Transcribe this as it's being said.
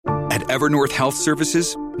At Evernorth Health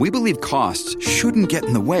Services, we believe costs shouldn't get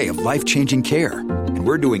in the way of life-changing care, and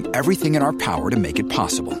we're doing everything in our power to make it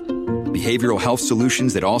possible. Behavioral health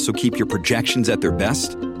solutions that also keep your projections at their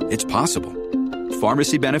best? It's possible.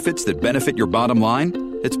 Pharmacy benefits that benefit your bottom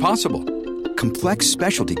line? It's possible. Complex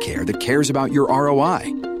specialty care that cares about your ROI?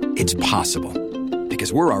 It's possible.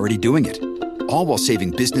 Because we're already doing it. All while saving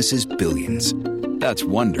businesses billions. That's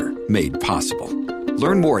Wonder made possible.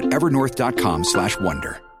 Learn more at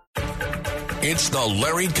evernorth.com/wonder. It's the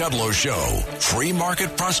Larry Kudlow Show. Free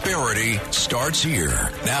market prosperity starts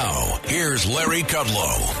here. Now, here's Larry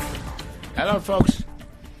Kudlow. Hello, folks.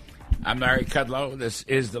 I'm Larry Kudlow. This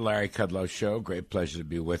is the Larry Kudlow Show. Great pleasure to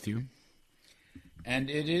be with you.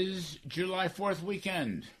 And it is July 4th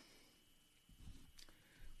weekend,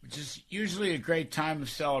 which is usually a great time of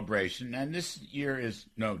celebration, and this year is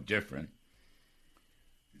no different.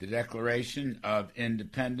 The Declaration of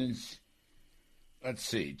Independence,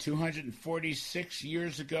 246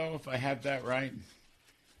 years ago, if I have that right.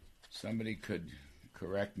 Somebody could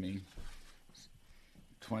correct me.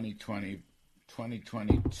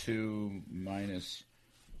 2022 minus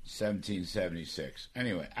 1776.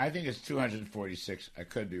 Anyway, I think it's 246. I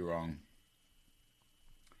could be wrong.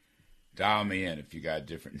 Dial me in if you got a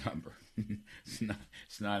different number.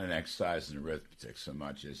 It's not an exercise in arithmetic so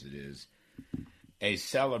much as it is a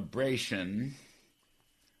celebration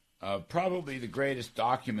of probably the greatest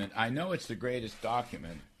document. I know it's the greatest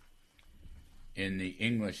document in the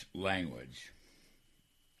English language.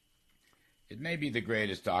 It may be the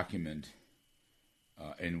greatest document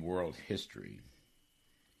in world history,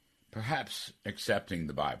 perhaps excepting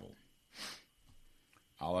the Bible.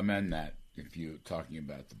 I'll amend that if you're talking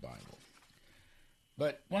about the Bible.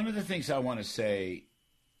 But one of the things I want to say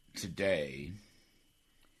today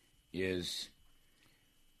is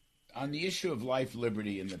on the issue of life,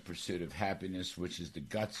 liberty, and the pursuit of happiness, which is the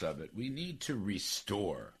guts of it. We need to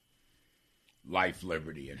restore life,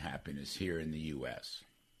 liberty, and happiness here in the U.S.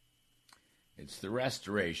 It's the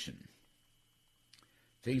restoration.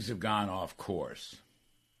 Things have gone off course.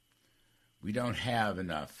 We don't have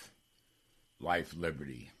enough life,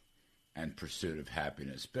 liberty, and pursuit of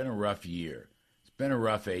happiness. It's been a rough year. It's been a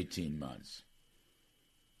rough 18 months.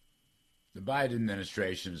 The Biden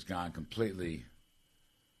administration has gone completely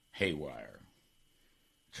haywire,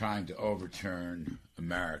 trying to overturn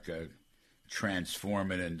America,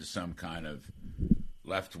 transform it into some kind of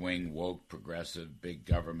left-wing, woke, progressive, big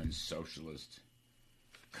government, socialist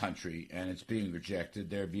country, and it's being rejected.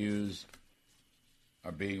 Their views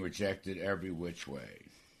are being rejected every which way.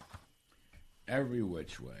 Every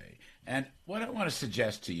which way. And what I want to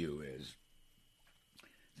suggest to you is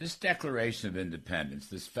this Declaration of Independence,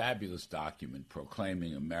 this fabulous document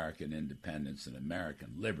proclaiming American independence and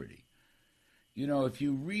American liberty. You know, if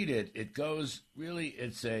you read it, it goes, really,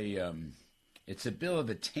 it's a bill of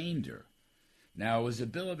attainder. Now, it was a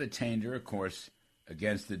bill of attainder, of course,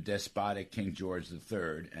 against the despotic King George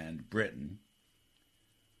III and Britain,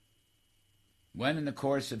 when in the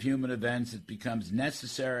course of human events it becomes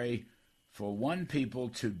necessary for one people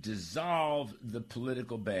to dissolve the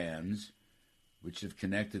political bands which have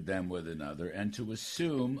connected them with another, and to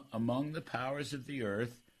assume among the powers of the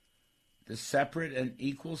earth the separate and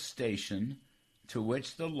equal station to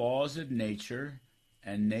which the laws of nature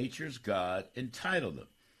and nature's God entitle them.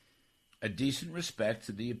 A decent respect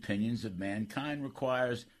to the opinions of mankind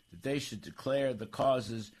requires that they should declare the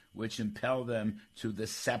causes which impel them to the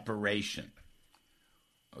separation.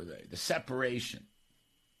 The separation.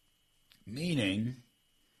 Meaning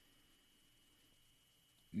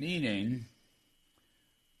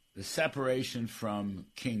the separation from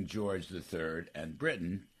King George III and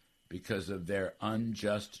Britain because of their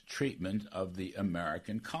unjust treatment of the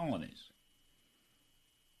American colonies.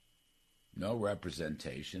 No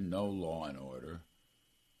representation, no law and order,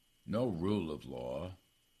 no rule of law,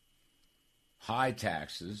 high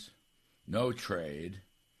taxes, no trade,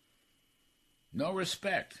 no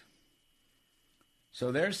respect.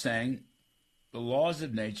 So they're saying the laws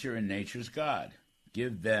of nature and nature's God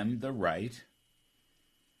give them the right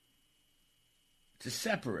to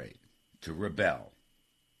separate, to rebel.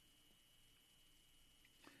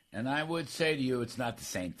 And I would say to you, it's not the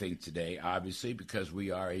same thing today, obviously, because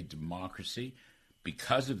we are a democracy,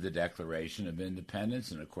 because of the Declaration of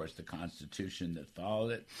Independence and, of course, the Constitution that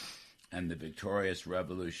followed it and the victorious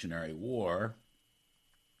Revolutionary War.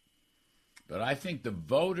 But I think the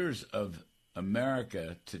voters of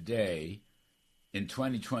America today in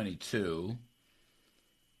 2022,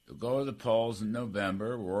 they'll go to the polls in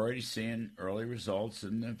November. We're already seeing early results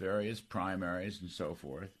in the various primaries and so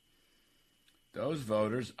forth. Those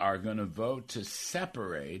voters are going to vote to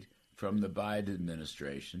separate from the Biden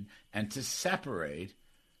administration and to separate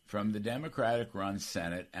from the Democratic-run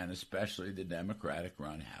Senate and especially the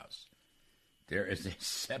Democratic-run House. There is a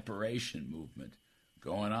separation movement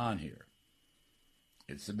going on here.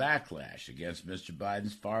 It's a backlash against Mr.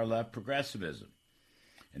 Biden's far-left progressivism.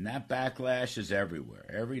 And that backlash is everywhere,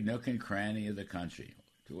 every nook and cranny of the country,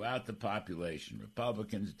 throughout the population,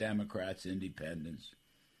 Republicans, Democrats, independents.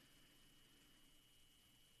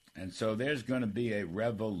 And so there's going to be a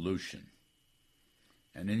revolution.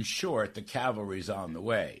 And in short, the cavalry's on the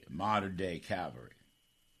way, modern-day cavalry.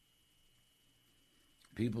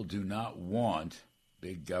 People do not want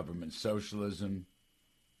big government socialism.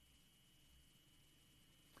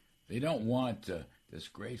 They don't want this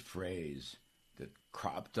great phrase that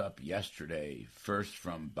cropped up yesterday, first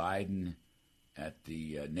from Biden at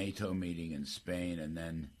the NATO meeting in Spain, and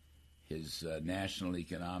then his National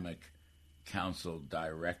Economic Council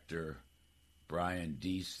director, Brian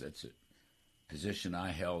Deese. That's a position I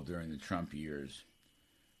held during the Trump years.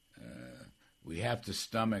 We have to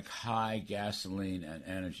stomach high gasoline and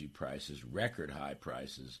energy prices, record high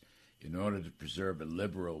prices, in order to preserve a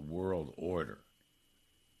liberal world order.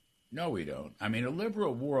 No, we don't. I mean, a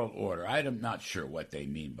liberal world order, I'm not sure what they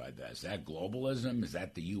mean by that. Is that globalism? Is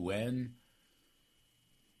that the UN?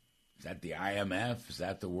 Is that the IMF? Is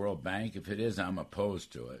that the World Bank? If it is, I'm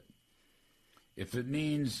opposed to it. If it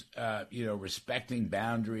means, respecting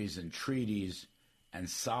boundaries and treaties and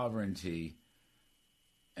sovereignty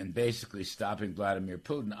and basically stopping Vladimir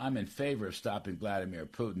Putin, I'm in favor of stopping Vladimir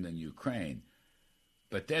Putin in Ukraine.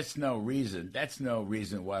 But that's no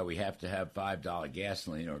reason why we have to have $5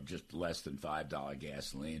 gasoline or just less than $5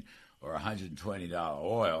 gasoline or $120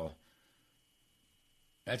 oil.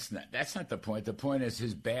 That's not the point. The point is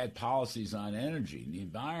his bad policies on energy and the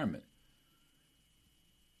environment.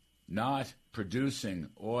 Not producing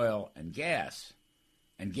oil and gas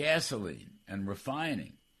and gasoline and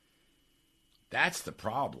refining. That's the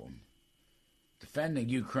problem. Defending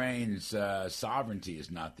Ukraine's sovereignty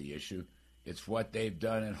is not the issue. It's what they've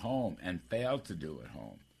done at home and failed to do at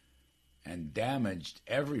home and damaged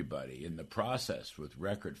everybody in the process with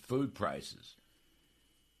record food prices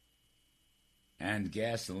and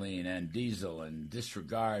gasoline and diesel and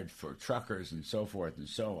disregard for truckers and so forth and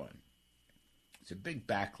so on. It's a big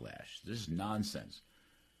backlash. This is nonsense.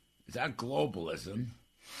 It's not globalism.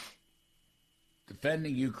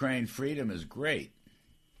 Defending Ukraine freedom is great.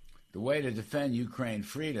 The way to defend Ukraine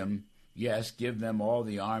freedom, yes, give them all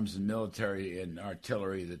the arms and military and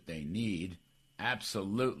artillery that they need,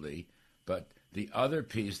 absolutely. But the other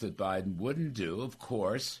piece that Biden wouldn't do, of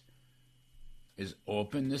course, is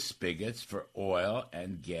open the spigots for oil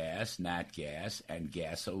and gas, nat gas, and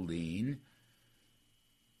gasoline,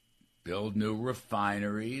 build new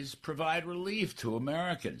refineries, provide relief to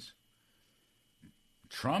Americans.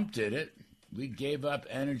 Trump did it. We gave up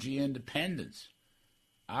energy independence.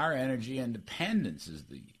 Our energy independence is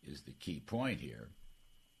the key point here.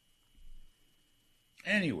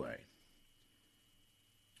 Anyway,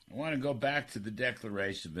 I want to go back to the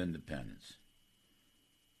Declaration of Independence.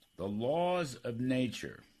 The laws of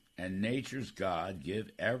nature and nature's God give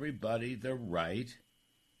everybody the right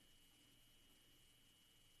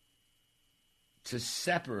to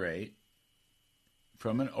separate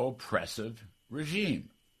from an oppressive regime.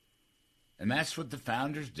 And that's what the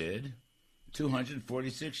founders did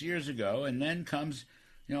 246 years ago. And then comes,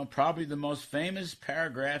 probably the most famous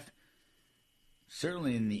paragraph,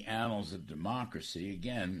 certainly in the annals of democracy,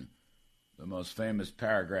 again, the most famous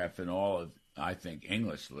paragraph in all of, I think,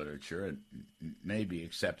 English literature, and maybe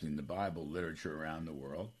excepting the Bible literature around the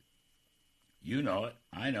world. You know it.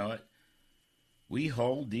 I know it. We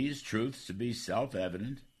hold these truths to be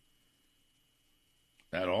self-evident,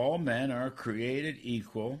 that all men are created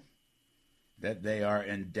equal, that they are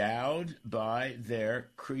endowed by their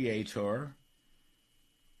Creator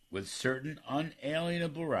with certain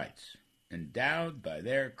unalienable rights, endowed by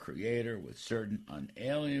their Creator with certain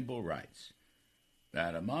unalienable rights,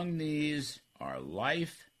 that among these are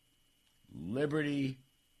life, liberty,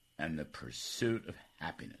 and the pursuit of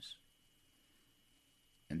happiness.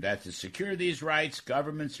 And that to secure these rights,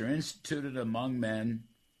 governments are instituted among men,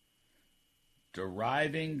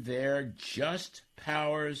 deriving their just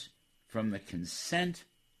powers from the consent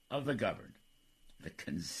of the governed. The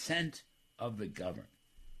consent of the governed.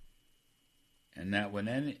 And that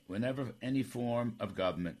whenever any form of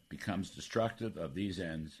government becomes destructive of these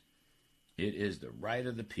ends, it is the right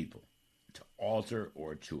of the people to alter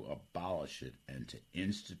or to abolish it and to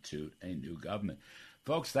institute a new government.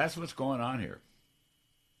 Folks, that's what's going on here.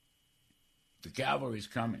 The cavalry's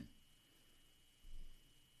coming.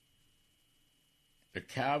 The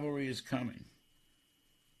cavalry is coming.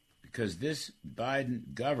 because this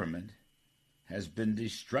Biden government has been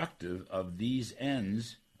destructive of these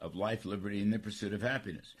ends of life, liberty, and the pursuit of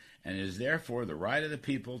happiness, and it is therefore the right of the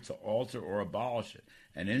people to alter or abolish it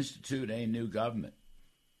and institute a new government.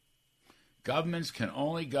 Governments can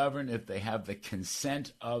only govern if they have the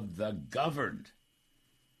consent of the governed,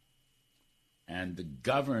 and the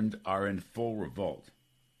governed are in full revolt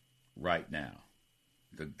right now.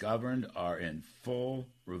 The governed are in full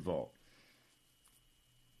revolt.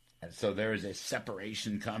 And so there is a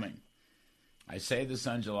separation coming. I say this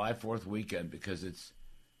on July 4th weekend because it's,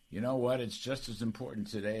 you know what, it's just as important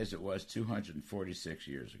today as it was 246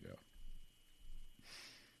 years ago.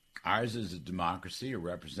 Ours is a democracy, a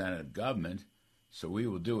representative government, so we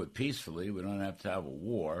will do it peacefully. We don't have to have a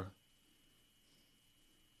war.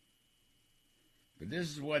 But this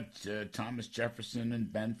is what Thomas Jefferson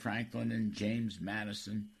and Ben Franklin and James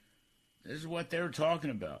Madison, this is what they were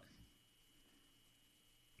talking about.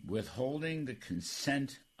 Withholding the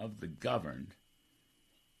consent of the governed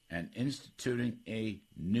and instituting a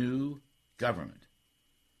new government.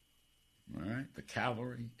 All right? The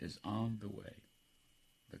cavalry is on the way.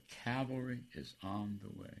 The cavalry is on the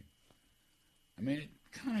way. I mean, it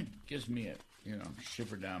kind of gives me a,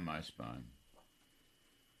 shiver down my spine.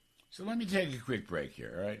 So let me take a quick break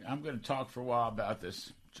here, all right? I'm going to talk for a while about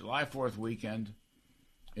this July 4th weekend.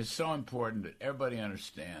 It's so important that everybody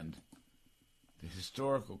understand the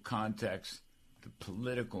historical context, the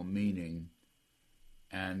political meaning,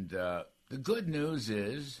 and the good news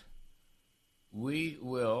is we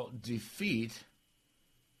will defeat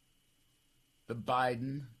the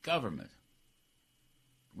Biden government.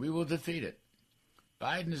 We will defeat it.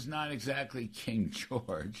 Biden is not exactly King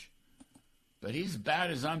George, but he's about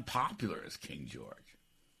as unpopular as King George.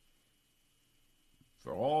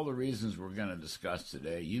 For all the reasons we're going to discuss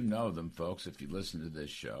today, you know them, folks, if you listen to this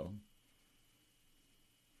show.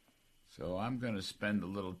 So I'm going to spend a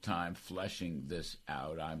little time fleshing this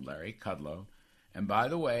out. I'm Larry Kudlow. And by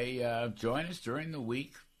the way, join us during the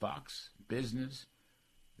week, Fox Business.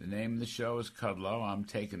 The name of the show is Kudlow. I'm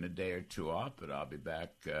taking a day or two off, but I'll be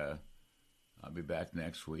back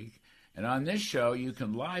next week. And on this show, you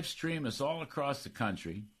can live stream us all across the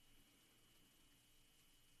country.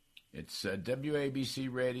 It's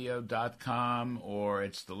WABCradio.com or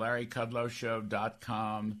it's the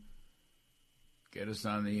LarryKudlowShow.com. Get us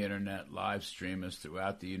on the internet, live stream us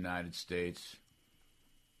throughout the United States,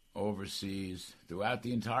 overseas, throughout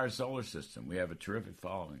the entire solar system. We have a terrific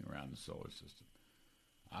following around the solar system.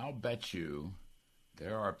 I'll bet you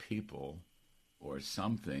there are people or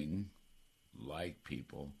something like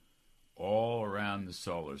people all around the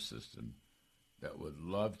solar system that would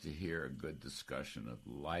love to hear a good discussion of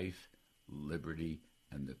life, liberty,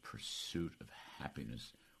 and the pursuit of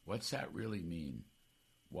happiness. What's that really mean?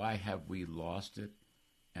 Why have we lost it?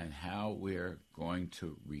 And how we're going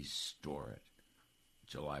to restore it.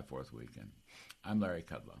 July 4th weekend. I'm Larry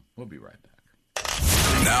Kudlow. We'll be right back.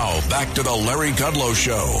 Now, back to the Larry Kudlow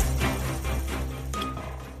Show.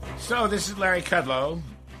 So, this is Larry Kudlow.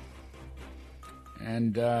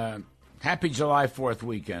 And happy July 4th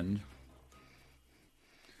weekend.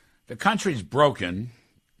 The country's broken.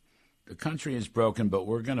 The country is broken, but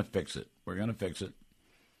we're going to fix it. We're going to fix it.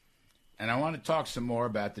 And I want to talk some more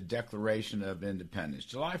about the Declaration of Independence.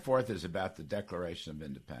 July 4th is about the Declaration of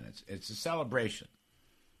Independence. It's a celebration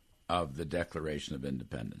of the Declaration of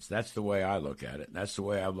Independence. That's the way I look at it. That's the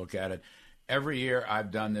way I look at it. Every year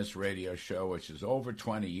I've done this radio show, which is over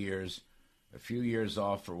 20 years, a few years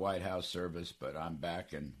off for White House service, but I'm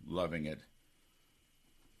back and loving it.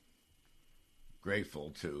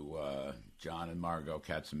 Grateful to John and Margot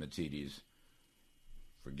Katzimatidis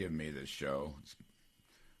for giving me this show.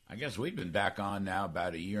 I guess we've been back on now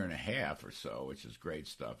about a year and a half or so, which is great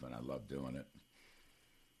stuff, and I love doing it.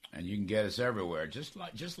 And you can get us everywhere. Just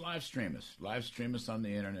live stream us. Live stream us on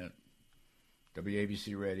the internet,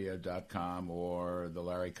 WABCradio.com or the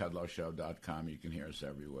LarryKudlowShow.com. You can hear us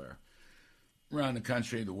everywhere. Around the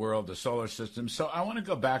country, the world, the solar system. So I want to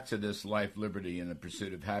go back to this life, liberty, and the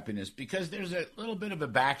pursuit of happiness because there's a little bit of a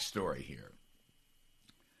backstory here.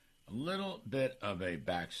 A little bit of a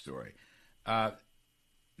backstory.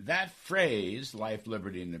 That phrase, life,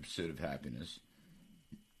 liberty, and the pursuit of happiness,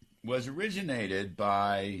 was originated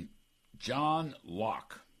by John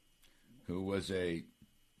Locke, who was a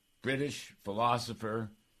British philosopher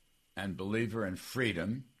and believer in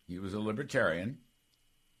freedom. He was a libertarian,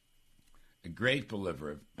 a great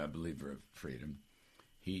believer of freedom.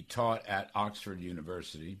 He taught at Oxford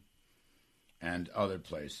University and other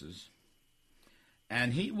places.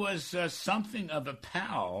 And he was something of a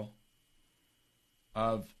pal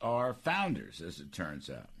of our founders, as it turns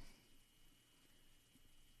out.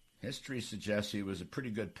 History suggests he was a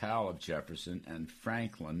pretty good pal of Jefferson and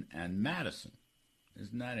Franklin and Madison.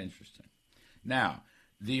 Isn't that interesting? Now,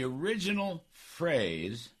 the original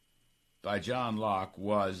phrase by John Locke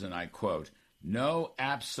was, and I quote, "no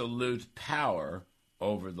absolute power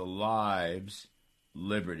over the lives,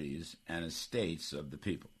 liberties, and estates of the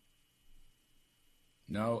people."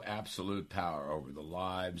 No absolute power over the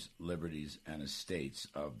lives, liberties, and estates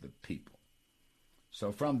of the people.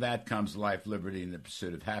 So from that comes life, liberty, and the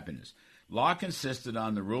pursuit of happiness. Locke insisted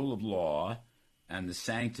on the rule of law and the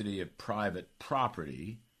sanctity of private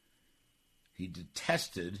property. He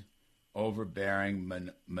detested overbearing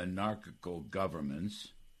monarchical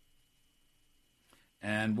governments.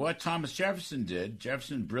 And what Thomas Jefferson did,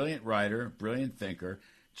 Jefferson, brilliant writer, brilliant thinker,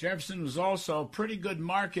 Jefferson was also a pretty good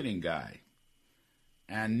marketing guy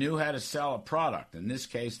and knew how to sell a product. In this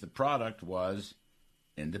case, the product was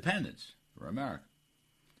independence for America.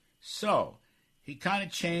 So he kind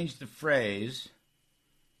of changed the phrase,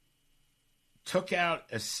 took out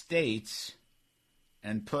estates,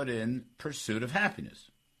 and put in pursuit of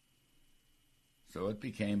happiness. So it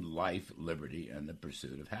became life, liberty, and the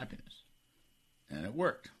pursuit of happiness. And it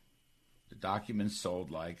worked. The documents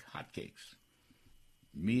sold like hotcakes.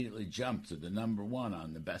 Immediately jumped to the number one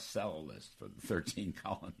on the bestseller list for the 13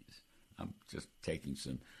 colonies. I'm just taking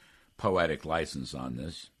some poetic license on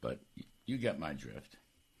this, but you get my drift.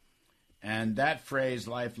 And that phrase,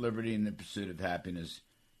 life, liberty, and the pursuit of happiness,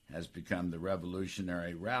 has become the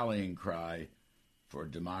revolutionary rallying cry for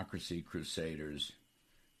democracy crusaders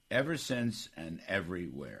ever since and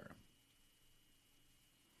everywhere.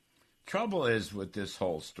 Trouble is with this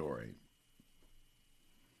whole story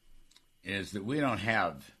is that we don't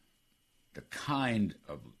have the kind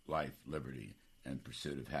of life, liberty, and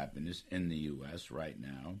pursuit of happiness in the U.S. right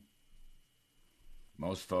now.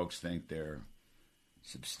 Most folks think they're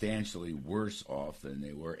substantially worse off than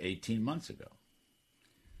they were 18 months ago.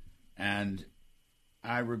 And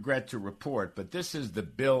I regret to report, but this is the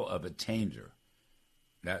Bill of Attainder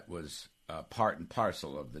that was part and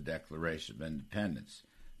parcel of the Declaration of Independence.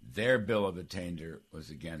 Their Bill of Attainder was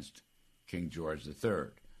against King George III.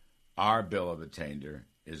 Our Bill of Attainder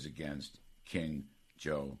is against King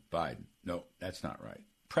Joe Biden. No, that's not right.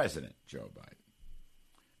 President Joe Biden.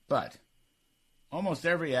 But almost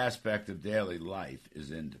every aspect of daily life is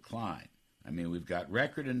in decline. I mean, we've got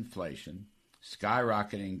record inflation,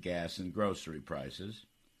 skyrocketing gas and grocery prices.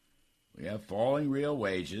 We have falling real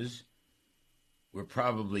wages. We're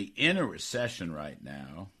probably in a recession right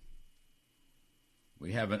now.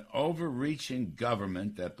 We have an overreaching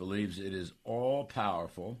government that believes it is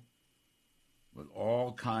all-powerful with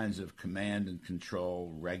all kinds of command and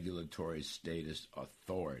control, regulatory status,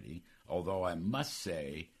 authority. Although I must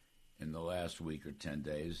say, in the last week or 10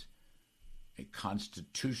 days, a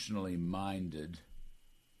constitutionally minded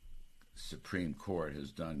Supreme Court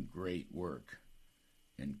has done great work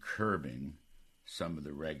in curbing some of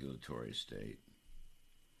the regulatory state.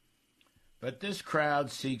 But this crowd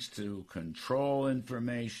seeks to control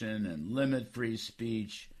information and limit free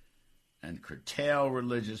speech and curtail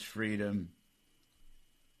religious freedom,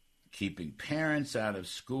 keeping parents out of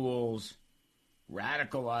schools,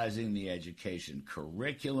 radicalizing the education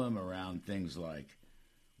curriculum around things like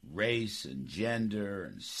race and gender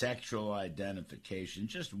and sexual identification,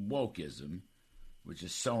 just wokeism, which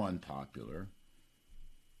is so unpopular.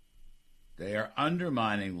 They are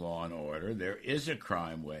undermining law and order. There is a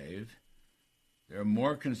crime wave. They're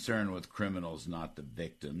more concerned with criminals, not the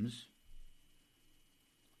victims.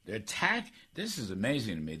 This is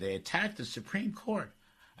amazing to me, they attack the Supreme Court.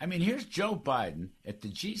 I mean, here's Joe Biden at the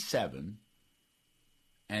G7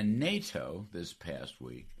 and NATO this past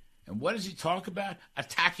week. And what does he talk about?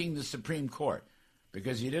 Attacking the Supreme Court.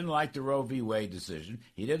 Because he didn't like the Roe v. Wade decision,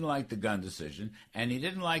 he didn't like the gun decision, and he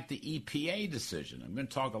didn't like the EPA decision. I'm going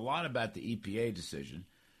to talk a lot about the EPA decision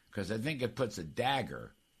because I think it puts a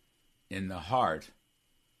dagger in the heart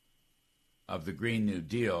of the Green New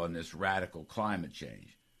Deal and this radical climate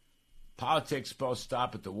change. Politics supposed to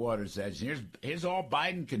stop at the water's edge. And here's all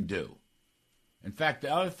Biden can do. In fact,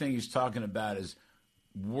 the other thing he's talking about is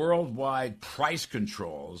worldwide price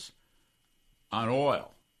controls on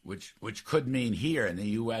oil, which could mean here in the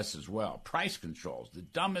U.S. as well. Price controls, the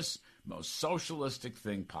dumbest, most socialistic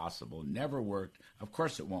thing possible, never worked. Of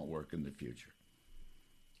course it won't work in the future.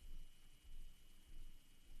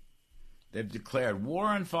 They've declared war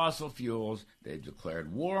on fossil fuels. They've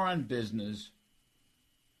declared war on business.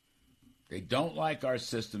 They don't like our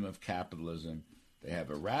system of capitalism. They have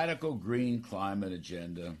a radical green climate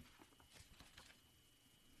agenda.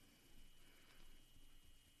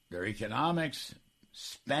 Their economics,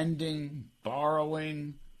 spending,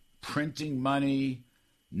 borrowing, printing money,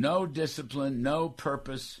 no discipline, no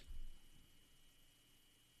purpose.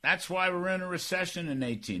 That's why we're in a recession in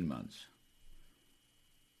 18 months.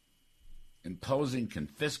 Imposing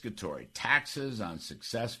confiscatory taxes on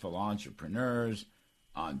successful entrepreneurs,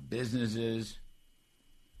 on businesses.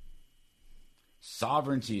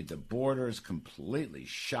 Sovereignty at the borders completely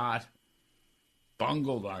shot.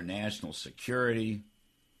 Bungled our national security.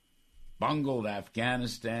 Bungled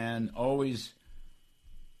Afghanistan. Always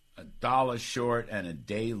a dollar short and a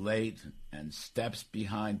day late, and steps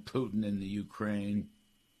behind Putin in the Ukraine.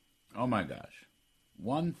 Oh my gosh.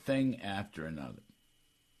 One thing after another.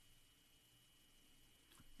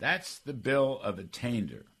 That's the bill of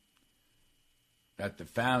attainder that the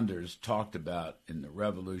founders talked about in the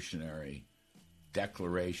Revolutionary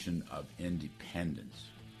Declaration of Independence.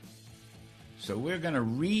 So we're going to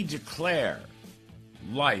redeclare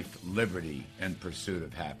life, liberty, and pursuit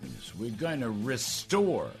of happiness. We're going to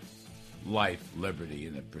restore life, liberty,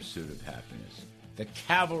 and the pursuit of happiness. The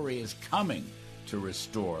cavalry is coming to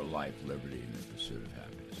restore life, liberty, and the pursuit of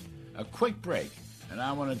happiness. A quick break, and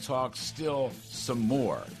I want to talk still some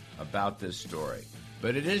more about this story.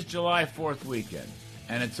 But it is July 4th weekend,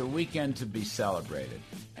 and it's a weekend to be celebrated.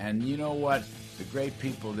 And you know what? The great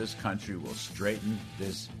people of this country will straighten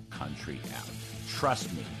this country out.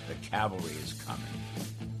 Trust me, the cavalry is coming.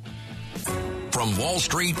 From Wall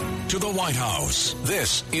Street to the White House,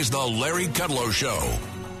 this is the Larry Kudlow Show.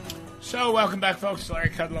 So, welcome back, folks. Larry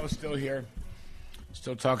Kudlow is still here.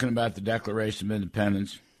 Still talking about the Declaration of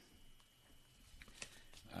Independence.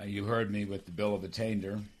 You heard me with the bill of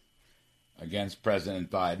attainder against President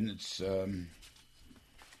Biden.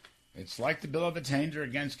 It's like the bill of attainder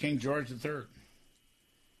against King George III.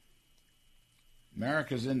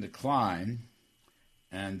 America's in decline,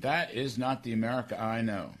 and that is not the America I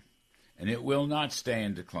know. And it will not stay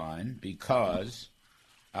in decline because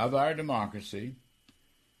of our democracy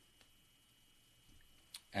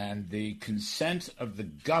and the consent of the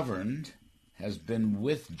governed has been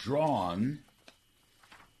withdrawn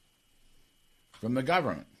from the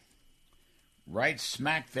government. Right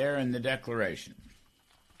smack there in the Declaration.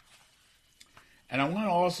 And I want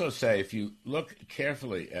to also say, if you look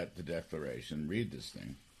carefully at the Declaration, read this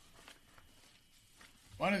thing,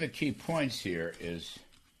 one of the key points here is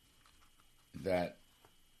that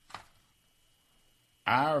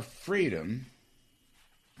our freedom,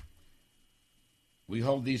 we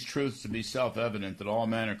hold these truths to be self-evident, that all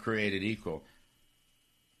men are created equal,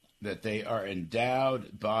 that they are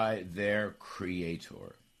endowed by their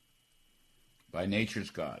Creator, by nature's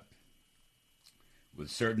God,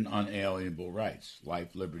 with certain unalienable rights,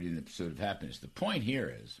 life, liberty, and the pursuit of happiness. The point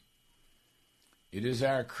here is, it is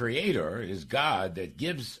our Creator, it is God, that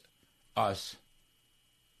gives us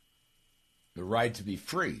the right to be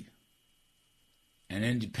free and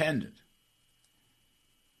independent,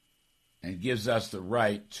 and gives us the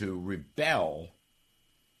right to rebel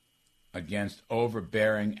against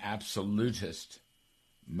overbearing, absolutist,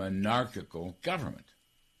 monarchical government.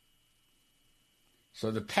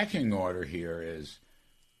 So the pecking order here is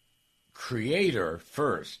Creator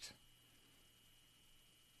first.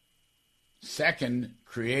 Second,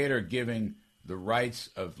 Creator giving the rights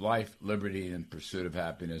of life, liberty, and pursuit of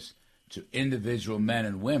happiness to individual men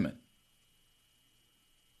and women.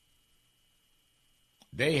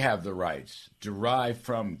 They have the rights derived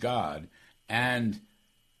from God, and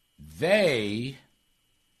they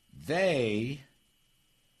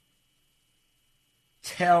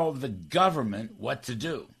tell the government what to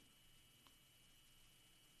do.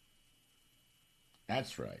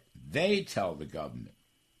 That's right. They tell the government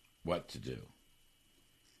what to do.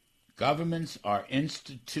 Governments are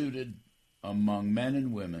instituted among men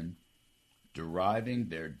and women, deriving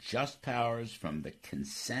their just powers from the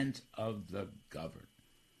consent of the governed.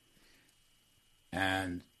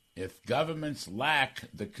 And if governments lack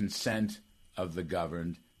the consent of the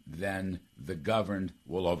governed, then the governed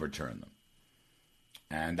will overturn them.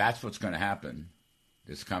 And that's what's going to happen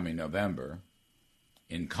this coming November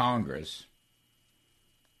in Congress,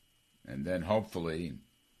 and then hopefully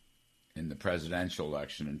in the presidential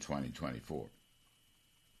election in 2024.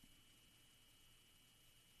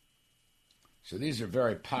 So these are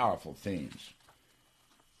very powerful themes.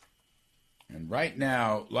 And right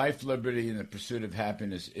now, life, liberty, and the pursuit of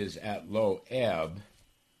happiness is at low ebb.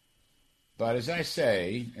 But as I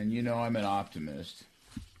say, and you know I'm an optimist,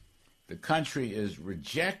 the country is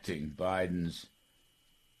rejecting Biden's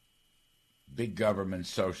big government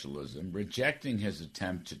socialism, rejecting his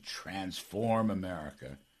attempt to transform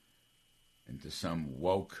America into some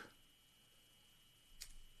woke,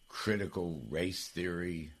 critical race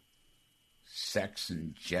theory, sex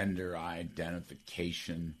and gender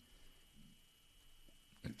identification,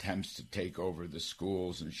 attempts to take over the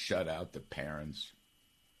schools and shut out the parents,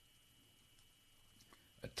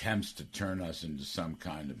 attempts to turn us into some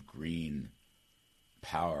kind of green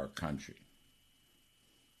power country.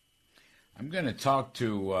 I'm going to talk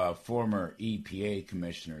to former EPA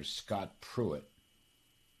Commissioner Scott Pruitt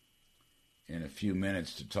in a few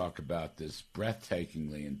minutes to talk about this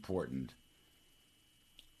breathtakingly important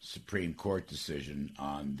Supreme Court decision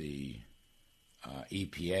on the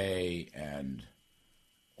EPA and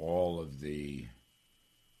all of the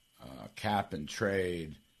cap and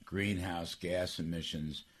trade, greenhouse gas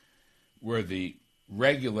emissions, where the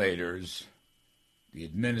regulators, the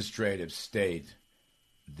administrative state,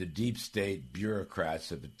 the deep state bureaucrats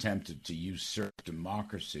have attempted to usurp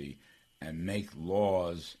democracy and make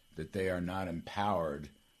laws that they are not empowered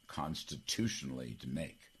constitutionally to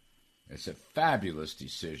make. It's a fabulous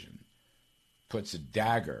decision. Puts a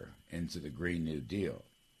dagger into the Green New Deal.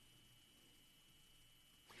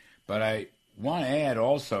 But I want to add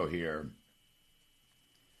also here,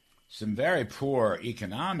 some very poor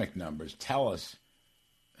economic numbers tell us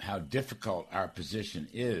how difficult our position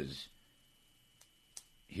is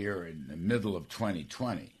here in the middle of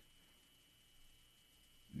 2020.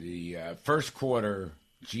 The first quarter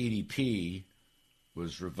GDP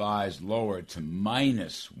was revised lower to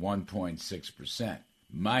minus 1.6%,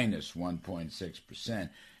 minus 1.6%.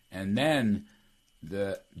 And then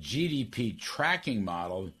the GDP tracking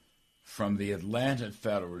model from the Atlanta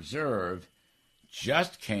Federal Reserve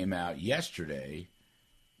just came out yesterday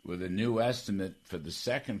with a new estimate for the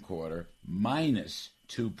second quarter, minus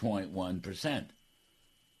 2.1%.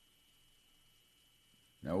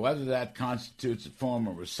 Now, whether that constitutes a form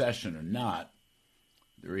of recession or not,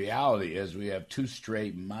 the reality is we have two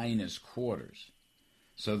straight minus quarters.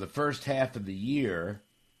 So the first half of the year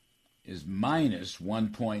is minus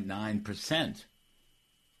 1.9%.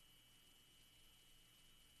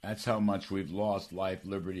 That's how much we've lost life,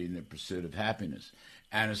 liberty, and the pursuit of happiness.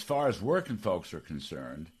 And as far as working folks are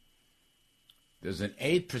concerned, there's an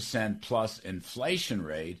 8% plus inflation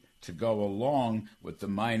rate to go along with the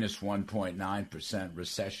minus 1.9%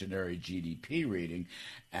 recessionary GDP reading,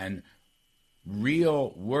 and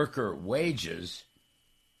real worker wages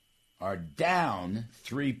are down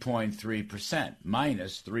 3.3%,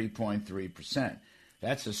 minus 3.3%.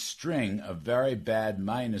 That's a string of very bad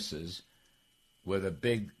minuses with a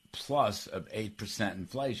big plus of 8%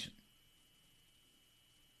 inflation.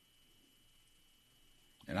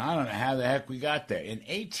 And I don't know how the heck we got there. In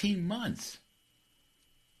 18 months.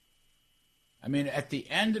 I mean, at the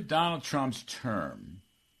end of Donald Trump's term,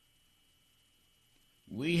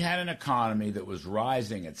 we had an economy that was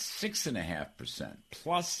rising at 6.5%,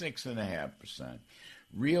 plus 6.5%,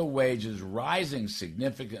 real wages rising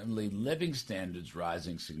significantly, living standards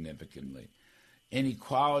rising significantly,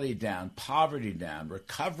 inequality down, poverty down,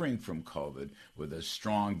 recovering from COVID with a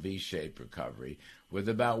strong V-shaped recovery, with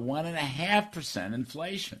about 1.5%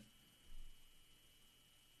 inflation.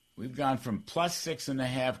 We've gone from plus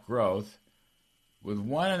 6.5% growth with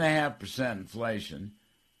 1.5% inflation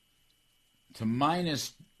to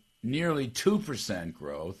minus nearly 2%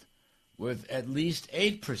 growth with at least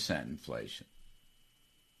 8% inflation.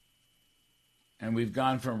 And we've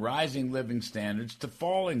gone from rising living standards to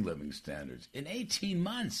falling living standards in 18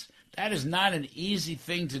 months. That is not an easy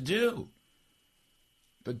thing to do.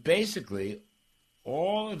 But basically,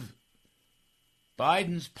 all of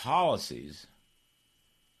Biden's policies,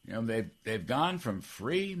 they've gone from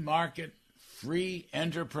free market, free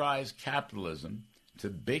enterprise capitalism to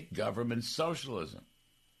big government socialism,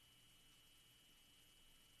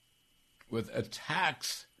 with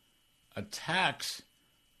attacks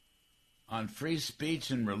on free speech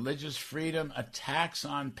and religious freedom, attacks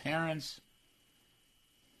on parents,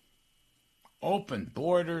 open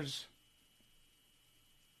borders,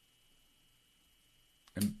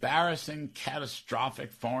 embarrassing,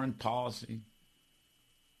 catastrophic foreign policy,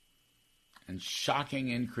 and shocking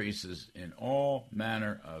increases in all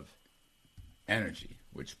manner of energy,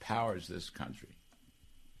 which powers this country.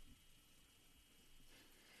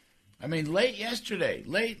 I mean, late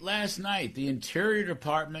last night, the Interior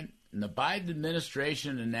Department and the Biden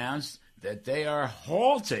administration announced that they are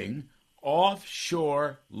halting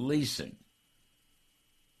offshore leasing,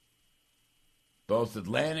 both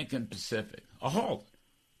Atlantic and Pacific. A halt.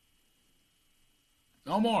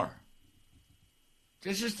 No more.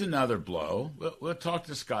 It's just another blow. We'll talk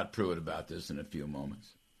to Scott Pruitt about this in a few moments.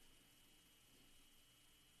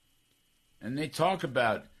 And they talk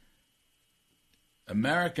about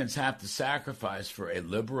Americans have to sacrifice for a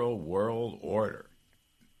liberal world order.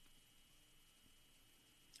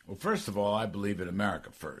 Well, first of all, I believe in America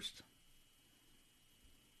first.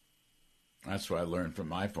 That's what I learned from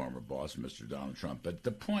my former boss, Mr. Donald Trump. But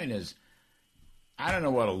the point is, I don't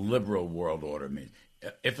know what a liberal world order means.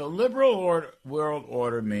 If a liberal world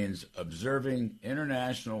order means observing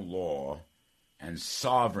international law and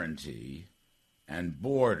sovereignty and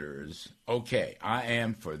borders, okay, I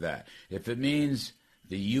am for that. If it means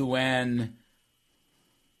the UN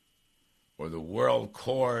or the World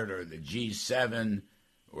Court or the G7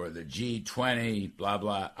 or the G20, blah,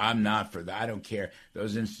 blah, I'm not for that. I don't care.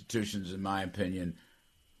 Those institutions, in my opinion,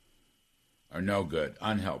 are no good,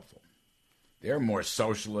 unhelpful. They're more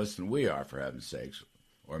socialist than we are, for heaven's sakes.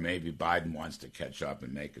 Or maybe Biden wants to catch up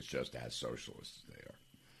and make us just as socialist as they are.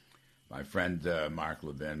 My friend Mark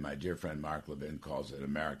Levin, my dear friend Mark Levin, calls it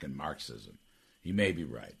American Marxism. He may be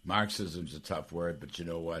right. Marxism's a tough word, but you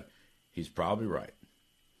know what? He's probably right.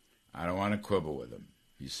 I don't want to quibble with him.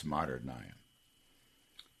 He's smarter than I am.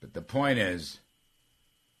 But the point is,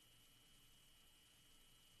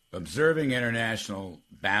 observing international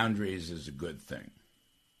boundaries is a good thing.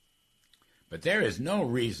 But there is no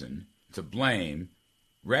reason to blame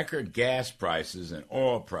record gas prices and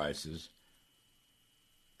oil prices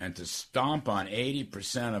and to stomp on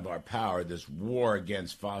 80% of our power, this war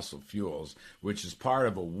against fossil fuels, which is part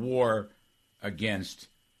of a war against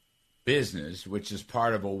business, which is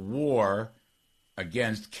part of a war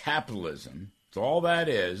against capitalism. It's all that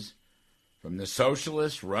is, from the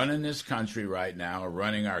socialists running this country right now, or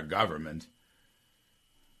running our government.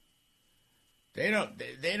 They don't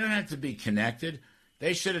have to be connected.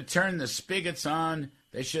 They should have turned the spigots on.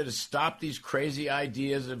 They should have stopped these crazy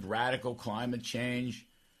ideas of radical climate change,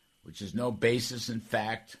 which has no basis in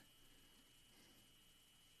fact.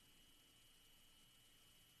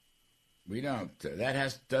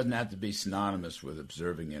 Doesn't have to be synonymous with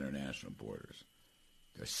observing international borders.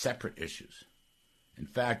 They're separate issues. In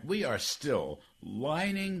fact, we are still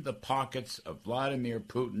lining the pockets of Vladimir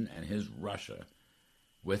Putin and his Russia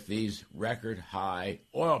with these record high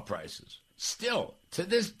oil prices. Still, to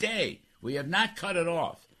this day, we have not cut it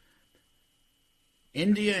off.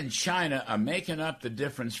 India and China are making up the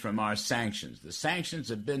difference from our sanctions. The sanctions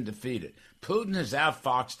have been defeated. Putin has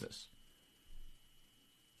outfoxed us.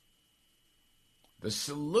 The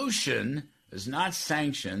solution is not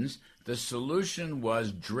sanctions. The solution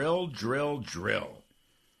was drill, drill, drill.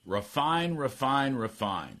 Refine, refine,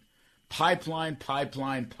 refine. Pipeline,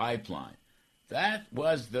 pipeline, pipeline. That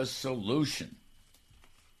was the solution.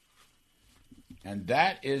 And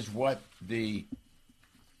that is what the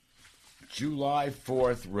July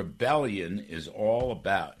 4th rebellion is all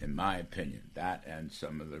about, in my opinion. That and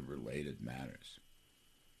some of the related matters.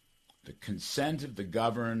 The consent of the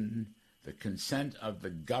governed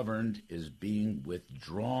is being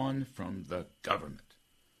withdrawn from the government.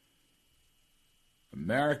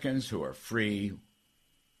 Americans who are free,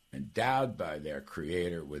 endowed by their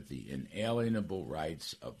Creator with the inalienable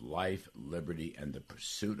rights of life, liberty, and the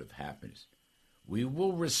pursuit of happiness. We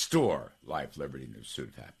will restore life, liberty, and the pursuit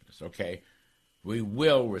of happiness, okay? We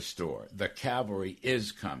will restore. The cavalry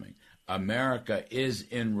is coming. America is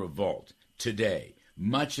in revolt today,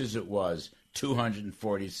 much as it was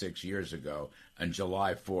 246 years ago on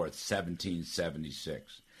July 4th,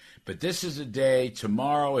 1776. But this is a day,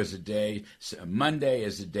 tomorrow is a day, Monday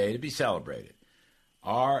is a day to be celebrated.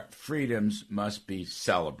 Our freedoms must be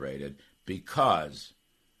celebrated because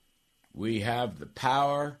we have the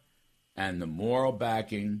power and the moral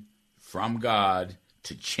backing from God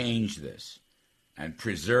to change this and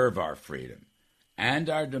preserve our freedom and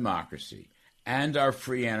our democracy and our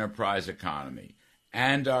free enterprise economy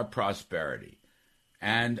and our prosperity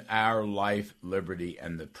and our life, liberty,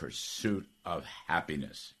 and the pursuit of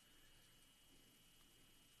happiness.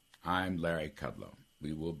 I'm Larry Kudlow.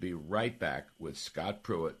 We will be right back with Scott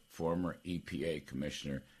Pruitt, former EPA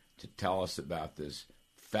commissioner, to tell us about this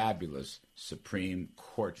fabulous Supreme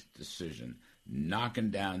Court decision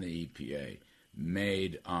knocking down the EPA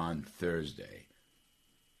made on Thursday.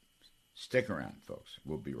 Stick around, folks.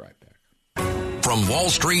 We'll be right back. From Wall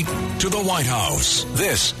Street to the White House,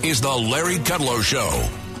 this is the Larry Kudlow Show.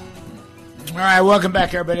 All right, welcome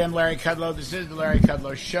back, everybody. I'm Larry Kudlow. This is the Larry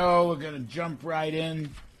Kudlow Show. We're going to jump right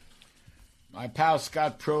in. My pal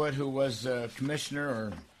Scott Pruitt, who was commissioner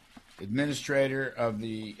or administrator of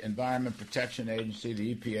the Environment Protection Agency,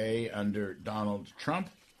 the EPA, under Donald Trump.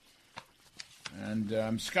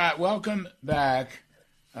 And Scott, welcome back.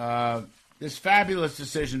 This fabulous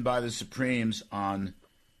decision by the Supremes on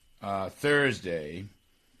Thursday,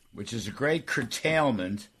 which is a great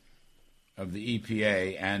curtailment of the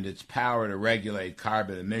EPA and its power to regulate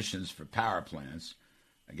carbon emissions for power plants.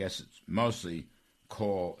 I guess it's mostly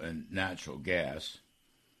coal and natural gas.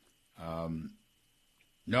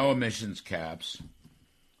 No emissions caps.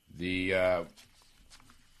 the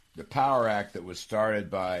Power Act that was started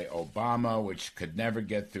by Obama, which could never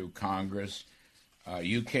get through Congress.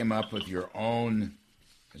 You came up with your own,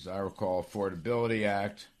 as I recall, Affordability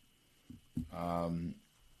Act.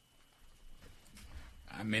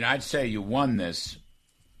 I'd say you won this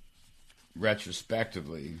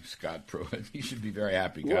retrospectively, Scott Pruitt. You should be a very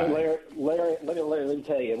happy guy. Well, Larry, let me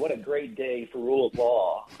tell you, what a great day for rule of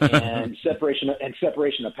law and separation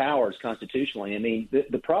of powers constitutionally. I mean,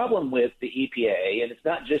 the problem with the EPA, and it's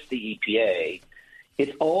not just the EPA,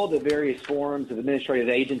 it's all the various forms of administrative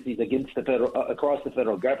agencies against the across the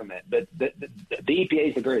federal government. But the EPA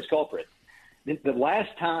is the greatest culprit. The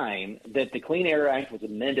last time that the Clean Air Act was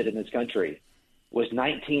amended in this country was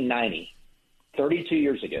 1990, 32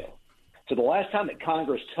 years ago. So the last time that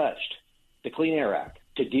Congress touched the Clean Air Act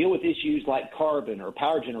to deal with issues like carbon or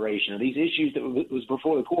power generation or these issues that was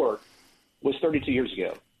before the court was 32 years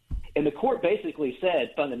ago. And the court basically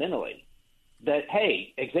said fundamentally that,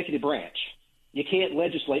 hey, executive branch, you can't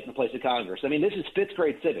legislate in the place of Congress. I mean, this is fifth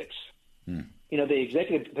grade civics. You know, the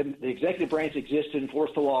executive branch exists to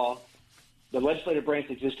enforce the law. The legislative branch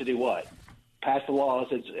exists to do what? Pass the laws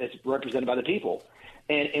as represented by the people.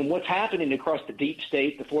 And what's happening across the deep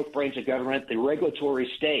state, the fourth branch of government, the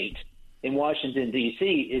regulatory state in Washington, D.C.,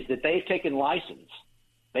 is that they've taken license.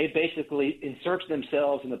 They've basically inserted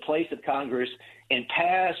themselves in the place of Congress and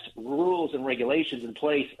passed rules and regulations in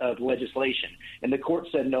place of legislation. And the court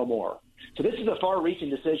said no more. So this is a far-reaching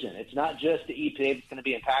decision. It's not just the EPA that's going to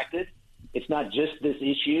be impacted. It's not just this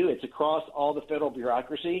issue. It's across all the federal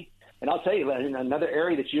bureaucracy. And I'll tell you, in another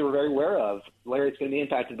area that you were very aware of, Larry, it's going to be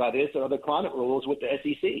impacted by this, are the climate rules with the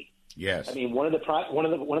SEC. Yes. I mean, one of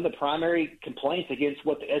the primary complaints against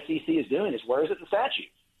what the SEC is doing is, where is it in the statute?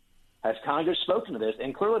 Has Congress spoken to this?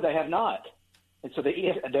 And clearly they have not. And so the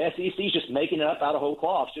SEC is just making it up out of whole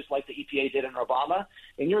cloth, just like the EPA did in Obama.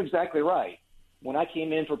 And you're exactly right. When I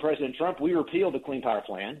came in for President Trump, we repealed the Clean Power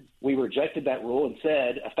Plan. We rejected that rule and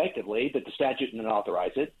said effectively that the statute didn't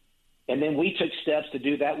authorize it. And then we took steps to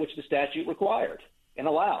do that which the statute required and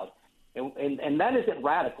allowed. And that isn't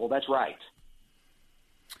radical. That's right.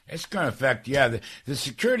 It's going to affect, the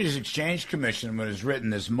Securities Exchange Commission, when it's written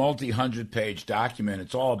this multi-hundred-page document,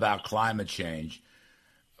 it's all about climate change,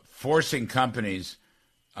 forcing companies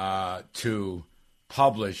to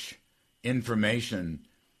publish information,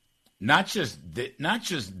 not just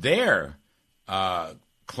their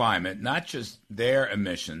climate, not just their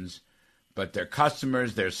emissions, but their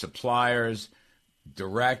customers, their suppliers,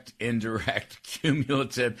 direct, indirect,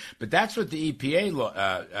 cumulative. But that's what the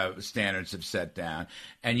EPA standards have set down.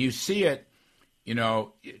 And you see it,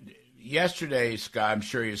 yesterday, Scott, I'm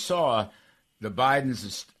sure you saw, the Bidens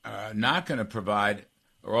is not going to provide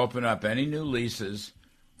or open up any new leases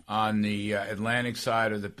on the Atlantic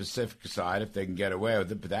side or the Pacific side if they can get away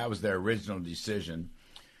with it. But that was their original decision.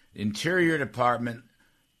 Interior Department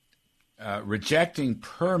rejecting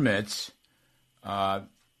permits.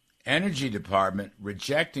 Energy Department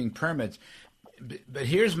rejecting permits. But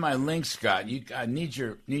here's my link, Scott. I need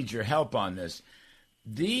your help on this.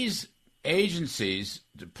 These agencies,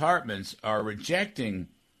 departments, are rejecting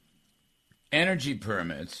energy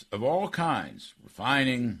permits of all kinds,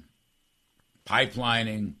 refining,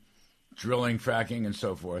 pipelining, drilling, fracking, and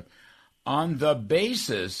so forth, on the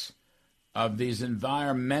basis of these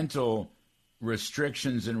environmental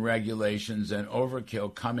restrictions and regulations and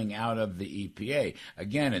overkill coming out of the EPA.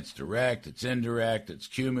 Again, it's direct, it's indirect, it's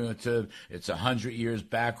cumulative, it's 100 years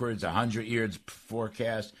backwards, 100 years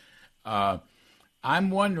forecast.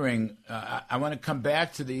 I'm wondering, I want to come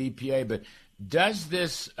back to the EPA, but does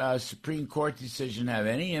this Supreme Court decision have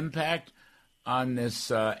any impact on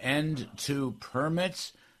this end to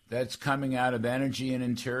permits that's coming out of Energy and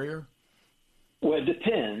Interior? Well, it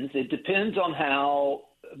depends. It depends on how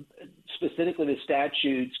specifically the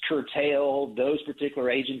statutes curtail those particular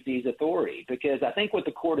agencies' authority. Because I think what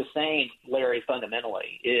the court is saying, Larry,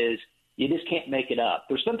 fundamentally, is you just can't make it up.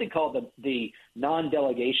 There's something called the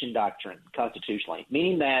non-delegation doctrine constitutionally,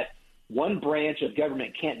 meaning that one branch of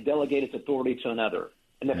government can't delegate its authority to another.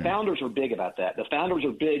 And the founders were big about that. The founders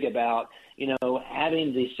are big about,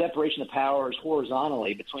 having the separation of powers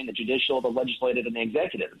horizontally between the judicial, the legislative, and the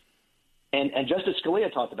executive. And Justice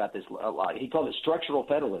Scalia talked about this a lot. He called it structural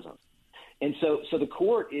federalism. And so the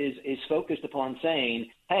court is focused upon saying,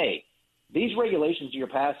 hey, these regulations you're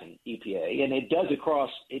passing, EPA, and it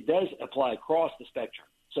does apply across the spectrum.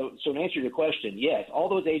 So in answer to your question, yes, all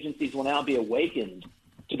those agencies will now be awakened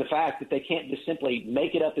to the fact that they can't just simply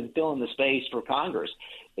make it up and fill in the space for Congress.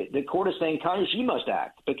 The court is saying, Congress, you must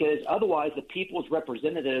act, because otherwise the people's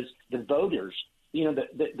representatives, the voters,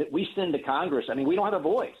 that we send to Congress, we don't have a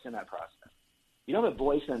voice in that process. You don't have a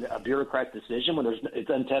voice in a bureaucrat's decision when it's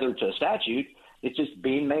untethered to a statute. It's just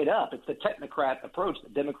being made up. It's the technocrat approach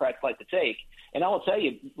that Democrats like to take. And I will tell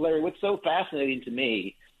you, Larry, what's so fascinating to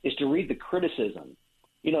me is to read the criticism,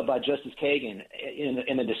 by Justice Kagan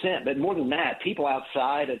in the dissent. But more than that, people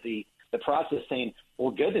outside of the process saying,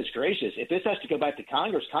 well, goodness gracious, if this has to go back to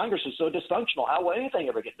Congress, Congress is so dysfunctional. How will anything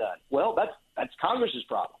ever get done? Well, that's Congress's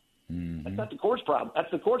problem. Mm-hmm. That's not the court's problem.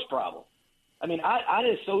 That's the court's problem. I mean,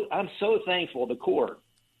 I'm so thankful the court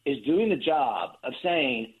is doing the job of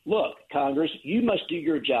saying, look, Congress, you must do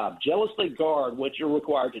your job. Jealously guard what you're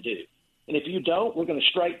required to do. And if you don't, we're going to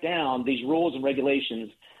strike down these rules and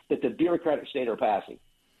regulations that the bureaucratic state are passing.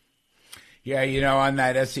 Yeah, on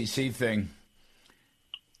that SEC thing,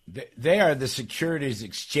 they are the Securities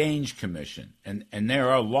Exchange Commission, and there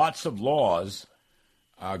are lots of laws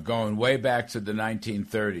going way back to the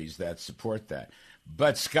 1930s that support that.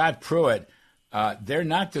 But Scott Pruitt, they're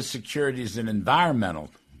not the Securities and Environmental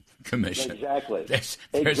Commission. Exactly.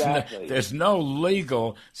 There's no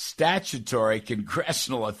legal, statutory,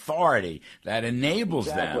 congressional authority that enables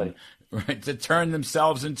them to turn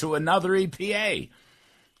themselves into another EPA.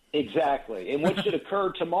 Exactly. And what should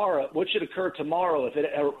occur tomorrow?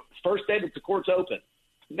 If first day that the court's open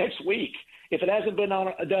next week, if it hasn't been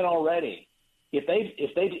done already, if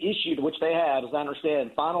they've issued, which they have, as I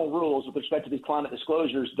understand, final rules with respect to these climate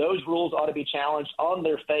disclosures, those rules ought to be challenged on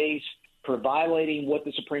their face for violating what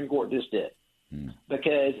the Supreme Court just did.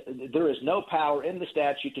 Because there is no power in the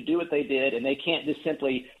statute to do what they did, and they can't just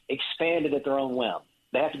simply expand it at their own whim.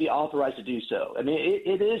 They have to be authorized to do so. I mean,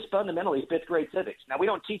 it is fundamentally fifth-grade civics. Now, we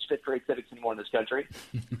don't teach fifth-grade civics anymore in this country.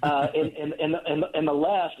 And the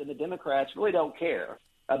left and the Democrats really don't care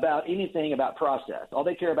about anything about process. All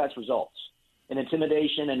they care about is results and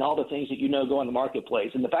intimidation and all the things that go in the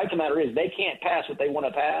marketplace. And the fact of the matter is they can't pass what they want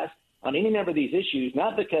to pass on any number of these issues,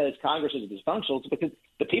 not because Congress is dysfunctional, it's because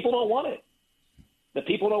the people don't want it. The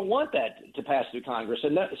people don't want that to pass through Congress.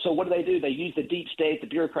 And so what do? They use the deep state, the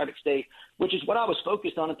bureaucratic state, which is what I was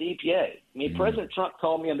focused on at the EPA. I mean, President Trump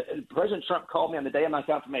called me on the day of my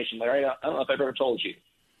confirmation, Larry. I don't know if I've ever told you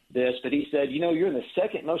this, but he said, you're in the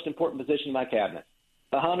second most important position in my cabinet,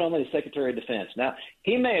 behind only the Secretary of Defense. Now,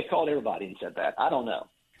 he may have called everybody and said that. I don't know.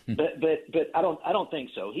 But I don't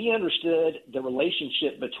think so. He understood the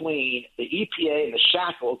relationship between the EPA and the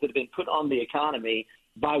shackles that have been put on the economy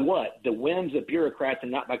by what? The whims of bureaucrats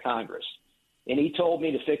and not by Congress. And he told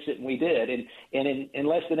me to fix it, and we did. And in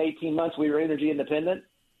less than 18 months, we were energy independent,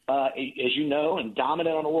 as you know, and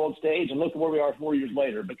dominant on the world stage. And look where we are 4 years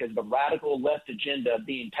later because of the radical left agenda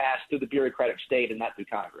being passed through the bureaucratic state and not through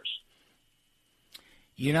Congress.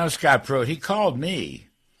 Scott Pruitt, he called me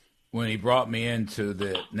when he brought me into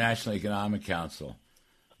the National Economic Council.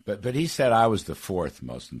 But he said I was the fourth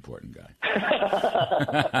most important guy.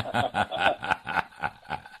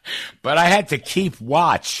 But I had to keep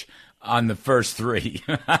watch on the first three.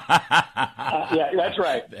 Yeah, that's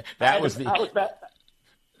right. That was the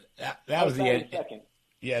second.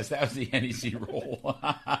 Yes, that was the NEC rule.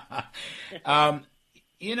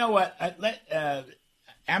 You know what?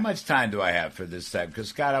 How much time do I have for this segment? Because,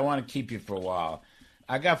 Scott, I want to keep you for a while.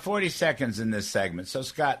 I got 40 seconds in this segment. So,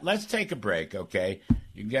 Scott, let's take a break, okay?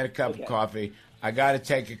 You can get a cup of coffee. I got to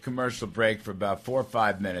take a commercial break for about 4 or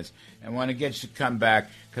 5 minutes. I want to get you to come back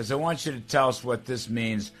because I want you to tell us what this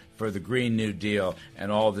means for the Green New Deal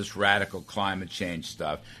and all this radical climate change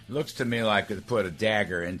stuff. It looks to me like it put a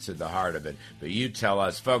dagger into the heart of it. But you tell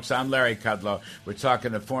us. Folks, I'm Larry Kudlow. We're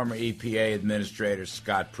talking to former EPA Administrator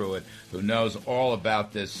Scott Pruitt, who knows all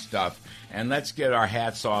about this stuff. And let's get our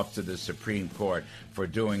hats off to the Supreme Court for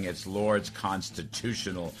doing its Lord's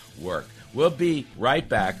constitutional work. We'll be right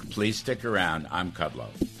back. Please stick around. I'm Kudlow.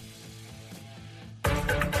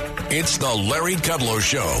 It's the Larry Kudlow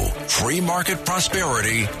Show. Free market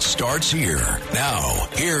prosperity starts here. Now,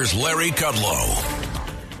 here's Larry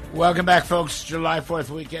Kudlow. Welcome back, folks. July 4th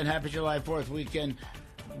weekend. Happy July 4th weekend.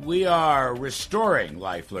 We are restoring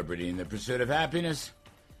life, liberty, and the pursuit of happiness.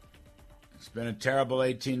 It's been a terrible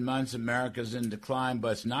 18 months. America's in decline,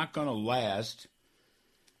 but it's not going to last.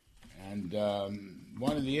 And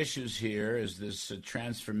one of the issues here is this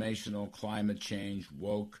transformational climate change,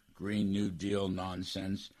 woke, Green New Deal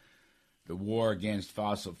nonsense, the war against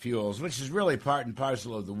fossil fuels, which is really part and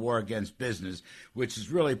parcel of the war against business, which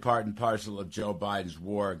is really part and parcel of Joe Biden's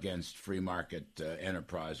war against free market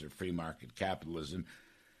enterprise or free market capitalism.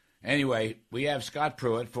 Anyway, we have Scott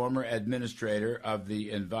Pruitt, former administrator of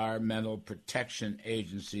the Environmental Protection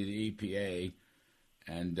Agency, the EPA,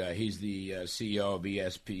 and he's the CEO of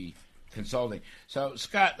ESP Consulting. So,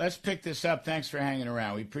 Scott, let's pick this up. Thanks for hanging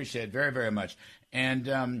around. We appreciate it very, very much.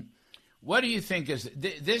 And What do you think is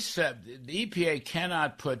this? The EPA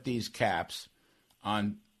cannot put these caps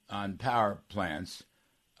on power plants,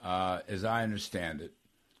 as I understand it.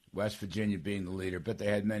 West Virginia being the leader, but they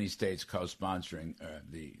had many states co-sponsoring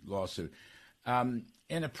the lawsuit. In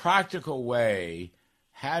a practical way,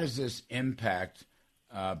 how does this impact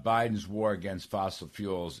Biden's war against fossil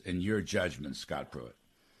fuels in your judgment, Scott Pruitt?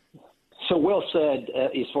 So well said,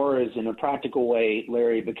 as far as in a practical way,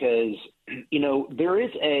 Larry, because,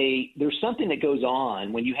 there's something that goes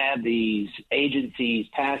on when you have these agencies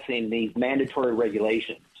passing these mandatory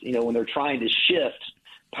regulations, when they're trying to shift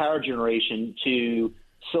power generation to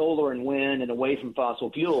solar and wind and away from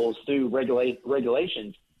fossil fuels through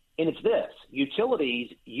regulations. And it's this: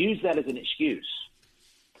 utilities use that as an excuse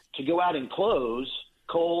to go out and close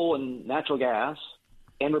coal and natural gas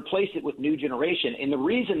and replace it with new generation. And the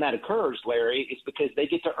reason that occurs, Larry, is because they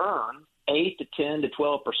get to earn 8 to 10 to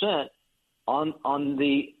 12% on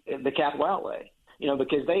the capital outlay.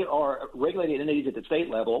 Because they are regulated entities at the state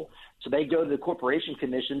level. So they go to the corporation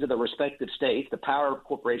commissions of the respective states, the power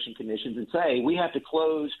corporation commissions, and say, we have to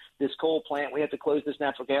close this coal plant. We have to close this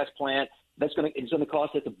natural gas plant. It's going to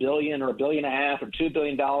cost us $1 billion or $1.5 billion or $2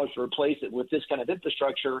 billion to replace it with this kind of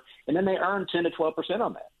infrastructure. And then they earn 10 to 12%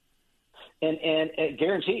 on that. And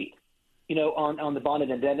guaranteed, on the bonded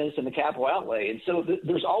indebtedness and the capital outlay. And so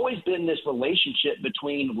there's always been this relationship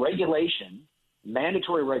between regulation,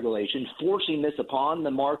 mandatory regulation, forcing this upon the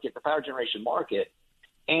market, the power generation market,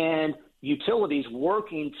 and utilities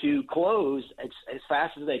working to close as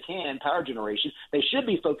fast as they can power generation. They should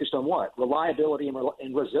be focused on what? Reliability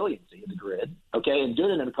and resiliency of the grid, okay, and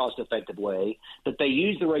doing it in a cost-effective way. But they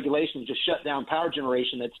use the regulations to shut down power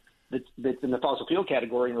generation that's in the fossil fuel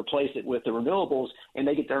category and replace it with the renewables, and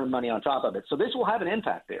they get their own money on top of it. So this will have an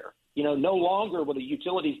impact there. No longer will the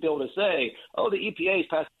utilities be able to say, oh, the EPA's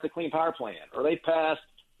passed the Clean Power Plan, or they passed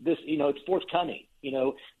this, it's forthcoming.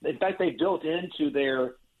 In fact, they built into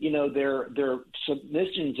their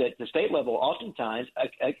submissions at the state level oftentimes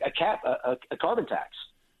a carbon tax.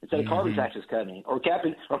 Instead of carbon tax is coming, or cap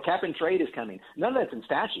and trade is coming. None of that's in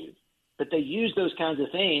statute. But they use those kinds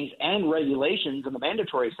of things and regulations on the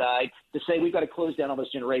mandatory side to say we've got to close down all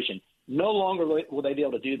this generation. No longer will they be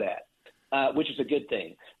able to do that, which is a good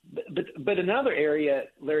thing. But another area,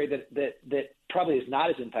 Larry, that probably is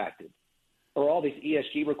not as impacted are all these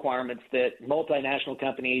ESG requirements that multinational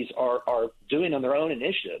companies are doing on their own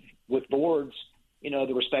initiative with boards,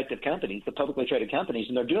 the respective companies, the publicly traded companies,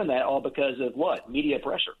 and they're doing that all because of what? Media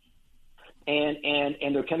pressure. And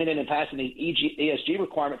they're coming in and passing these ESG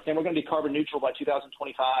requirements, saying we're going to be carbon neutral by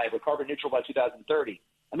 2025 or carbon neutral by 2030.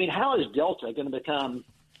 I mean, how is Delta going to become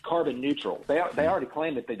carbon neutral? They already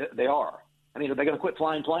claim that they are. I mean, are they going to quit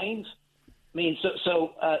flying planes? I mean,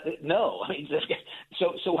 no. I mean,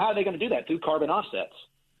 so how are they going to do that? Through carbon offsets,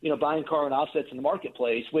 buying carbon offsets in the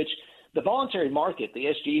marketplace, which the voluntary market, the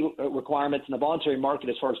ESG requirements and the voluntary market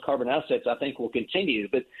as far as carbon offsets, I think will continue.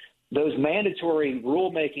 But those mandatory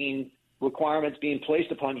rulemaking requirements being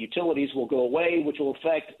placed upon utilities will go away, which will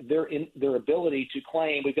affect their ability to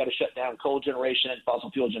claim we've got to shut down coal generation and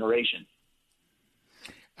fossil fuel generation.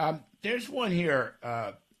 There's one here.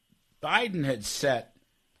 Biden had set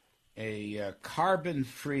a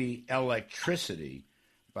carbon-free electricity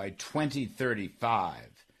by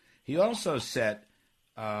 2035. He also set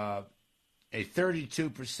a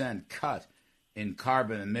 32% cut in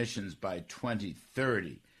carbon emissions by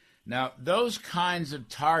 2030. Now, those kinds of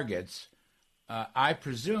targets, I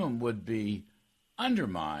presume, would be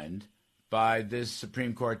undermined by this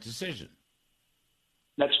Supreme Court decision.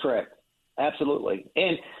 That's correct. Absolutely.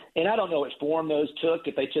 And I don't know what form those took,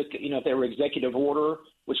 if they were executive order,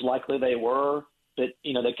 which likely they were, but,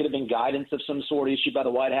 they could have been guidance of some sort issued by the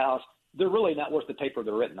White House. They're really not worth the paper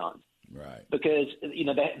they're written on. Right. Because,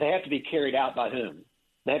 they have to be carried out by whom?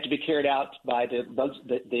 They have to be carried out by the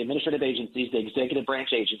administrative agencies, the executive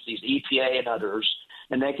branch agencies, the EPA and others,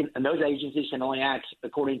 and those agencies can only act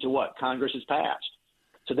according to what Congress has passed.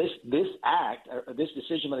 So this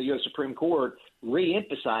decision by the U.S. Supreme Court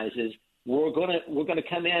reemphasizes we're going to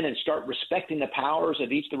come in and start respecting the powers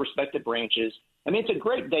of each of the respective branches. I mean, it's a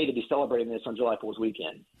great day to be celebrating this on July 4th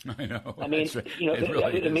weekend. I know. I mean, the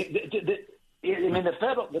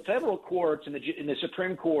federal courts and the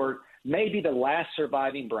Supreme Court may be the last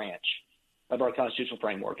surviving branch of our constitutional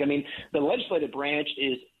framework. I mean, the legislative branch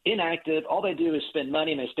is inactive. All they do is spend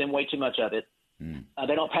money, and they spend way too much of it.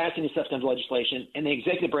 They don't pass any substantive legislation, and the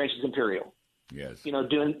executive branch is imperial. Yes.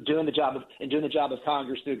 Doing the job of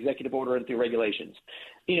Congress through executive order and through regulations.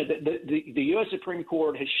 The U.S. Supreme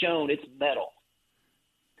Court has shown its mettle,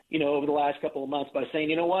 over the last couple of months by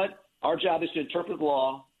saying, our job is to interpret the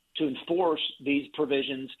law, to enforce these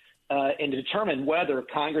provisions, and to determine whether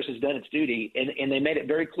Congress has done its duty. And they made it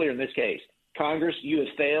very clear in this case. Congress, you have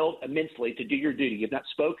failed immensely to do your duty. You've not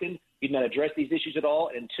spoken. You've not addressed these issues at all.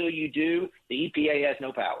 And until you do, the EPA has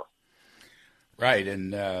no power. Right.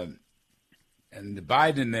 And the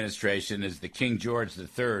Biden administration is the King George III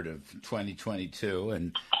of 2022.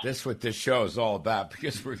 And this is what this show is all about,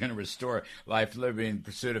 because we're going to restore life, liberty, and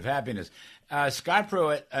pursuit of happiness. Scott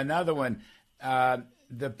Pruitt, another one.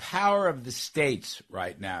 The power of the states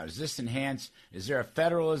right now, is this enhanced? Is there a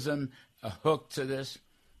federalism, a hook to this?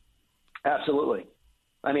 Absolutely.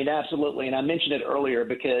 I mean, absolutely. And I mentioned it earlier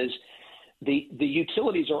because the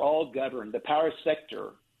utilities are all governed. The power sector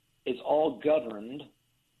is all governed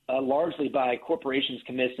largely by corporations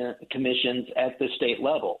commissions at the state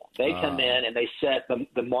level. They come in and they set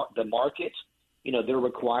the market, their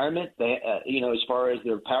requirement, as far as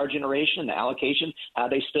their power generation, the allocation, how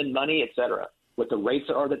they spend money, et cetera, what the rates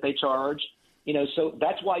are that they charge. So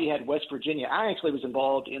that's why you had West Virginia. I actually was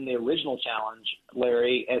involved in the original challenge,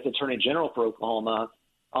 Larry, as Attorney General for Oklahoma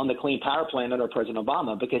on the Clean Power Plan under President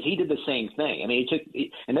Obama, because he did the same thing. I mean,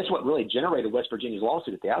 and that's what really generated West Virginia's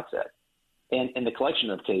lawsuit at the outset and the collection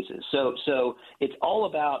of cases. So it's all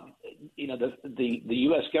about, the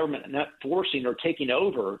U.S. government not forcing or taking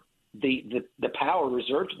over the power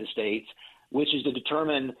reserved to the states, which is to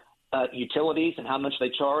determine utilities and how much they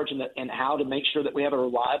charge and how to make sure that we have a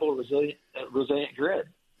reliable, resilient grid.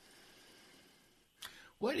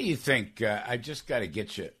 What do you think? I just got to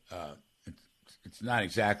get you. It's not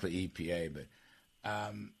exactly EPA, but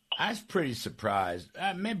I was pretty surprised.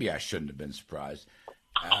 Maybe I shouldn't have been surprised.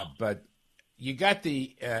 But you got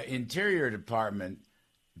the Interior Department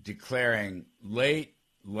declaring late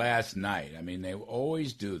last night. I mean, they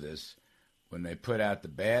always do this when they put out the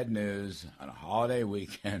bad news on a holiday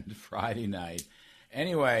weekend, Friday night.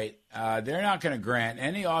 Anyway, they're not going to grant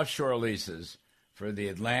any offshore leases for the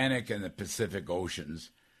Atlantic and the Pacific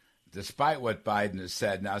Oceans, despite what Biden has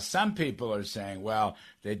said. Now, some people are saying, well,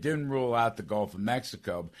 they didn't rule out the Gulf of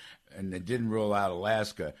Mexico and they didn't rule out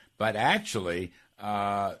Alaska. But actually,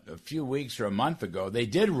 a few weeks or a month ago, they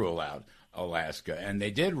did rule out Alaska and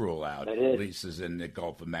they did rule out leases in the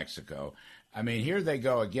Gulf of Mexico. I mean, here they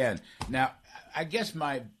go again. Now, I guess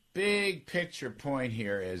my big picture point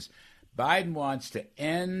here is Biden wants to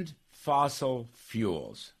end fossil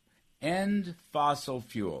fuels. End fossil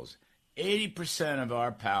fuels. 80% of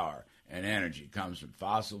our power and energy comes from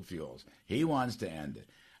fossil fuels. He wants to end it.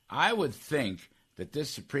 I would think that this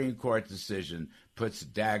Supreme Court decision puts a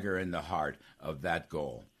dagger in the heart of that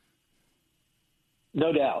goal.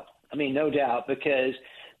 No doubt. I mean, no doubt, because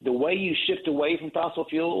the way you shift away from fossil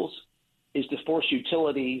fuels is to force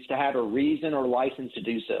utilities to have a reason or license to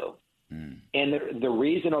do so. And the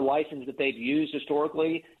reason or license that they've used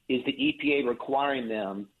historically is the EPA requiring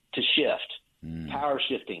them to shift, power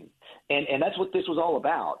shifting. And that's what this was all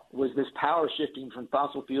about, was this power shifting from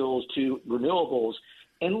fossil fuels to renewables.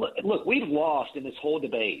 And look, we've lost in this whole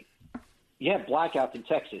debate. You have blackouts in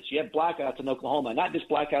Texas. You have blackouts in Oklahoma, not just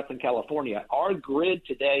blackouts in California. Our grid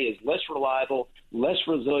today is less reliable, less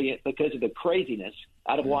resilient because of the craziness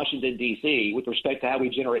out of Washington, D.C. with respect to how we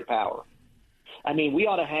generate power. I mean, we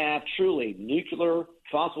ought to have truly nuclear,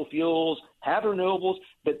 fossil fuels, have renewables,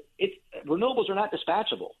 but renewables are not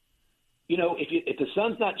dispatchable. If the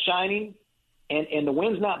sun's not shining and the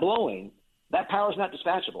wind's not blowing, that power is not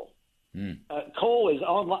dispatchable. Coal is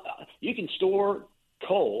online. You can store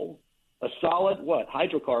coal, a solid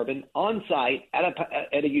hydrocarbon, on site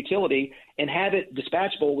at a utility and have it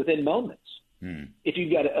dispatchable within moments if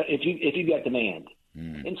you've got demand.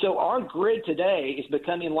 And so our grid today is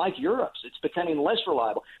becoming like Europe's. It's becoming less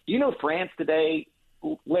reliable. Do you know France today,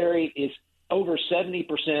 Larry, is over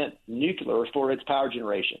 70% nuclear for its power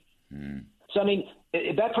generation? So, I mean,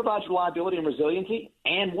 that provides reliability and resiliency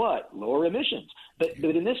and lower emissions. But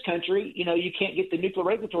in this country, you can't get the Nuclear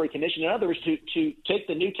Regulatory Commission and others to take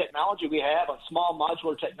the new technology we have on small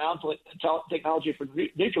modular technology for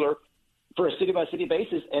nuclear for a city-by-city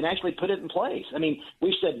basis and actually put it in place. I mean,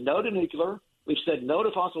 we've said no to nuclear. We've said no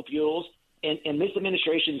to fossil fuels. And this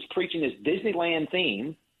administration is preaching this Disneyland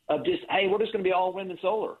theme of just, hey, we're just going to be all wind and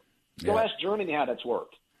solar. Go ask Germany how that's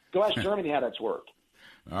worked.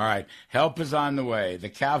 All right. Help is on the way. The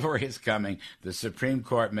cavalry is coming. The Supreme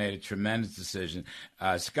Court made a tremendous decision.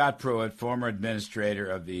 Scott Pruitt, former administrator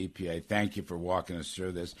of the EPA, thank you for walking us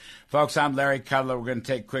through this. Folks, I'm Larry Kudlow. We're going to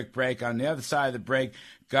take a quick break. On the other side of the break,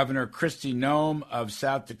 Governor Kristi Noem of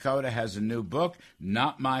South Dakota has a new book,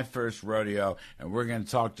 Not My First Rodeo, and we're going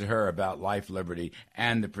to talk to her about life, liberty,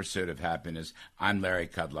 and the pursuit of happiness. I'm Larry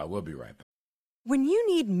Kudlow. We'll be right back. When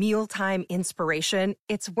you need mealtime inspiration,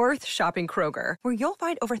 it's worth shopping Kroger, where you'll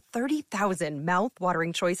find over 30,000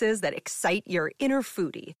 mouth-watering choices that excite your inner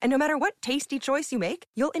foodie. And no matter what tasty choice you make,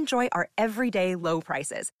 you'll enjoy our everyday low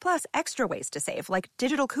prices, plus extra ways to save, like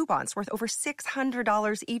digital coupons worth over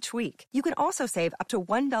 $600 each week. You can also save up to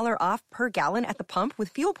 $1 off per gallon at the pump with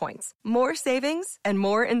fuel points. More savings and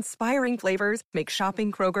more inspiring flavors make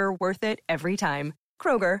shopping Kroger worth it every time.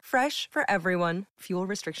 Kroger, fresh for everyone. Fuel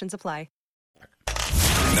restrictions apply.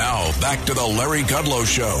 Now, back to the Larry Kudlow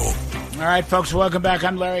Show. All right, folks, welcome back.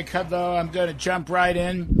 I'm Larry Kudlow. I'm going to jump right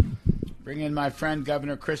in. Bring in my friend,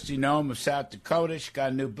 Governor Kristi Noem of South Dakota. She's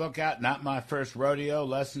got a new book out, Not My First Rodeo,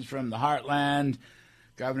 Lessons from the Heartland.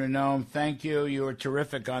 Governor Noem, thank you. You were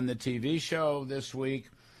terrific on the TV show this week.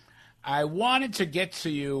 I wanted to get to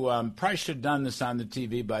you. Probably should have done this on the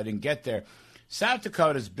TV, but I didn't get there. South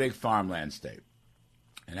Dakota's a big farmland state.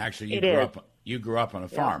 And actually, you grew up on a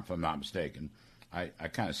farm, if I'm not mistaken. I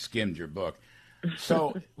kind of skimmed your book.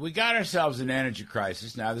 So we got ourselves an energy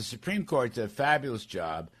crisis. Now, the Supreme Court did a fabulous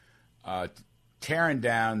job tearing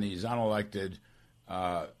down these unelected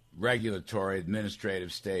regulatory,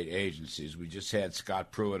 administrative state agencies. We just had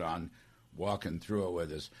Scott Pruitt on walking through it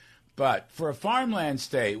with us. But for a farmland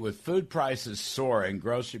state with food prices soaring,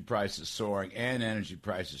 grocery prices soaring, and energy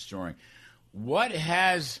prices soaring, what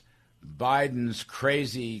has Biden's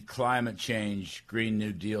crazy climate change Green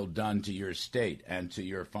New Deal done to your state and to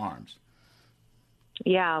your farms?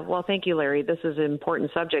 Yeah, well, thank you, Larry. This is an important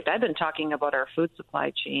subject. I've been talking about our food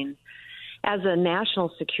supply chain as a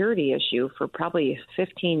national security issue for probably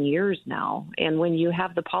 15 years now. And when you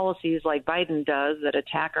have the policies like Biden does that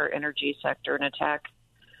attack our energy sector and attack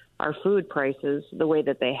our food prices the way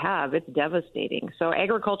that they have, it's devastating. So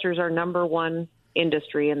agriculture is our number one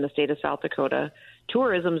industry in the state of South Dakota.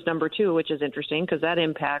 Tourism's number two, which is interesting because that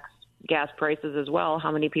impacts gas prices as well.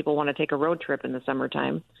 How many people want to take a road trip in the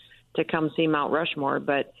summertime to come see Mount Rushmore?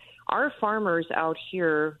 But our farmers out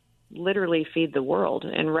here literally feed the world.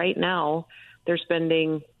 And right now they're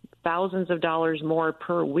spending thousands of dollars more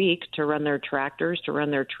per week to run their tractors, to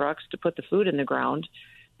run their trucks, to put the food in the ground,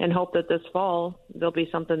 and hope that this fall there'll be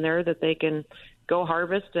something there that they can go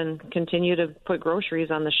harvest and continue to put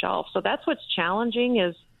groceries on the shelf. So that's what's challenging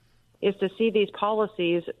is to see these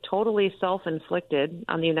policies totally self-inflicted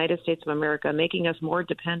on the United States of America, making us more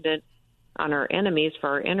dependent on our enemies for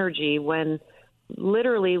our energy, when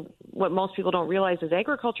literally what most people don't realize is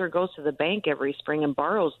agriculture goes to the bank every spring and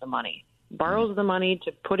borrows the money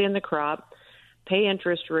to put in the crop, pay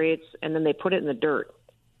interest rates, and then they put it in the dirt.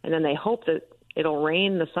 And then they hope that it'll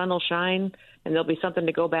rain, the sun will shine, and there'll be something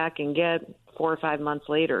to go back and get 4 or 5 months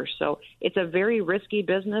later. So it's a very risky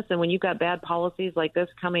business. And when you've got bad policies like this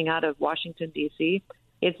coming out of Washington, D.C.,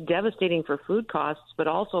 it's devastating for food costs, but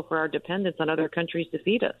also for our dependence on other countries to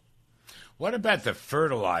feed us. What about the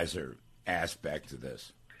fertilizer aspect of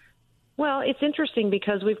this? Well, it's interesting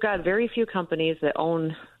because we've got very few companies that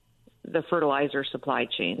own the fertilizer supply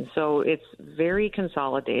chain. So it's very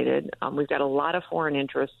consolidated. We've got a lot of foreign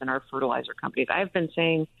interests in our fertilizer companies. I've been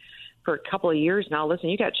saying for a couple of years now, listen,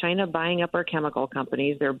 you got China buying up our chemical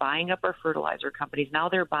companies. They're buying up our fertilizer companies. Now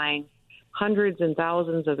they're buying hundreds and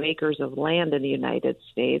thousands of acres of land in the United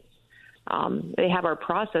States. They have our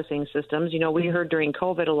processing systems. You know, we heard during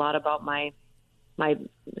COVID a lot about my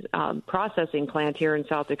processing plant here in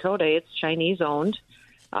South Dakota. It's Chinese owned.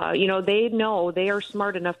 They are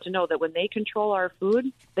smart enough to know that when they control our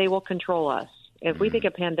food, they will control us. If we think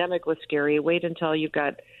a pandemic was scary, wait until you've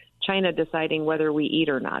got China deciding whether we eat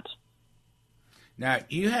or not. Now,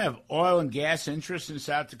 you have oil and gas interests in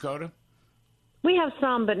South Dakota? We have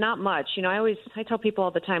some, but not much. You know, I tell people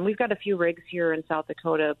all the time, we've got a few rigs here in South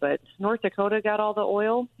Dakota, but North Dakota got all the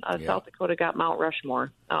oil. South Dakota got Mount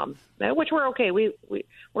Rushmore, which we're okay.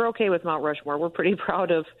 We're okay with Mount Rushmore. We're pretty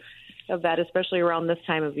proud of that, especially around this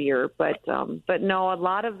time of year. But no, a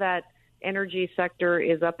lot of that energy sector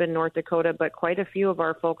is up in North Dakota, but quite a few of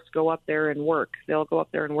our folks go up there and work. They'll go up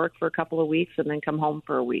there and work for a couple of weeks and then come home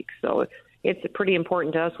for a week. So it's pretty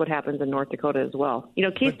important to us what happens in North Dakota as well. You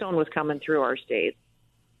know, Keystone was coming through our state.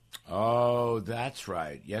 Oh, that's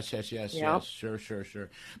right. Yes. Sure.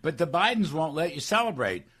 But the Bidens won't let you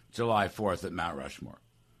celebrate July 4th at Mount Rushmore.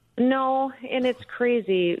 No, and it's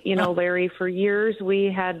crazy. You know, Larry, for years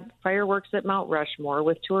we had fireworks at Mount Rushmore.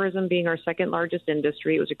 With tourism being our second largest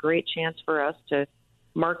industry, it was a great chance for us to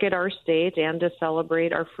market our state and to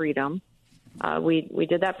celebrate our freedom. We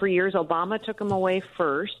did that for years. Obama took them away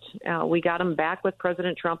first. We got them back with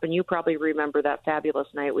President Trump, and you probably remember that fabulous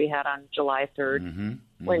night we had on July 3rd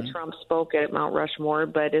when Trump spoke at Mount Rushmore.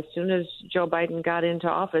 But as soon as Joe Biden got into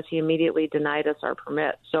office, he immediately denied us our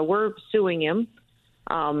permit. So we're suing him.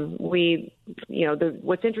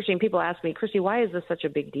 What's interesting, people ask me, Christy, why is this such a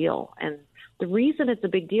big deal? And the reason it's a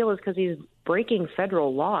big deal is because he's breaking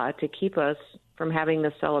federal law to keep us from having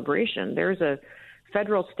this celebration. There's a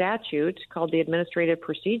federal statute called the Administrative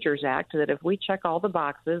Procedures Act that if we check all the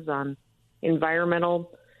boxes on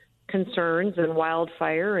environmental concerns and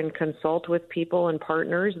wildfire and consult with people and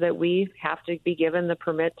partners, that we have to be given the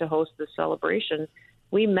permit to host the celebration.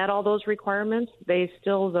 We met all those requirements. They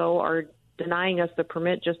still, though, are denying us the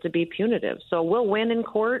permit just to be punitive. So we'll win in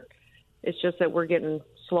court. It's just that we're getting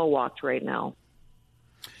slow walked right now.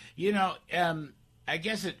 I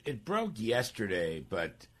guess it broke yesterday,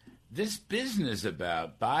 but this business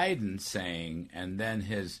about Biden saying, and then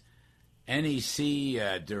his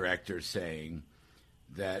NEC director saying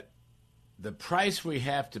that the price we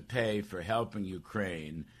have to pay for helping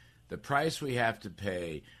Ukraine, the price we have to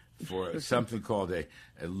pay for something called a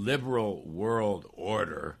liberal world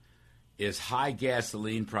order is high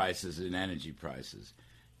gasoline prices and energy prices.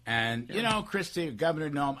 And, Christy, Governor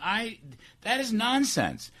Noem, that is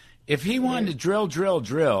nonsense. If he wanted to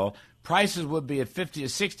drill, prices would be at $50 or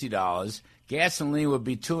 $60. Gasoline would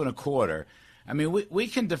be $2.25. I mean, we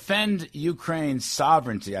can defend Ukraine's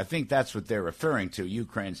sovereignty. I think that's what they're referring to,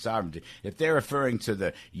 Ukraine's sovereignty. If they're referring to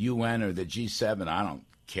the UN or the G7, I don't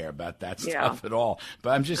care about that stuff at all.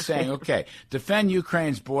 But I'm just saying, okay, defend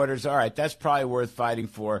Ukraine's borders. All right, that's probably worth fighting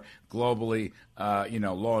for globally, law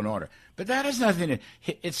and order. But that has nothing to –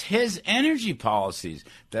 it's his energy policies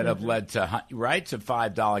that have led to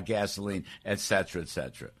 $5 gasoline, et cetera, et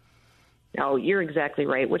cetera. No, you're exactly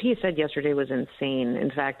right. What he said yesterday was insane.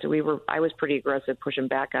 In fact, I was pretty aggressive pushing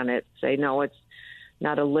back on it, say, no, it's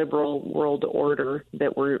not a liberal world order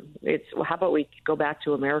how about we go back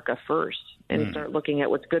to America first and start looking at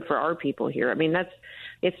what's good for our people here. I mean,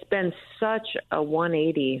 it's been such a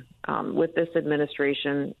 180 with this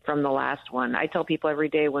administration from the last one. I tell people every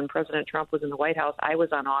day when President Trump was in the White House, I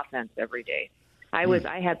was on offense every day.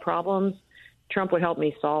 I had problems. Trump would help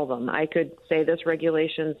me solve them. I could say this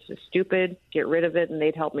regulation's stupid, get rid of it, and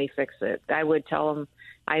they'd help me fix it. I would tell them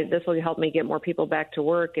this will help me get more people back to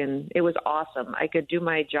work, and it was awesome. I could do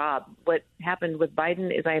my job. What happened with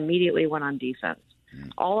Biden is I immediately went on defense.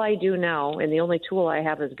 All I do now, and the only tool I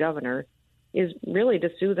have as governor, is really to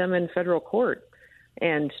sue them in federal court.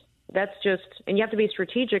 And that's just – and you have to be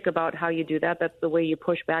strategic about how you do that. That's the way you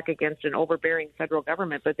push back against an overbearing federal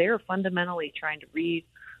government. But they are fundamentally trying to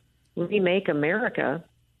remake America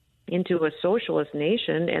into a socialist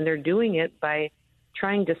nation, and they're doing it by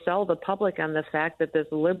trying to sell the public on the fact that this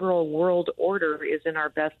liberal world order is in our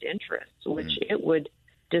best interests, which it would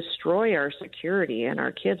destroy our security, and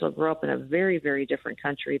our kids will grow up in a very, very different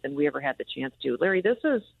country than we ever had the chance to. Larry,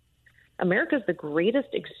 America's the greatest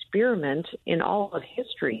experiment in all of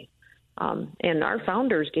history, and our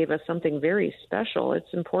founders gave us something very special.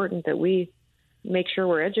 It's important that we make sure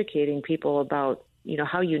we're educating people about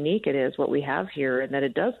how unique it is, what we have here, and that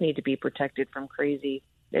it does need to be protected from crazy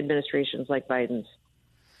administrations like Biden's.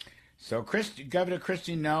 So Governor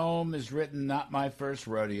Kristi Noem has written Not My First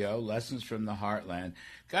Rodeo, Lessons from the Heartland.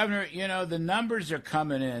 Governor, the numbers are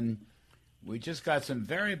coming in. We just got some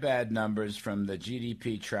very bad numbers from the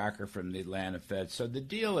GDP tracker from the Atlanta Fed. So the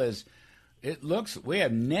deal is, we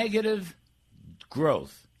have negative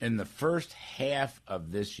growth in the first half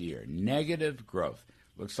of this year. Negative growth.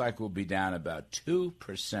 Looks like we'll be down about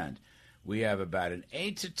 2%. We have about an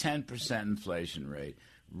 8 to 10% inflation rate.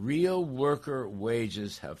 Real worker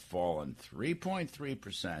wages have fallen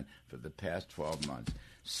 3.3% for the past 12 months.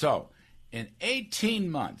 So in 18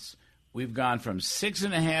 months, we've gone from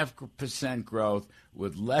 6.5% growth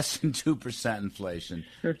with less than 2% inflation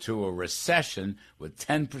to a recession with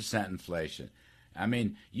 10% inflation. I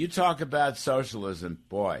mean, you talk about socialism,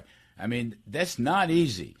 boy. I mean, that's not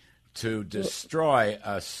easy to destroy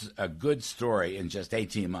a good story in just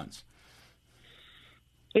 18 months.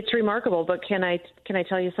 It's remarkable, but can I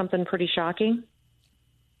tell you something pretty shocking?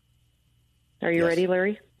 Are you ready,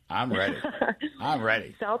 Larry? I'm ready. I'm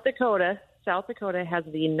ready. South Dakota has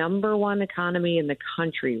the number one economy in the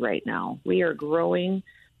country right now. We are growing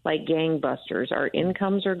like gangbusters. Our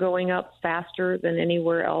incomes are going up faster than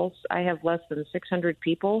anywhere else. I have less than 600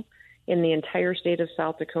 people in the entire state of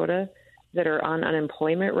South Dakota that are on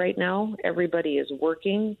unemployment right now. Everybody is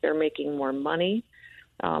working. They're making more money.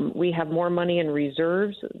 We have more money in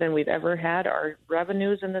reserves than we've ever had. Our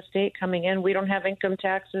revenues in the state coming in, we don't have income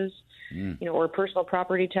taxes, or personal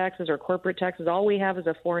property taxes or corporate taxes. All we have is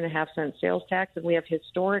a 4.5-cent sales tax, and we have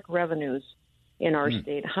historic revenues in our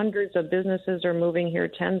state. Hundreds of businesses are moving here.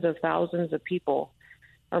 Tens of thousands of people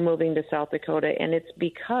are moving to South Dakota, and it's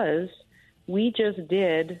because we just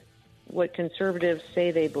did what conservatives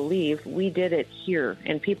say they believe, we did it here,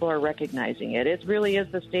 and people are recognizing it. It really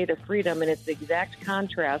is the state of freedom, and it's the exact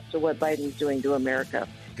contrast to what Biden's doing to America.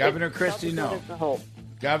 Governor Kristi Noem.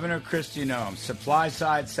 Governor Kristi Noem, Supply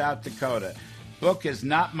Side, South Dakota. Book is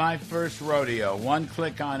Not My First Rodeo. One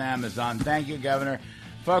click on Amazon. Thank you, Governor.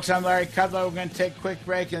 Folks, I'm Larry Kudlow. We're going to take a quick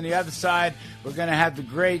break. On the other side, we're going to have the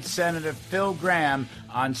great Senator Phil Gramm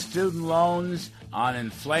on student loans, on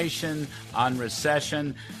inflation, on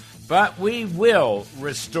recession. But we will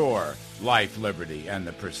restore life, liberty, and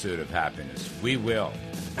the pursuit of happiness. We will.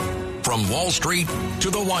 From Wall Street to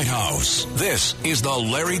the White House, this is the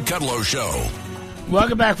Larry Kudlow Show.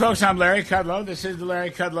 Welcome back, folks. I'm Larry Kudlow. This is the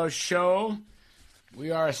Larry Kudlow Show. We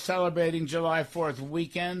are celebrating July 4th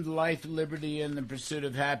weekend, life, liberty, and the pursuit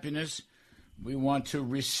of happiness. We want to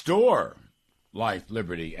restore life,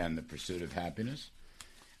 liberty, and the pursuit of happiness.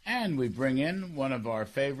 And we bring in one of our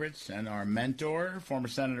favorites and our mentor, former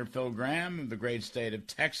Senator Phil Gramm of the great state of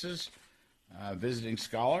Texas, visiting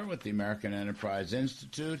scholar with the American Enterprise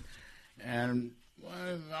Institute. And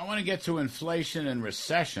I want to get to inflation and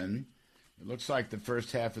recession. It looks like the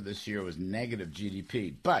first half of this year was negative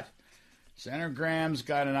GDP. But Senator Graham's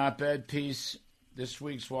got an op-ed piece, this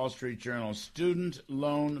week's Wall Street Journal. Student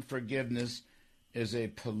loan forgiveness is a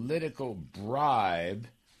political bribe.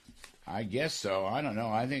 I guess so. I don't know.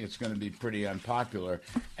 I think it's going to be pretty unpopular.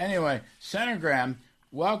 Anyway, Senator Gramm,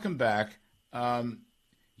 welcome back.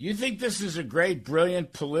 You think this is a great,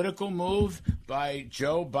 brilliant political move by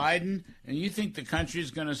Joe Biden? And you think the country is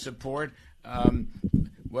going to support,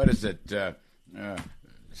 what is it, I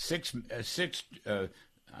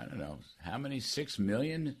don't know, how many, 6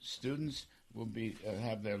 million students will be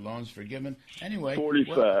have their loans forgiven? Anyway.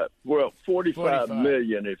 45. Well, 45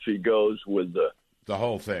 million if he goes with the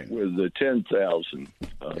whole thing. With the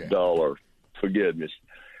 $10,000 forgiveness.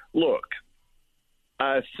 Look,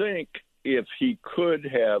 I think if he could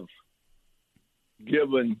have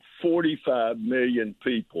given 45 million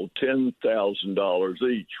people $10,000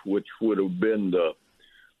 each, which would have been the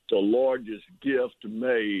largest gift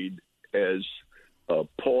made as a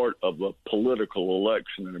part of a political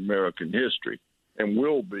election in American history, and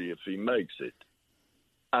will be if he makes it.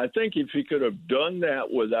 I think if he could have done that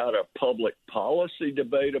without a public policy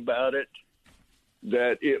debate about it,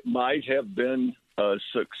 that it might have been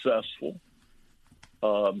successful.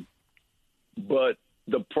 But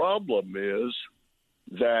the problem is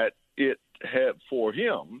that for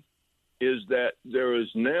him is that there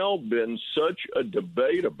has now been such a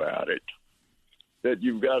debate about it that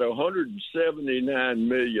you've got 179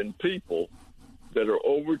 million people that are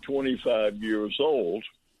over 25 years old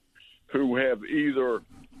who have either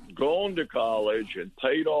gone to college and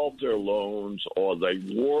paid off their loans, or they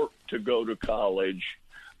worked to go to college.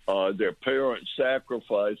 Their parents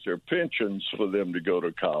sacrificed their pensions for them to go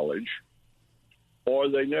to college, or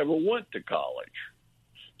they never went to college.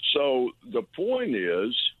 So the point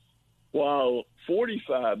is, while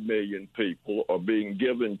 45 million people are being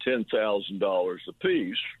given $10,000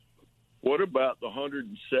 apiece, what about the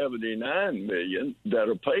 179 million that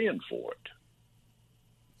are paying for it?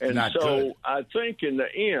 And so good. I think in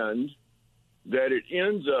the end that it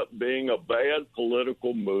ends up being a bad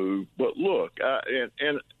political move. But look,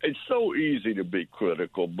 and it's so easy to be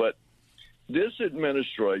critical, but this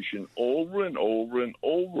administration over and over and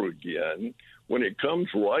over again, when it comes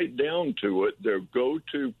right down to it, their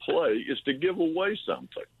go-to play is to give away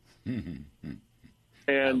something.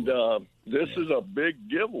 And this is a big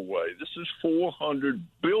giveaway. This is $400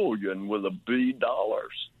 billion with a B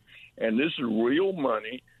dollars. And this is real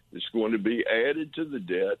money that's going to be added to the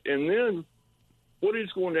debt. And then what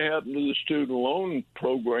is going to happen to the student loan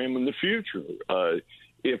program in the future?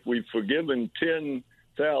 If we've forgiven $10,000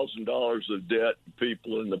 of debt to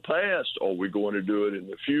people in the past, are we going to do it in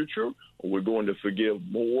the future? Are we going to forgive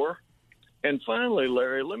more? And finally,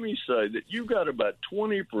 Larry, let me say that you've got about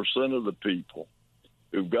 20% of the people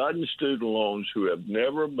who've gotten student loans who have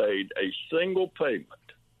never made a single payment.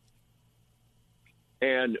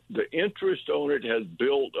 And the interest on it has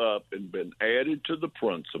built up and been added to the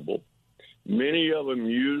principal. Many of them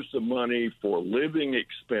use the money for living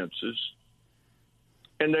expenses,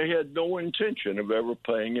 and they had no intention of ever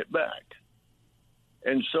paying it back.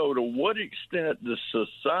 And so to what extent does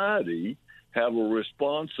society have a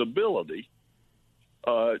responsibility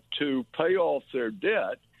to pay off their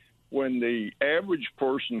debt when the average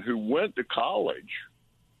person who went to college,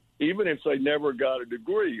 even if they never got a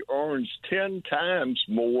degree, earns 10 times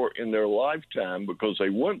more in their lifetime because they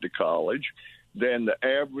went to college than the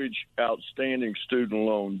average outstanding student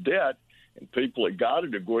loan debt, and people that got a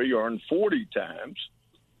degree earn 40 times.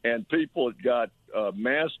 and people that got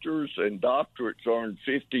masters and doctorates earned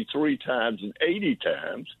 53 times and 80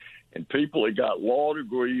 times, and people that got law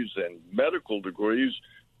degrees and medical degrees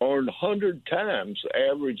earned 100 times the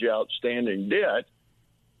average outstanding debt.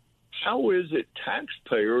 How is it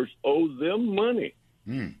taxpayers owe them money?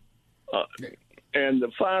 And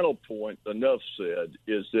the final point, enough said,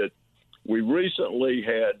 is that we recently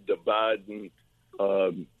had the Biden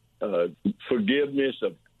forgiveness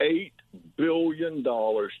of $8 billion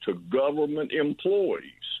to government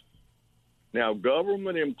employees. Now,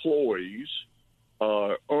 government employees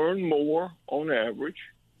earn more on average,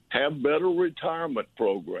 have better retirement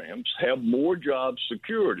programs, have more job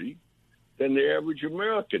security than the average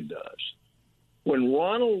American does. When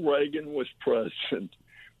Ronald Reagan was president,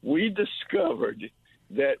 we discovered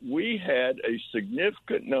that we had a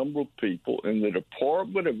significant number of people in the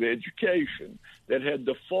Department of Education that had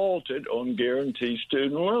defaulted on guaranteed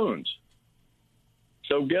student loans.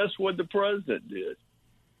 So guess what the president did?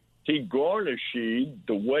 He garnished the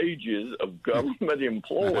wages of government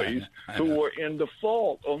employees who were in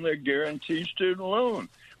default on their guaranteed student loan.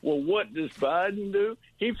 Well, what does Biden do?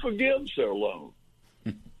 He forgives their loan.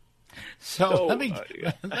 So let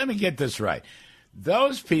me get this right.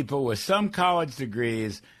 Those people with some college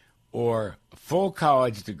degrees or full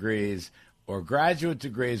college degrees or graduate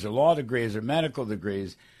degrees or law degrees or medical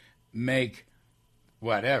degrees make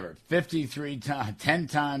whatever, 53 times, 10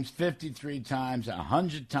 times, 53 times,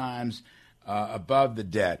 100 times above the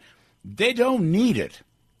debt. They don't need it.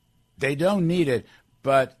 They don't need it.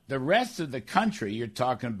 But the rest of the country, you're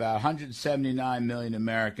talking about 179 million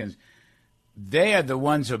Americans, they are the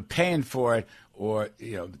ones who are paying for it, or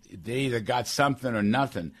they either got something or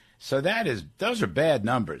nothing. So those are bad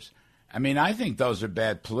numbers. I mean, I think those are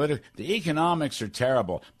bad political. The economics are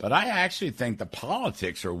terrible, but I actually think the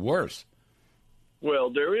politics are worse. Well,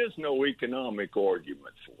 there is no economic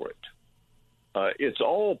argument for it. It's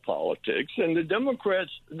all politics, and the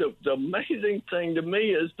Democrats. The amazing thing to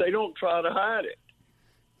me is they don't try to hide it.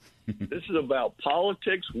 This is about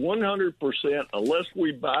politics 100%. Unless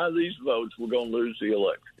we buy these votes, we're going to lose the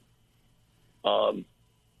election.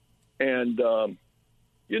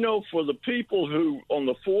 For the people who on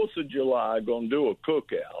the 4th of July are going to do a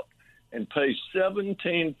cookout and pay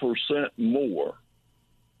 17% more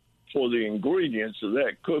for the ingredients of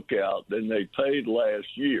that cookout than they paid last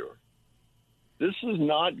year, this is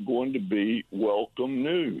not going to be welcome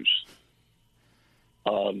news.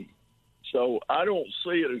 So I don't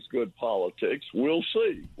see it as good politics. We'll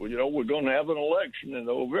see. Well, we're going to have an election in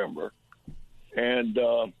November, and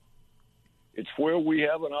it's where we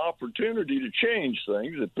have an opportunity to change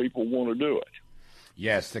things if people want to do it.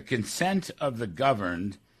 Yes, the consent of the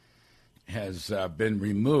governed has been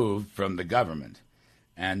removed from the government.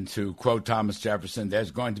 And to quote Thomas Jefferson,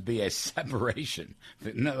 there's going to be a separation.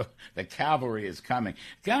 The cavalry is coming.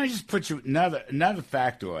 Can I just put you another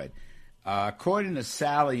factoid? According to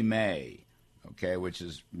Sally May, which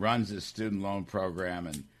runs the student loan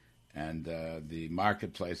program and the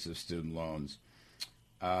marketplace of student loans,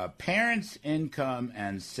 parents' income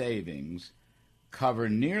and savings cover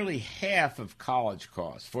nearly half of college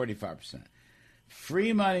costs, 45%.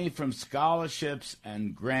 Free money from scholarships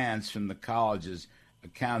and grants from the colleges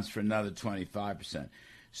accounts for another 25%.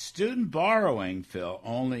 Student borrowing, Phil,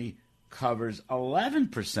 only covers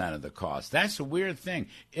 11% of the cost. That's a weird thing.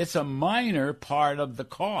 It's a minor part of the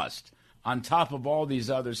cost on top of all these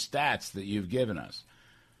other stats that you've given us.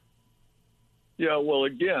 Yeah, well,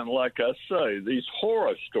 again, like I say, these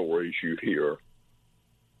horror stories you hear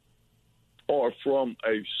are from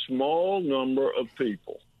a small number of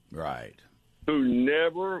people. Right. Who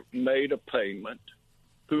never made a payment,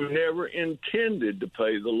 who never intended to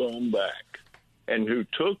pay the loan back, and who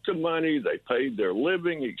took the money, they paid their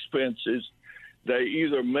living expenses, they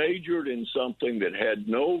either majored in something that had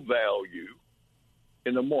no value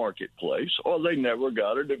in the marketplace, or they never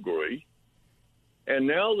got a degree. And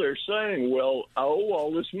now they're saying, well, I owe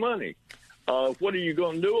all this money. What are you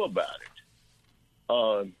going to do about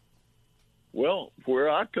it? Well, where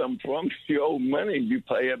I come from, if you owe money, you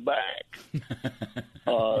pay it back.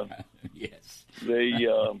 Yes.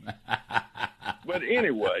 But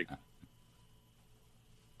anyway,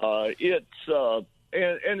 it's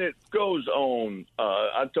and it goes on.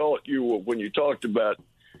 I thought when you talked about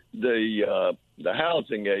the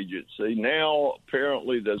housing agency, now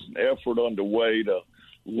apparently there's an effort underway to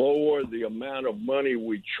lower the amount of money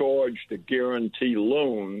we charge to guarantee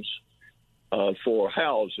loans for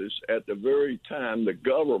houses at the very time the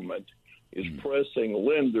government is pressing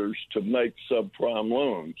lenders to make subprime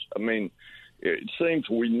loans. I mean, it seems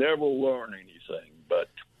we never learn anything. But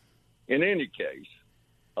in any case,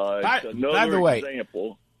 it's another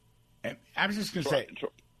example I was just going to say,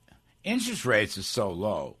 interest rates are so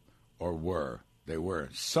low, they were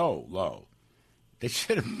so low. They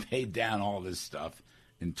should have paid down all this stuff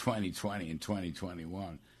in 2020 and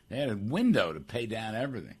 2021. They had a window to pay down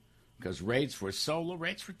everything because rates were so low.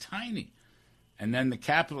 Rates were tiny. And then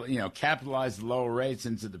capitalize the lower rates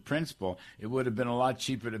into the principal. It would have been a lot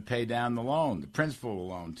cheaper to pay down the loan, the principal of the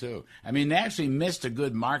loan, too. I mean, they actually missed a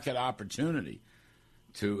good market opportunity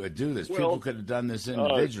to do this. People could have done this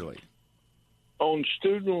individually. On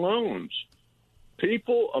student loans,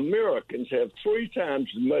 Americans have 3 times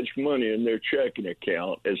as much money in their checking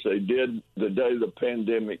account as they did the day the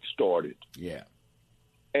pandemic started. Yeah.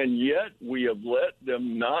 And yet we have let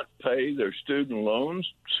them not pay their student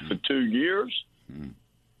loans for 2 years.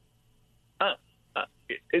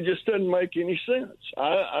 It just doesn't make any sense.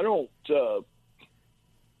 I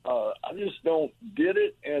just don't get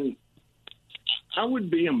it, and I would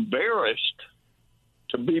be embarrassed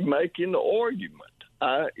to be making the argument.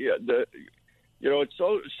 It's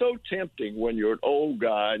so tempting when you're an old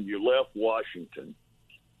guy and you left Washington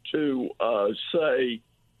to say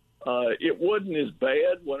it wasn't as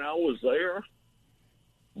bad when I was there,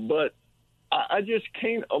 but I just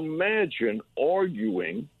can't imagine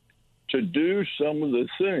arguing to do some of the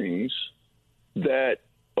things that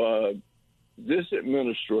this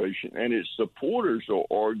administration and its supporters are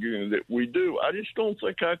arguing that we do. I just don't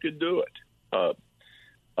think I could do it.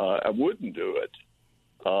 I wouldn't do it.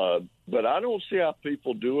 But I don't see how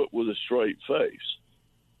people do it with a straight face.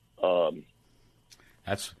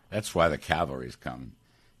 That's why the cavalry's coming.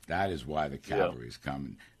 That is why the cavalry's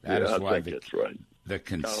coming. That is why that's right.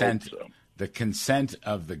 The consent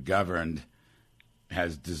of the governed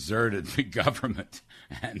has deserted the government,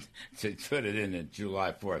 and to put it in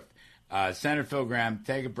July 4th. Senator Phil Gramm,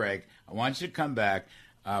 take a break. I want you to come back.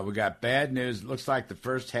 We got bad news. It looks like the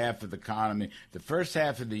first half of the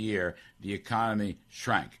year, the economy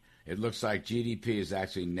shrank. It looks like GDP is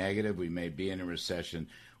actually negative. We may be in a recession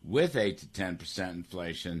with 8 to 10%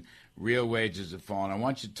 inflation. Real wages have fallen. I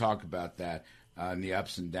want you to talk about that and the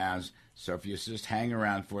ups and downs. So if you just hang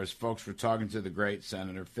around for us, folks, we're talking to the great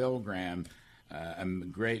Senator Phil Gramm, a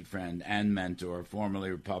great friend and mentor,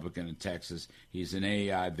 formerly Republican in Texas. He's an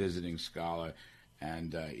AEI visiting scholar,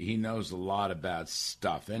 and he knows a lot about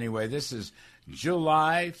stuff. Anyway, this is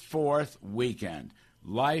July 4th weekend.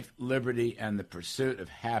 Life, liberty, and the pursuit of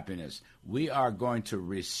happiness. We are going to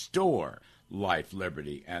restore life,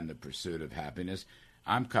 liberty, and the pursuit of happiness.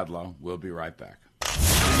 I'm Kudlow. We'll be right back.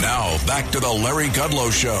 Now, back to the Larry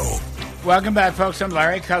Kudlow Show. Welcome back, folks. I'm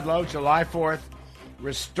Larry Kudlow. July 4th,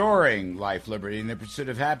 restoring life, liberty, and the pursuit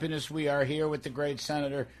of happiness. We are here with the great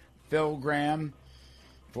Senator Phil Gramm,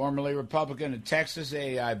 formerly Republican in Texas,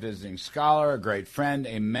 AEI visiting scholar, a great friend,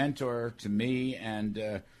 a mentor to me,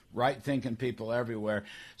 and right-thinking people everywhere.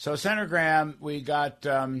 So, Senator Gramm, we got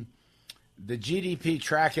the GDP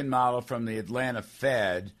tracking model from the Atlanta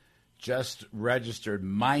Fed just registered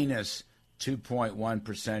minus 2.1%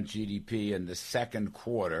 GDP in the second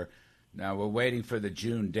quarter. Now, we're waiting for the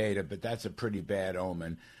June data, but that's a pretty bad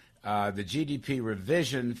omen. The GDP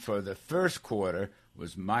revision for the first quarter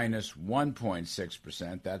was minus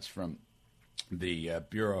 1.6%. That's from the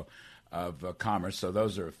Bureau of Commerce, so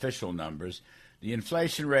those are official numbers. The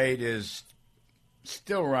inflation rate is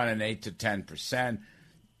still running 8 to 10%,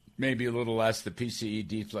 maybe a little less. The PCE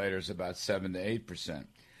deflator is about 7 to 8%.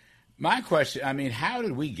 My question, how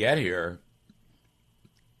did we get here?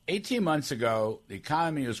 18 months ago, the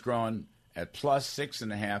economy was growing at plus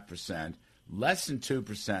 6.5%, less than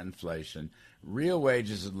 2% inflation, real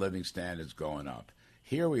wages and living standards going up.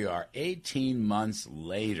 Here we are 18 months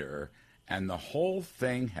later, and the whole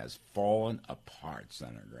thing has fallen apart,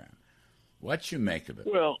 Senator Gramm. What you make of it?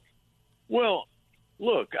 Well,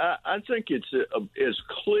 look, I think it's as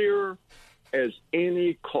clear as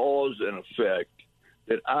any cause and effect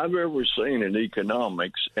that I've ever seen in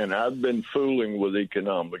economics, and I've been fooling with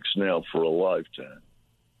economics now for a lifetime.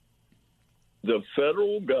 The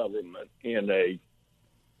federal government in a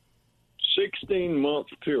 16-month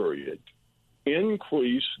period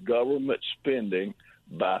increased government spending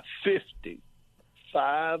by 50%.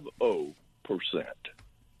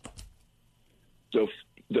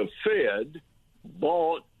 The Fed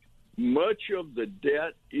bought much of the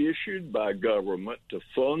debt issued by government to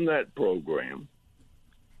fund that program,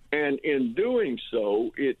 and in doing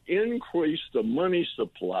so, it increased the money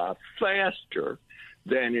supply faster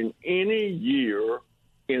than in any year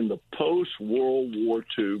in the post-World War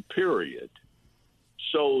II period.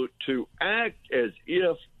 So to act as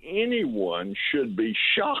if anyone should be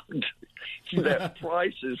shocked that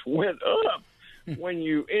prices went up when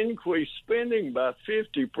you increase spending by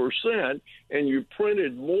 50% and you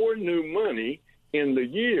printed more new money in the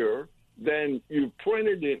year than you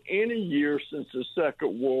printed in any year since the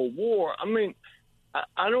Second World War. I mean,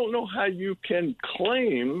 I don't know how you can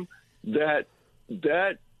claim that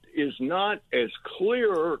that is not as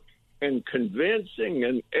clear and convincing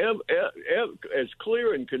and as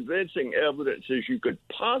clear and convincing evidence as you could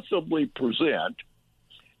possibly present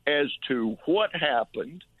as to what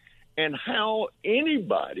happened and how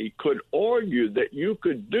anybody could argue that you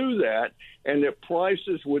could do that and that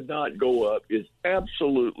prices would not go up is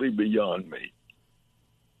absolutely beyond me.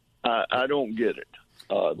 I don't get it.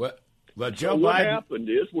 Well, Joe what Biden... happened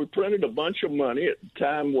is we printed a bunch of money at the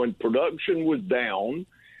time when production was down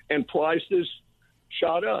and prices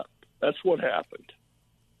shot up. That's what happened.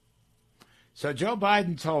 So Joe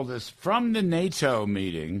Biden told us from the NATO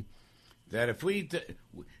meeting that if we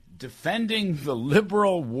defending the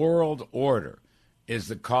liberal world order is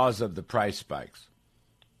the cause of the price spikes.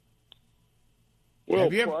 Well,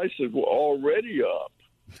 prices were already up.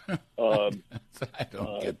 I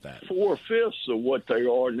don't get that. 4/5 of what they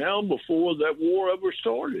are now before that war ever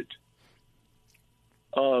started.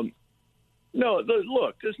 No,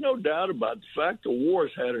 look, there's no doubt about the fact the war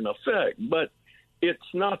has had an effect, but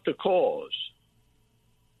it's not the cause.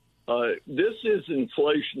 This is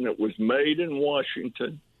inflation that was made in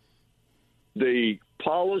Washington. The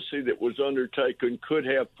policy that was undertaken could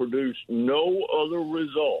have produced no other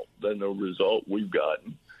result than the result we've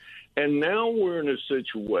gotten. And now we're in a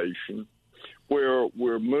situation where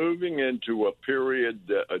we're moving into a period,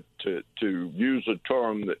 to use a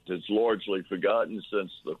term that is largely forgotten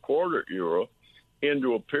since the Carter era,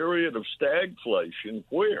 into a period of stagflation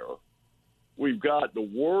where we've got the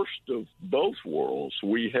worst of both worlds.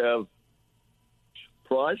 We have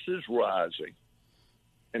prices rising,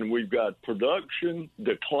 and we've got production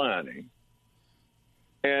declining.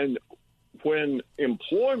 And when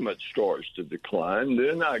employment starts to decline,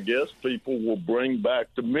 then I guess people will bring back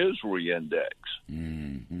the misery index,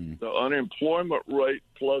 the unemployment rate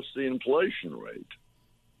plus the inflation rate.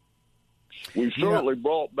 We've certainly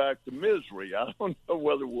brought back the misery. I don't know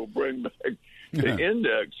whether we'll bring back the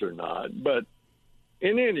index or not, but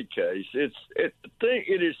in any case, it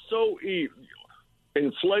is so easy.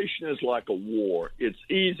 Inflation is like a war. It's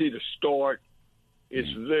easy to start.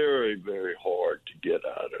 It's very, very hard to get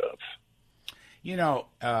out of. You know,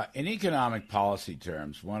 in economic policy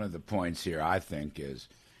terms, one of the points here, I think, is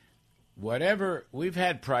whatever we've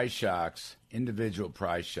had price shocks, individual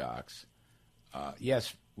price shocks.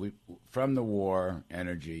 Yes, from the war,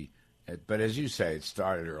 energy, but as you say, it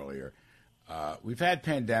started earlier. We've had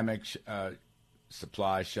pandemic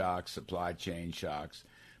supply shocks, supply chain shocks.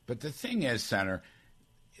 But the thing is, Senator,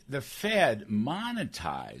 the Fed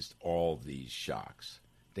monetized all these shocks.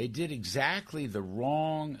 They did exactly the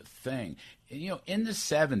wrong thing. You know, in the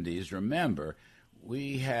 70s, remember,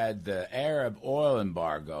 we had the Arab oil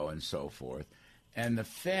embargo and so forth, and the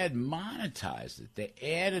Fed monetized it. They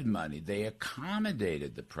added money. They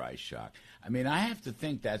accommodated the price shock. I mean, I have to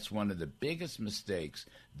think that's one of the biggest mistakes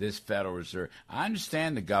this Federal Reserve. I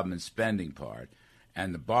understand the government spending part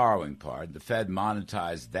and the borrowing part. The Fed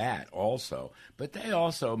monetized that also, but they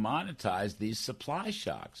also monetized these supply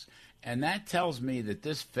shocks. And that tells me that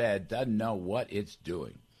this Fed doesn't know what it's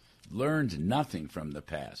doing, learned nothing from the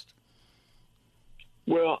past.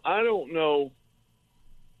 Well, I don't know.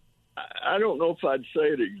 I don't know if I'd say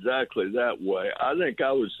it exactly that way. I think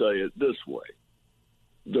I would say it this way.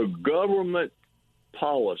 The government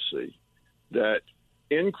policy that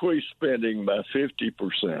increased spending by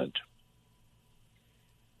 50%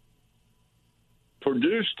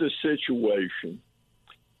 produced a situation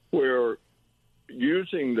where,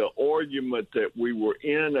 using the argument that we were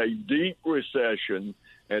in a deep recession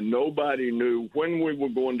and nobody knew when we were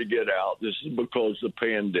going to get out, this is because of the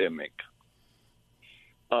pandemic.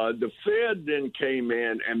 The Fed then came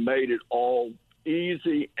in and made it all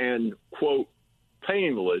easy and, quote,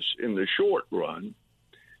 painless in the short run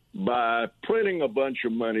by printing a bunch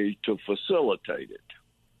of money to facilitate it.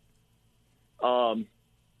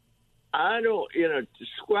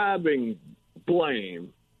 Describing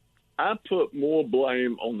blame, I put more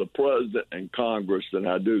blame on the president and Congress than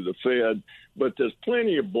I do the Fed, but there's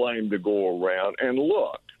plenty of blame to go around. And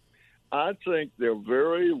look, I think there are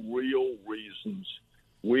very real reasons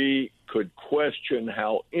we could question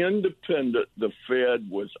how independent the Fed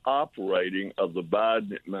was operating of the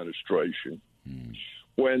Biden administration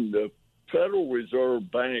when the Federal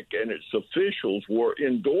Reserve Bank and its officials were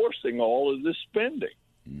endorsing all of this spending.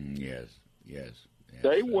 Yes.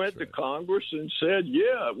 They went to Congress and said,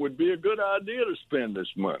 yeah, it would be a good idea to spend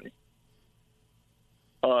this money.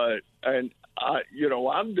 And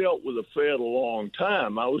I've dealt with the Fed a long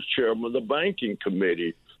time. I was chairman of the banking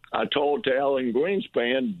committee. I talked to Alan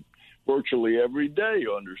Greenspan virtually every day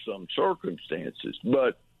under some circumstances.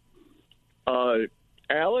 But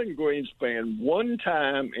Alan Greenspan, one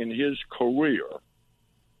time in his career,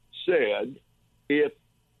 said, if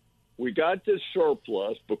we got this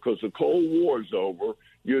surplus because the Cold War's over,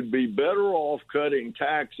 you'd be better off cutting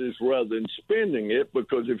taxes rather than spending it,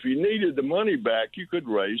 because if you needed the money back, you could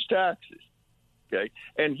raise taxes. Okay?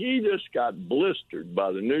 And he just got blistered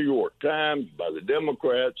by the New York Times, by the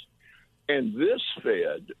Democrats. And this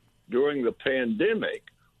Fed, during the pandemic,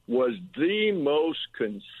 was the most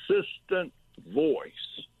consistent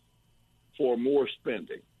voice for more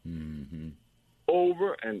spending. Mm-hmm.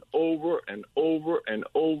 Over and over and over and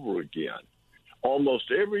over again.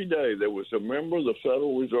 Almost every day there was a member of the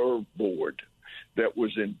Federal Reserve Board that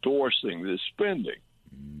was endorsing this spending.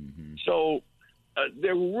 Mm-hmm. So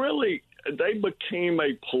they became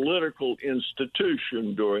a political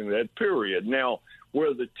institution during that period. Now,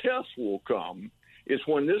 where the test will come is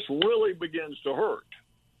when this really begins to hurt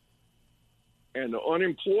and the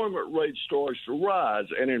unemployment rate starts to rise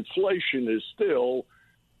and inflation is still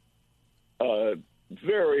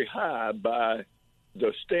very high by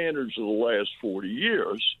the standards of the last 40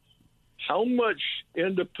 years. How much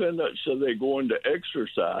independence are they going to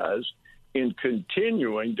exercise in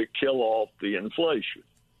continuing to kill off the inflation?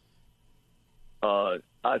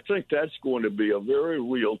 I think that's going to be a very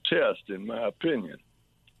real test, in my opinion.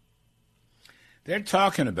 They're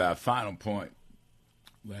talking about, final point,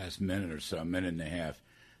 last minute or so, minute and a half,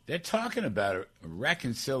 they're talking about a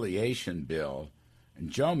reconciliation bill, and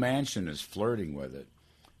Joe Manchin is flirting with it,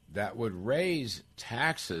 that would raise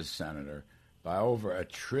taxes, Senator, by over $1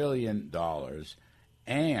 trillion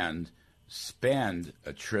and spend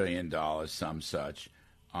 $1 trillion, some such,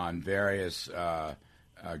 on various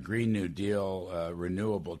Green New Deal,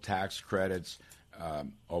 renewable tax credits,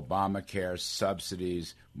 Obamacare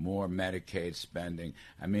subsidies, more Medicaid spending.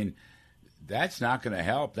 I mean, that's not going to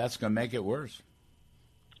help. That's going to make it worse.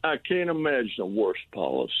 I can't imagine a worse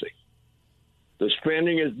policy. The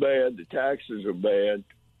spending is bad. The taxes are bad.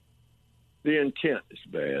 The intent is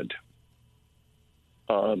bad.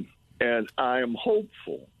 And I am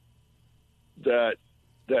hopeful that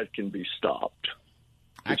that can be stopped.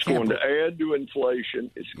 It's going to add to inflation.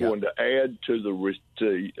 It's going to add to the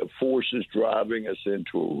forces driving us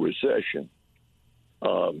into a recession.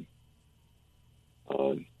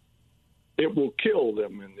 It will kill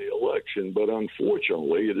them in the election, but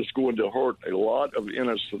unfortunately, it is going to hurt a lot of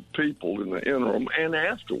innocent people in the interim and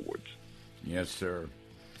afterwards. Yes, sir.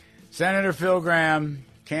 Senator Phil Gramm,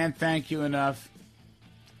 can't thank you enough.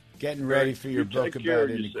 Getting ready for your book about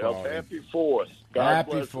inequality. Happy 4th. God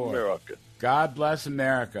bless America. God bless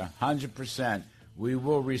America, 100%. We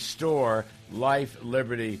will restore life,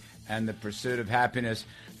 liberty, and the pursuit of happiness.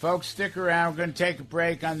 Folks, stick around. We're going to take a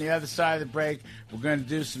break. On the other side of the break, we're going to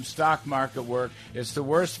do some stock market work. It's the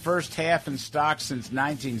worst first half in stocks since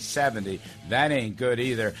 1970. That ain't good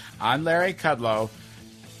either. I'm Larry Kudlow.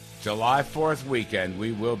 July 4th weekend.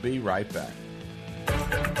 We will be right back.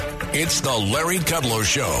 It's the Larry Kudlow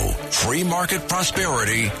Show. Free market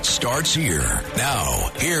prosperity starts here.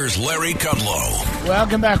 Now, here's Larry Kudlow.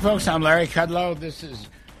 Welcome back, folks. I'm Larry Kudlow.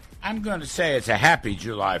 I'm going to say it's a happy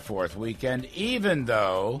July 4th weekend, even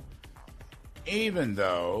though,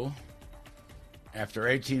 after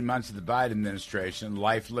 18 months of the Biden administration,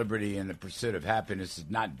 life, liberty, and the pursuit of happiness is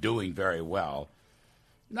not doing very well.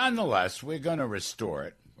 Nonetheless, we're going to restore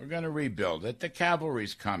it. We're going to rebuild it. The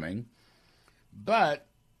cavalry's coming. But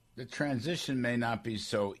the transition may not be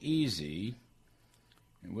so easy.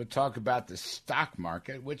 And we'll talk about the stock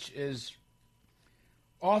market, which is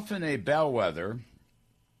often a bellwether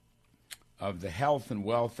of the health and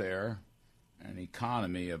welfare and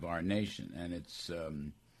economy of our nation. And it's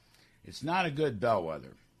not a good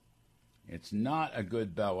bellwether. It's not a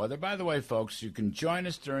good bellwether. By the way, folks, you can join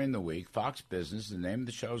us during the week. Fox Business, the name of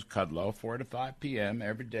the show is Kudlow, 4 to 5 p.m.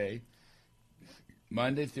 every day,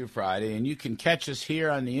 Monday through Friday. And you can catch us here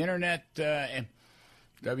on the internet,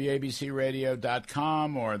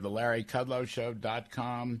 WABCRadio.com or the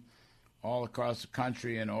LarryKudlowShow.com, all across the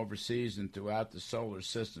country and overseas and throughout the solar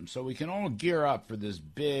system. So we can all gear up for this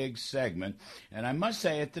big segment. And I must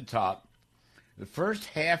say at the top, the first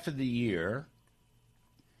half of the year,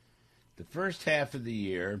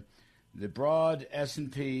 the broad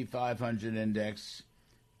S&P 500 index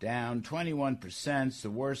down 21%, the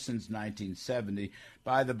worst since 1970.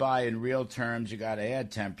 By the by, in real terms, you got to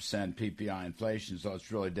add 10% PPI inflation, so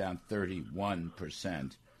it's really down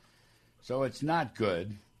 31%. So it's not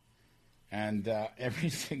good. And every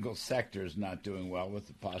single sector is not doing well, with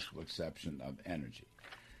the possible exception of energy.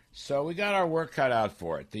 So we got our work cut out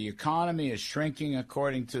for it. The economy is shrinking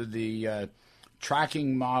according to the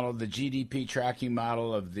tracking model, the GDP tracking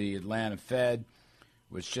model of the Atlanta Fed,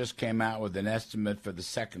 which just came out with an estimate for the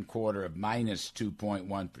second quarter of minus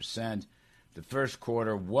 2.1%. The first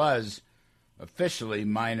quarter was officially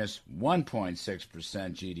minus 1.6%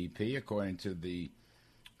 GDP, according to the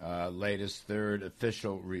latest third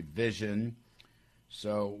official revision.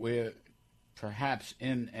 So we're perhaps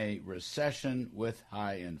in a recession with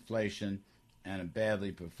high inflation and a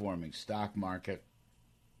badly performing stock market.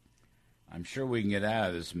 I'm sure we can get out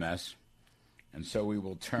of this mess, and so we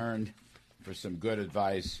will turn for some good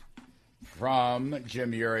advice from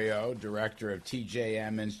Jim Urio, director of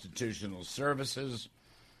TJM Institutional Services,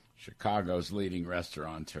 Chicago's leading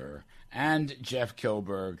restaurateur, and Jeff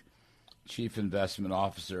Kilberg, chief investment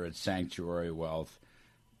officer at Sanctuary Wealth,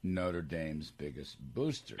 Notre Dame's biggest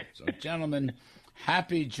booster. So, gentlemen,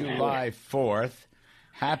 happy July 4th.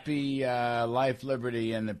 Happy life,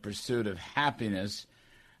 liberty, and the pursuit of happiness.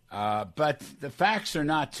 But the facts are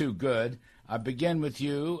not too good. I begin with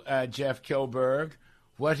you, Jeff Kilberg.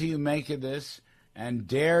 What do you make of this? And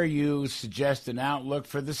dare you suggest an outlook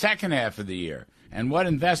for the second half of the year? And what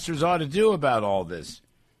investors ought to do about all this?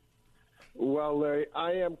 Well, Larry,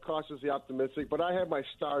 I am cautiously optimistic, but I have my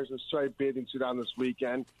stars and striped bathing suit on this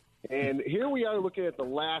weekend. And here we are looking at the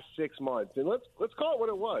last 6 months. And let's call it what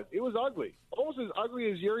it was. It was ugly, almost as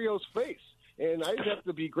ugly as Urio's face. And I just have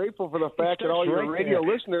to be grateful for the fact that all your radio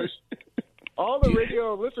listeners are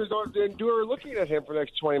looking at him for the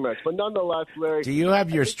next 20 minutes. But nonetheless, Larry, do you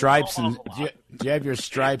have your stripes and do you have your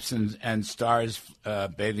stripes and stars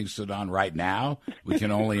bathing suit on right now? We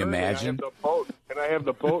can only imagine. I have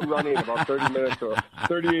the boat running about 30 minutes or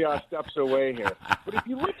 30 steps away here. But if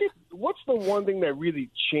you look at what's the one thing that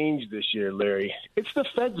really changed this year, Larry, it's the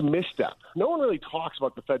Fed's misstep. No one really talks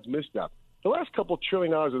about the Fed's misstep. The last couple $1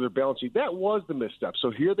 trillion of their balance sheet, that was the misstep.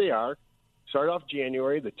 So here they are. Started off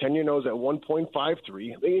January, the 10-year note is at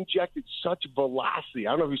 1.53. They injected such velocity.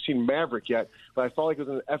 I don't know if you've seen Maverick yet, but I felt like it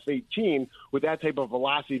was an F-18 with that type of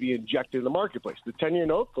velocity being injected in the marketplace. The 10-year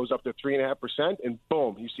note goes up to 3.5%, and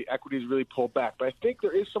boom, you see equities really pull back. But I think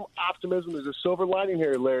there is some optimism. There's a silver lining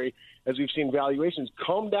here, Larry, as we've seen valuations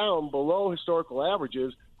come down below historical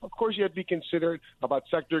averages. Of course, you have to be considerate about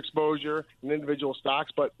sector exposure and individual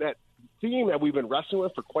stocks, but that theme that we've been wrestling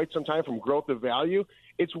with for quite some time from growth to value,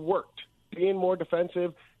 it's worked. Being more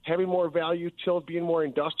defensive, having more value, tilt, being more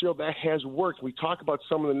industrial, that has worked. We talk about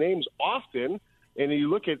some of the names often, and you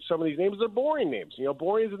look at some of these names, they're boring names. You know,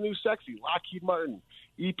 boring is the new sexy. Lockheed Martin,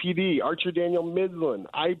 EPD, Archer Daniel Midland,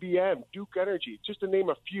 IBM, Duke Energy, just to name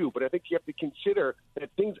a few. But I think you have to consider that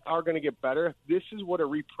things are going to get better. This is what a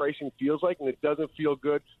repricing feels like, and it doesn't feel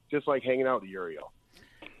good just like hanging out with Uriel.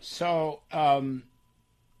 So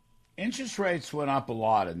interest rates went up a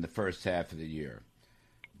lot in the first half of the year.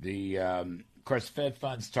 Of course, Fed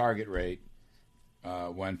funds target rate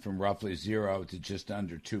went from roughly 0 to just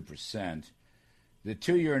under 2%. The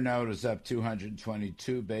 2-year note is up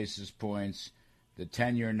 222 basis points. The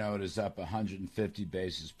 10-year note is up 150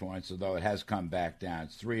 basis points, although it has come back down.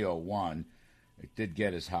 It's 301. It did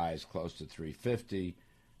get as high as close to 350,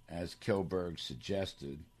 as Kilberg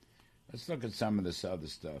suggested. Let's look at some of this other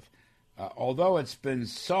stuff. Although it's been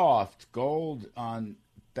soft, gold on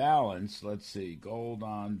balance, let's see, gold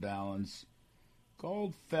on balance.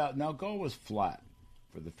 Gold was flat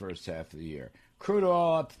for the first half of the year. Crude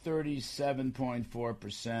oil up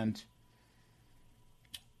 37.4%.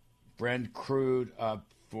 Brent crude up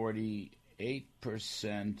 48%.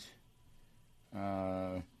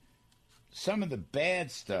 Some of the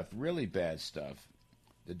bad stuff, really bad stuff.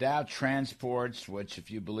 The Dow Transports, which if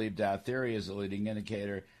you believe Dow Theory is a leading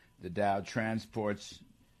indicator, the Dow Transports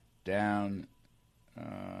down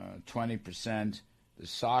 20%. The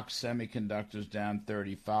SOX Semiconductors down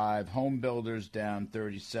 35%. Home builders down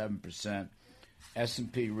 37%.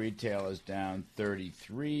 S&P retail is down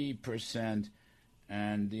 33%.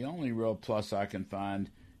 And the only real plus I can find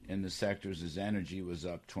in the sectors is energy was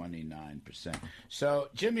up 29%. So,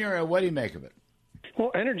 Jim Urio, what do you make of it?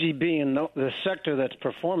 Well, energy being the sector that's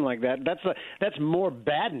performed like that, that's more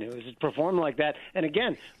bad news. It's performed like that. And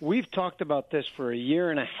again, we've talked about this for a year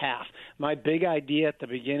and a half. My big idea at the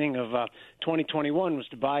beginning of 2021 was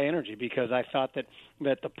to buy energy because I thought that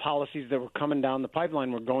the policies that were coming down the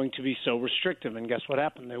pipeline were going to be so restrictive. And guess what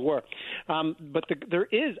happened? They were.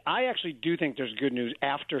 I actually do think there's good news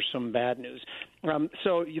after some bad news.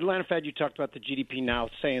 So Atlanta Fed, you talked about the GDP now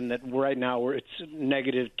saying that right now it's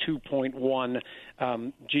negative 2.1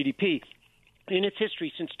 GDP. in its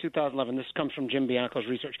history since 2011, this comes from Jim Bianco's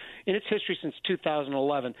research, in its history since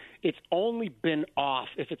 2011, it's only been off,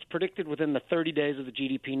 if it's predicted within the 30 days of the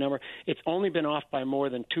GDP number, it's only been off by more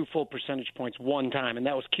than 2 full percentage points one time, and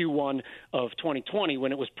that was Q1 of 2020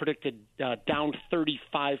 when it was predicted down 35%,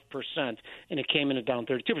 and it came in at down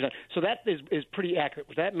 32%. So that is pretty accurate.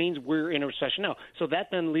 That means we're in a recession now. So that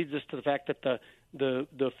then leads us to the fact that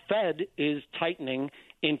the Fed is tightening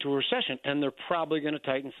into a recession, and they're probably going to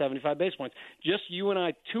tighten 75 basis points. Just you and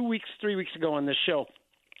I 3 weeks ago on this show,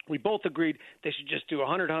 we both agreed they should just do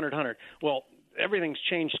 100, 100, 100. Well, everything's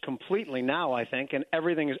changed completely now, I think, and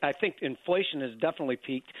I think inflation has definitely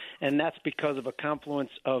peaked, and that's because of a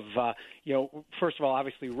confluence of, first of all,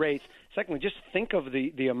 obviously rates. Secondly, just think of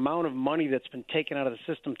the amount of money that's been taken out of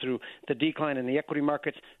the system through the decline in the equity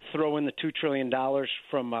markets, throw in the $2 trillion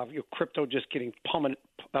from crypto just getting pummeled.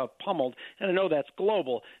 And I know that's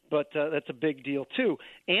global, but that's a big deal too.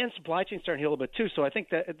 And supply chain starting to heal a bit too. So I think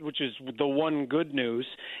that, which is the one good news.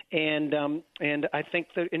 And I think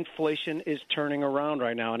that inflation is turning around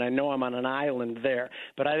right now. And I know I'm on an island there,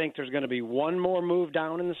 but I think there's going to be one more move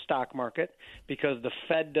down in the stock market because the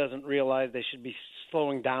Fed doesn't realize they should be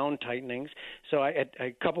slowing down tightenings. So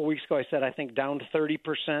a couple of weeks ago I said I think down to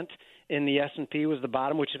 30% in the S&P was the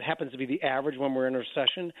bottom, which happens to be the average when we're in a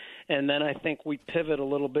recession. And then I think we pivot a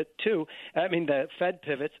little bit too. I mean, the Fed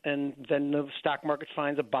pivots, and then the stock market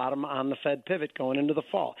finds a bottom on the Fed pivot going into the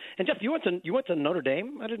fall. And Jeff, you went to Notre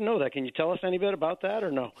Dame? I didn't know that. Can you tell us any bit about that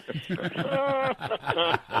or no?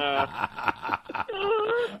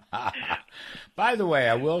 By the way,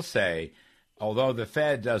 I will say, although the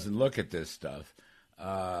Fed doesn't look at this stuff,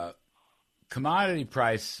 commodity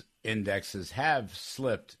price indexes have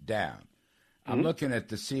slipped down. I'm looking at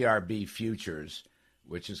the CRB futures,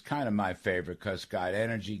 which is kind of my favorite because it's got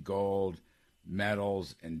energy, gold,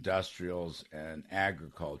 metals, industrials, and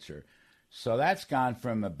agriculture. So that's gone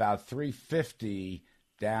from about 350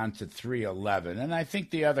 down to 311. And I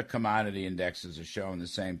think the other commodity indexes are showing the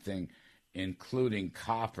same thing, including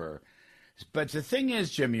copper. But the thing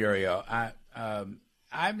is, Jim Uriel,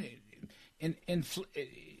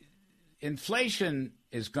 inflation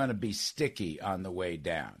is going to be sticky on the way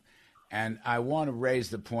down. And I want to raise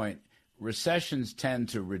the point, recessions tend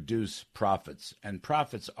to reduce profits, and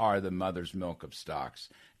profits are the mother's milk of stocks.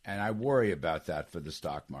 And I worry about that for the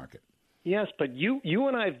stock market. Yes, but you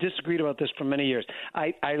and I have disagreed about this for many years.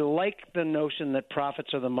 I like the notion that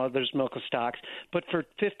profits are the mother's milk of stocks, but for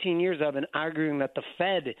 15 years I've been arguing that the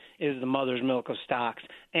Fed is the mother's milk of stocks.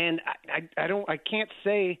 And I can't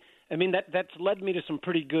say – I mean, that's led me to some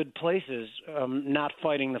pretty good places, not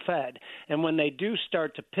fighting the Fed. And when they do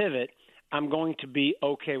start to pivot, I'm going to be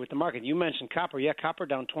okay with the market. You mentioned copper. Yeah, copper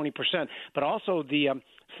down 20%. But also the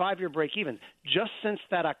 5-year break-even. Just since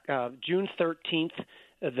that June 13th,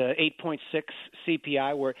 the 8.6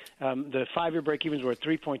 CPI, where the 5-year break-evens were at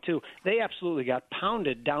 3.2, they absolutely got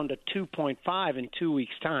pounded down to 2.5 in 2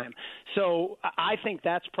 weeks' time. So I think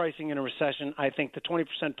that's pricing in a recession. I think the 20%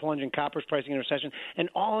 plunge in copper is pricing in a recession. And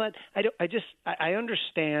all that, I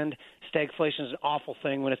understand stagflation is an awful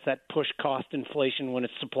thing when it's that push cost inflation, when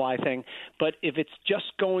it's supply thing. But if it's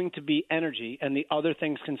just going to be energy and the other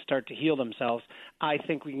things can start to heal themselves, I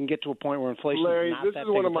think we can get to a point where inflation Larry, is not this that is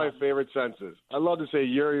big one a of my problem. favorite senses. I love to say,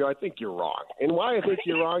 I think you're wrong. And why I think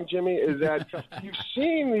you're wrong, Jimmy, is that you've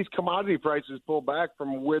seen these commodity prices pull back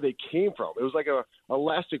from where they came from. It was like a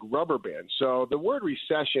elastic rubber band. So the word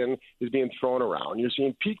recession is being thrown around. You're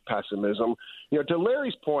seeing peak pessimism. To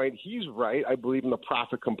Larry's point, he's right, I believe, in the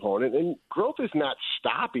profit component. And growth is not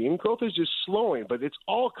stopping. Growth is just slowing. But it's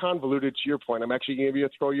all convoluted to your point. I'm actually going to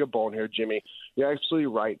throw you a bone here, Jimmy. You're absolutely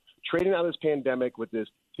right. Trading out of this pandemic with this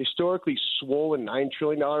historically swollen $9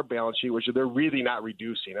 trillion balance sheet, which they're really not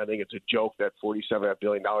reducing. I think it's a joke that $47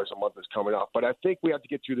 billion a month is coming up. But I think we have to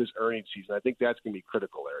get through this earnings season. I think that's going to be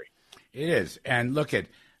critical, Larry. It is. And look at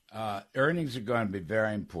earnings are going to be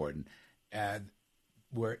very important.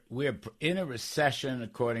 We're in a recession,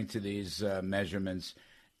 according to these measurements,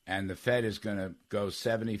 and the Fed is going to go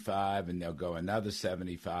 75, and they'll go another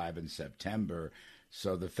 75 in September.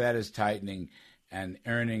 So the Fed is tightening, and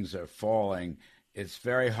earnings are falling. It's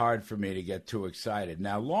very hard for me to get too excited.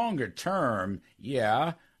 Now, longer term,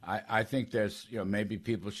 I think there's, maybe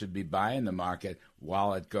people should be buying the market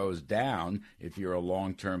while it goes down if you're a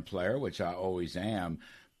long-term player, which I always am.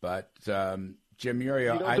 But, Jim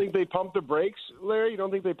Uriel, you don't think they pumped the brakes, Larry? You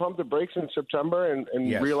don't think they pumped the brakes in September and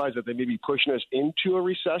Yes. realized that they may be pushing us into a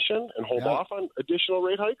recession and hold off on additional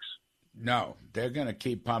rate hikes? No, they're going to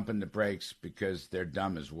keep pumping the brakes because they're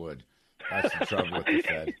dumb as wood. That's the trouble with the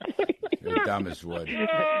Fed. They're dumb as wood.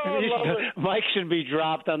 Mike should be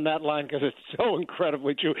dropped on that line because it's so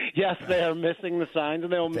incredibly true. Yes, they are missing the signs,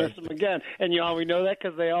 and they'll miss them again. And we know that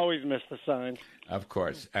because they always miss the signs. Of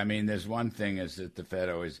course. I mean, there's one thing is that the Fed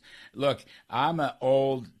always – look, I'm an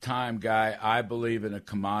old-time guy. I believe in a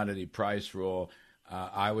commodity price rule.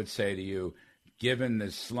 I would say to you, given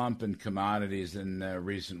the slump in commodities in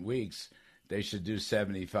recent weeks, they should do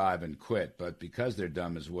 75 and quit. But because they're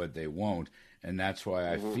dumb as wood, they won't. And that's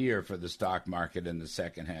why I fear for the stock market in the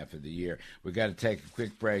second half of the year. We've got to take a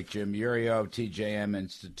quick break. Jim Urio, TJM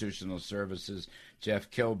Institutional Services,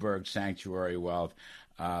 Jeff Kilberg, Sanctuary Wealth.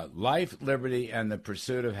 Life, liberty, and the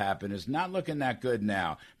pursuit of happiness. Not looking that good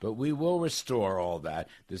now, but we will restore all that.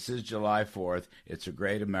 This is July 4th. It's a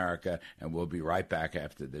great America, and we'll be right back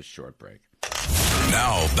after this short break.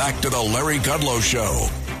 Now, back to the Larry Kudlow Show.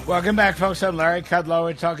 Welcome back, folks. I'm Larry Kudlow.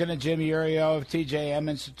 We're talking to Jim Urio of TJM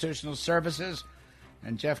Institutional Services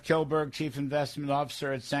and Jeff Kilberg, Chief Investment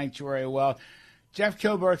Officer at Sanctuary Wealth. Jeff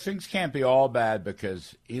Kilberg, things can't be all bad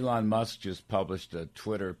because Elon Musk just published a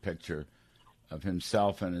Twitter picture of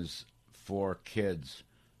himself and his 4 kids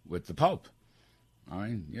with the Pope. I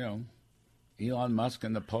mean, Elon Musk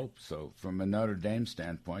and the Pope. So from a Notre Dame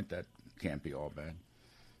standpoint, that can't be all bad.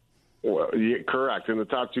 Well, yeah, correct. And the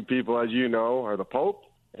top 2 people, as you know, are the Pope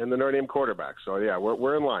and the Notre Dame quarterback. So, yeah,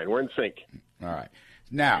 we're in line. We're in sync. All right.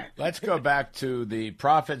 Now, let's go back to the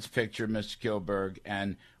profits picture, Mr. Kilberg,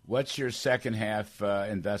 and what's your second half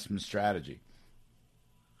investment strategy?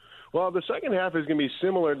 Well, the second half is going to be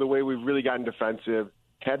similar to the way we've really gotten defensive,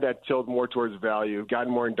 had that tilt more towards value,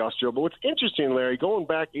 gotten more industrial. But what's interesting, Larry, going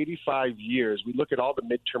back 85 years, we look at all the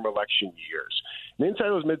midterm election years. And inside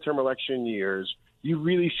those midterm election years, you've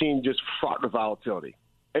really seen just fraught with volatility.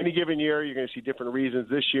 Any given year, you're going to see different reasons.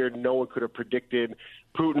 This year, no one could have predicted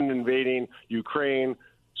Putin invading Ukraine,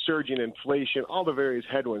 surging inflation, all the various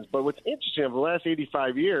headwinds. But what's interesting, over the last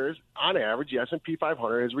 85 years, on average, the S&P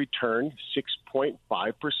 500 has returned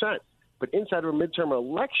 6.5%. But inside of a midterm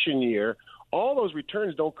election year, all those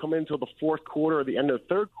returns don't come in until the fourth quarter or the end of the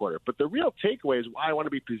third quarter. But the real takeaway is why I want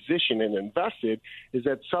to be positioned and invested is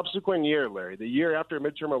that subsequent year, Larry, the year after a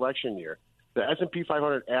midterm election year, the S&P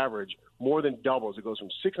 500 average more than doubles. It goes from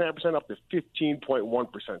 6.5% up to 15.1%.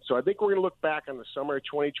 So I think we're going to look back on the summer of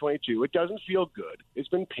 2022. It doesn't feel good. It's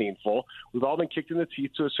been painful. We've all been kicked in the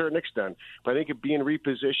teeth to a certain extent. But I think it being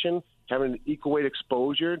repositioned, having an equal weight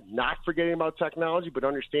exposure, not forgetting about technology, but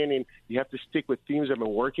understanding you have to stick with themes that have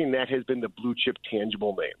been working. That has been the blue chip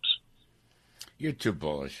tangible names. You're too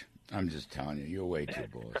bullish. I'm just telling you, you're way too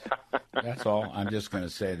bullish. That's all. I'm just going to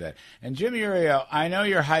say that. And Jim Urio, I know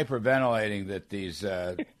you're hyperventilating that these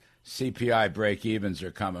CPI break-evens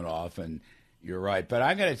are coming off, and you're right. But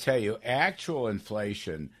I got to tell you, actual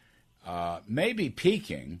inflation may be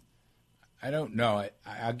peaking. I don't know.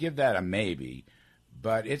 I'll give that a maybe.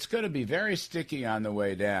 But it's going to be very sticky on the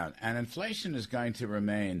way down. And inflation is going to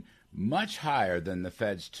remain much higher than the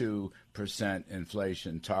Fed's 2%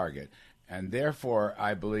 inflation target. And therefore,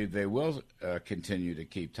 I believe they will continue to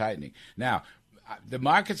keep tightening. Now, the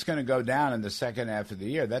market's going to go down in the second half of the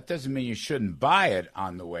year. That doesn't mean you shouldn't buy it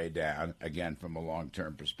on the way down, again, from a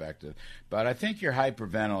long-term perspective. But I think you're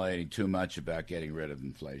hyperventilating too much about getting rid of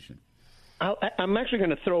inflation. I'm actually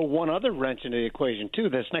going to throw one other wrench into the equation, too.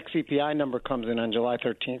 This next CPI number comes in on July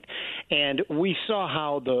 13th. And we saw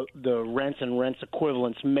how the rents and rents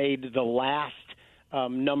equivalents made the last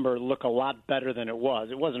number look a lot better than it was.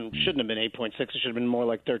 It shouldn't have been 8.6. It should have been more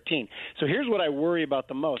like 13. So here's what I worry about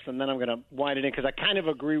the most, and then I'm going to wind it in because I kind of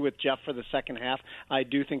agree with Jeff for the second half. I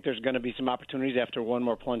do think there's going to be some opportunities after one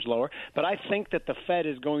more plunge lower, but I think that the Fed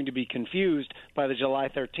is going to be confused by the July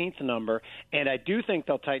 13th number, and I do think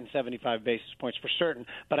they'll tighten 75 basis points for certain,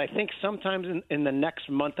 but I think sometimes in the next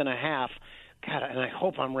month and a half, God, and I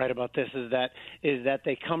hope I'm right about this, is that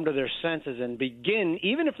they come to their senses and begin,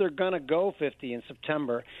 even if they're going to go 50 in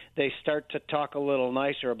September, they start to talk a little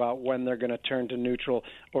nicer about when they're going to turn to neutral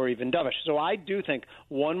or even dovish. So I do think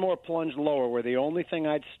one more plunge lower, where the only thing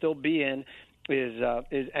I'd still be in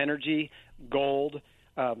is energy, gold,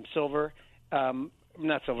 silver.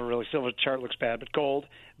 Not silver, really. Silver chart looks bad, but gold.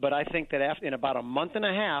 But I think that in about a month and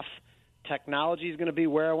a half, technology is going to be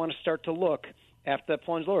where I want to start to look after that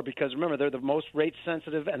plunge lower, because remember, they're the most rate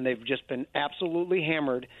sensitive, and they've just been absolutely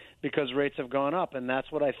hammered because rates have gone up, and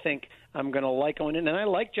that's what I think I'm going to like going in. And I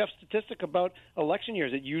like Jeff's statistic about election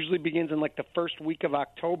years. It usually begins in like the first week of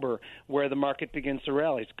October where the market begins to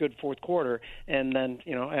rally. It's good fourth quarter, and then,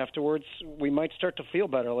 afterwards we might start to feel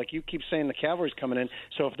better. Like you keep saying, the cavalry's coming in,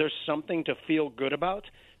 so if there's something to feel good about,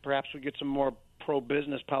 perhaps we get some more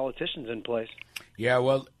pro-business politicians in place. Yeah,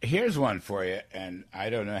 well, here's one for you, and I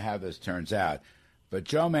don't know how this turns out, But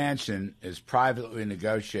Joe Manchin is privately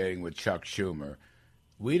negotiating with Chuck Schumer.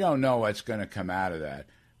 We don't know what's going to come out of that.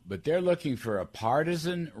 But they're looking for a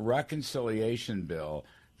partisan reconciliation bill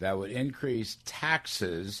that would increase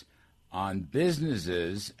taxes on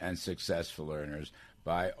businesses and successful earners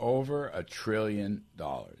by over $1 trillion.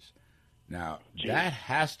 Now, that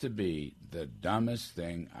has to be the dumbest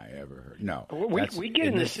thing I ever heard. No. We get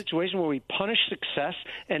in this situation where we punish success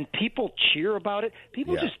and people cheer about it.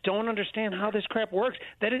 People just don't understand how this crap works.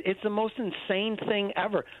 It's the most insane thing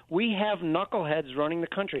ever. We have knuckleheads running the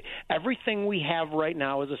country. Everything we have right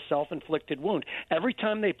now is a self-inflicted wound. Every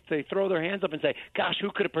time they throw their hands up and say, gosh, who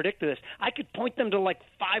could have predicted this? I could point them to like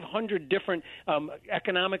 500 different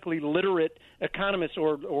economically literate economists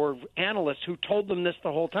or analysts who told them this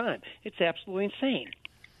the whole time. It's absolutely insane.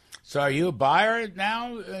 So are you a buyer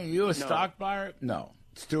now? Are you a stock buyer? No.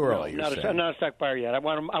 It's too early. I'm not a stock buyer yet. I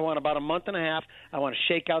want about a month and a half. I want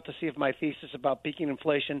to shake out to see if my thesis about peaking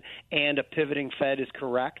inflation and a pivoting Fed is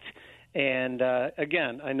correct. And,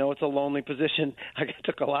 again, I know it's a lonely position. I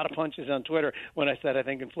took a lot of punches on Twitter when I said I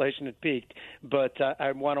think inflation had peaked. But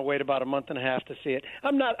I want to wait about a month and a half to see it.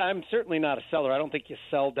 I'm certainly not a seller. I don't think you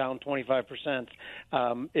sell down 25%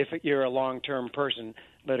 if you're a long-term person.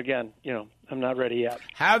 But, again, I'm not ready yet.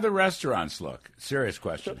 How do the restaurants look? Serious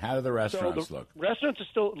question. How do the restaurants look? Restaurants are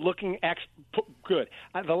still looking good.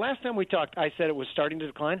 The last time we talked, I said it was starting to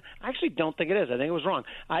decline. I actually don't think it is. I think it was wrong.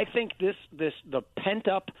 I think the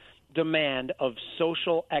pent-up demand of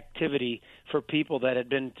social activity for people that had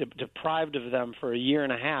been deprived of them for a year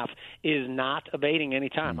and a half is not abating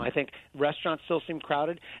anytime. I think restaurants still seem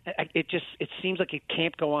crowded. It seems like it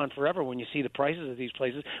can't go on forever when you see the prices of these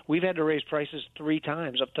places. We've had to raise prices 3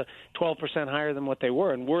 times, up to 12% higher than what they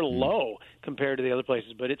were, and we're low compared to the other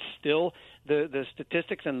places. But it's still the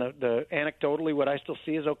statistics and the anecdotally what I still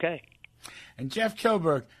see is okay. And Jeff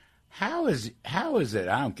Kilberg, how is it?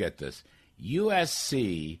 I don't get this.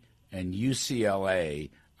 USC and UCLA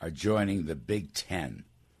are joining the Big Ten.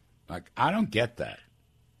 Like, I don't get that.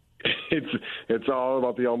 It's all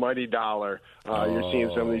about the almighty dollar. You're seeing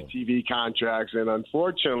some of these TV contracts, and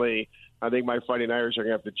unfortunately, I think my Fighting Irish are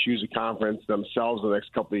going to have to choose a conference themselves the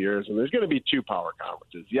next couple of years, and there's going to be 2 power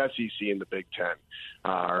conferences, the SEC and the Big Ten.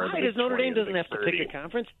 Why does Notre Dame doesn't have to pick a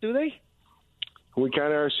conference, do they? We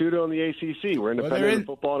kind of are pseudo in the ACC. We're independent in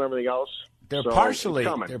football and everything else. They're partially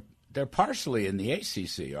they're partially in the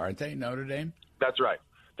ACC, aren't they, Notre Dame? That's right.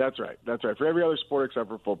 For every other sport except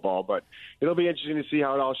for football. But it'll be interesting to see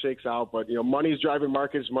how it all shakes out. But, money's driving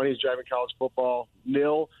markets. Money's driving college football.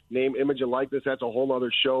 Name, image, and likeness. That's a whole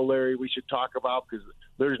other show, Larry, we should talk about because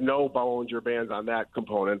there's no Bollinger Bands on that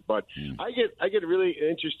component. But I get really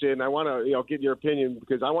interested, and I want to get your opinion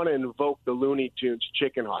because I want to invoke the Looney Tunes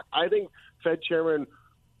chicken hawk. I think Fed Chairman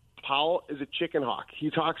Powell is a chicken hawk.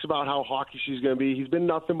 He talks about how hawkish he's going to be. He's been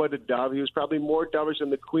nothing but a dove. He was probably more dovish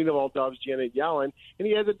than the queen of all doves, Janet Yellen, and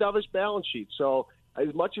he has a dovish balance sheet. So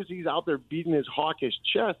as much as he's out there beating his hawkish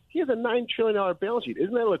chest, he has a $9 trillion balance sheet.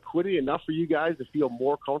 Isn't that liquidity enough for you guys to feel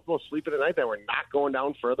more comfortable sleeping at night that we're not going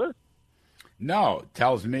down further? No, it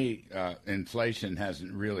tells me inflation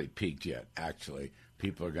hasn't really peaked yet, actually.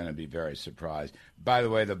 People are going to be very surprised. By the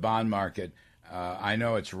way, the bond market, I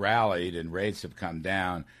know it's rallied and rates have come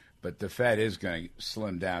down, but the Fed is going to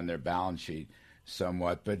slim down their balance sheet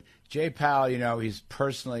somewhat. But Jay Powell, he's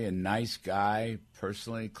personally a nice guy,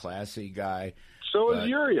 personally classy guy. So is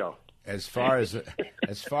Uriel. As far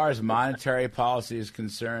as monetary policy is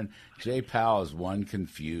concerned, Jay Powell is one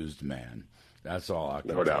confused man. That's all I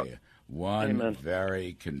can tell you. One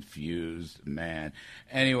very confused man.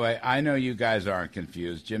 Anyway, I know you guys aren't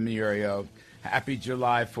confused. Jimmy Uriel, happy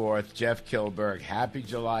July 4th. Jeff Kilberg, happy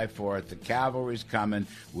July 4th. The cavalry's coming.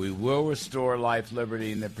 We will restore life,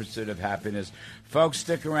 liberty, and the pursuit of happiness. Folks,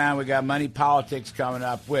 stick around. We got Money Politics coming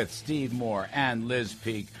up with Steve Moore and Liz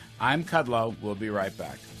Peek. I'm Kudlow. We'll be right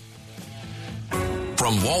back.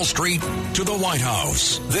 From Wall Street to the White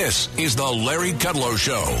House, this is the Larry Kudlow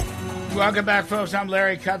Show. Welcome back, folks. I'm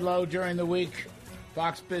Larry Kudlow. During the week,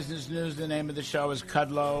 Fox Business News, the name of the show is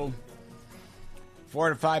Kudlow. 4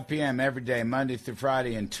 to 5 p.m. every day, Monday through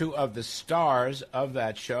Friday. And 2 of the stars of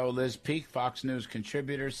that show, Liz Peek, Fox News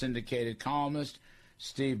contributor, syndicated columnist,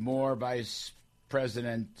 Steve Moore, Vice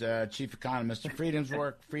President, Chief Economist of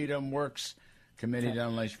Freedom Works Committee to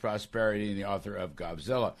Unleash Prosperity, and the author of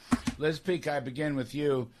Godzilla. Liz Peek, I begin with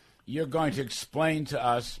you. You're going to explain to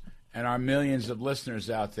us and our millions of listeners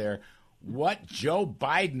out there what Joe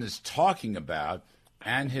Biden is talking about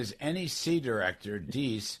and his NEC director,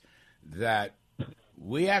 Deese, that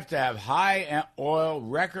we have to have high oil,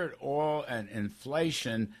 record oil, and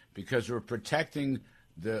inflation because we're protecting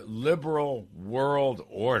the liberal world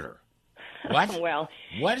order. What? Well,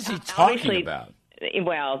 what is he talking about?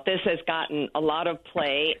 Well, this has gotten a lot of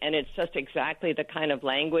play, and it's just exactly the kind of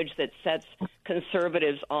language that sets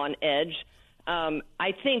conservatives on edge.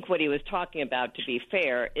 I think what he was talking about, to be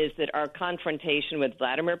fair, is that our confrontation with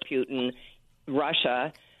Vladimir Putin,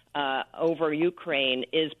 Russia, over Ukraine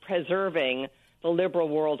is preserving the liberal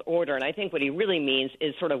world order. And I think what he really means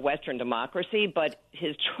is sort of Western democracy, but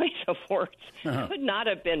his choice of words could not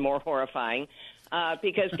have been more horrifying.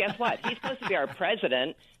 Because guess what? He's supposed to be our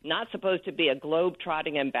president, not supposed to be a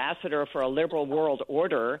globe-trotting ambassador for a liberal world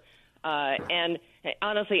order. And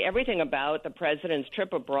honestly, everything about the president's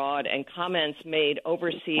trip abroad and comments made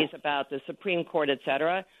overseas about the Supreme Court, et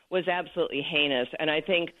cetera, was absolutely heinous. And I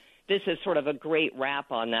think this is sort of a great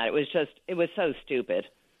wrap on that. It was so stupid.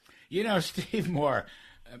 You know, Steve Moore,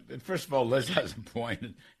 first of all, Liz has a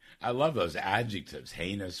point. I love those adjectives,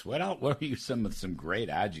 heinous. What else? What are some great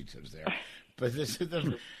adjectives there? But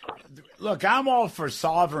look, I'm all for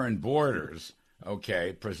sovereign borders,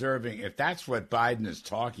 okay, preserving, if that's what Biden is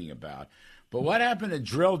talking about. But what happened to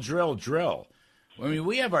drill, drill, drill? I mean,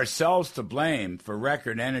 we have ourselves to blame for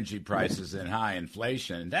record energy prices and high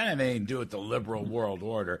inflation. That had anything to do with the liberal world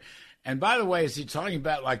order. And by the way, is he talking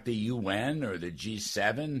about like the UN or the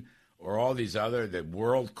G7 or all these other, the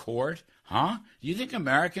World Court? Huh? Do you think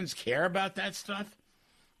Americans care about that stuff?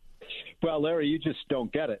 Well, Larry, you just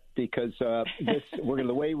don't get it because the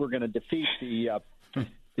way we're going to defeat the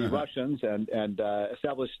Russians and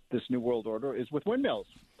establish this new world order is with windmills,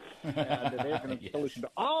 and they're going to be a solution to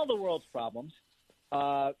all the world's problems.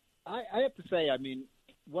 I have to say, I mean,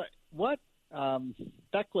 what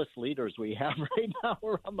feckless leaders we have right now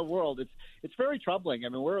around the world. It's very troubling. I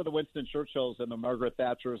mean, where are the Winston Churchills and the Margaret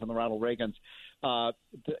Thatchers and the Ronald Reagans?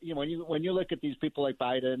 When you look at these people like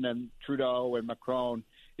Biden and Trudeau and Macron,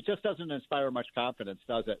 it just doesn't inspire much confidence,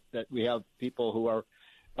 does it? That we have people who are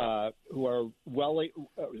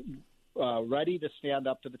ready to stand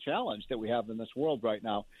up to the challenge that we have in this world right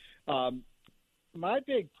now. My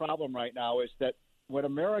big problem right now is that when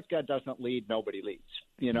America doesn't lead, nobody leads.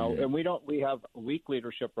 And we have weak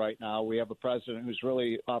leadership right now. We have a president who's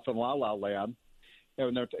really off in la-la land.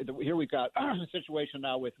 And here we've got a situation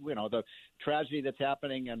now with, the tragedy that's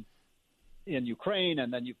happening in Ukraine,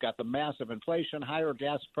 and then you've got the massive inflation, higher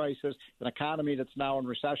gas prices, an economy that's now in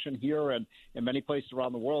recession here and in many places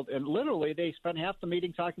around the world. And literally, they spend half the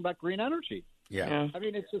meeting talking about green energy. Yeah. I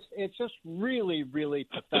mean, it's just really, really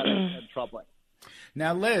pathetic and troubling.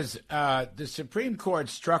 Now, Liz, the Supreme Court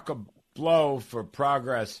struck a blow for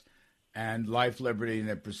progress and life, liberty, and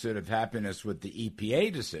the pursuit of happiness with the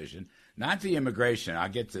EPA decision, not the immigration. I'll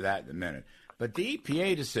get to that in a minute. But the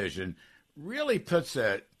EPA decision really puts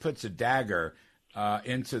a dagger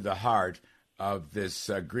into the heart of this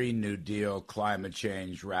Green New Deal, climate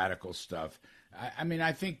change, radical stuff. I mean,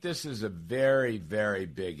 I think this is a very, very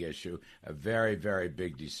big issue, a very, very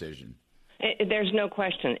big decision. There's no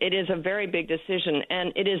question. It is a very big decision,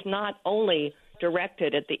 and it is not only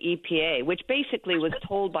directed at the EPA, which basically was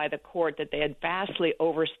told by the court that they had vastly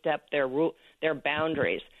overstepped their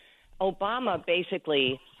boundaries. Obama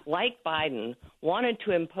basically, like Biden, wanted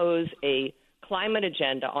to impose a climate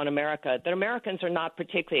agenda on America that Americans are not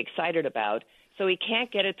particularly excited about, so he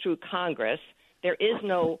can't get it through Congress. There is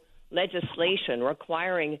no legislation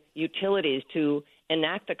requiring utilities to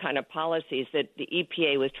enact the kind of policies that the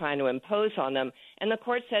EPA was trying to impose on them. And the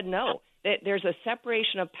court said no. There's a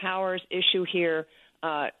separation of powers issue here.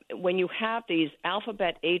 When you have these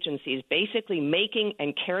alphabet agencies basically making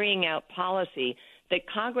and carrying out policy that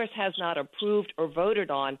Congress has not approved or voted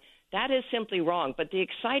on, that is simply wrong. But the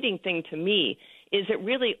exciting thing to me is it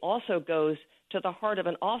really also goes to the heart of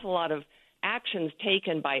an awful lot of actions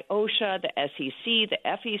taken by OSHA, the SEC, the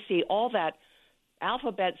FEC, all that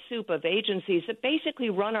alphabet soup of agencies that basically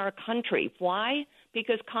run our country. Why?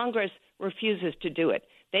 Because Congress refuses to do it.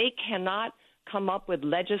 They cannot come up with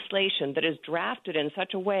legislation that is drafted in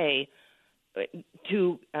such a way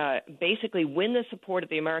to basically win the support of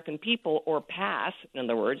the American people or pass, in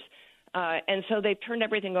other words. And so they've turned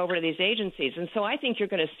everything over to these agencies. And so I think you're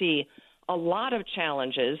going to see a lot of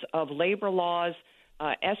challenges of labor laws,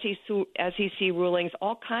 SEC rulings,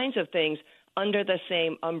 all kinds of things under the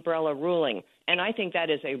same umbrella ruling. And I think that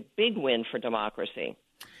is a big win for democracy.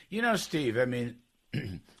 You know, Steve, I mean,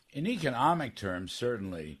 in economic terms,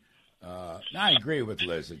 certainly, I agree with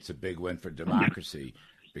Liz. It's a big win for democracy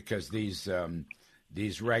because these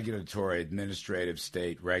regulatory, administrative,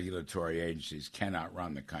 state regulatory agencies cannot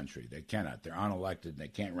run the country. They cannot. They're unelected and they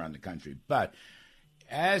can't run the country. But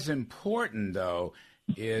as important, though,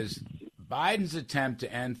 is Biden's attempt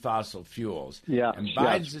to end fossil fuels and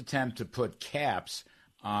Biden's attempt to put caps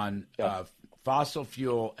on fossil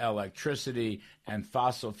fuel electricity and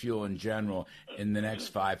fossil fuel in general in the next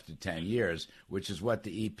 5 to 10 years, which is what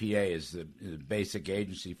the EPA is the basic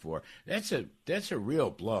agency for. That's a real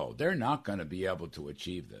blow. They're not going to be able to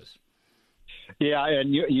achieve this. Yeah,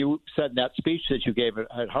 and you said in that speech that you gave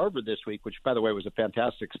at Harvard this week, which, by the way, was a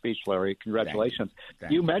fantastic speech, Larry. Congratulations.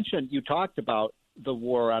 Thank you. You talked about the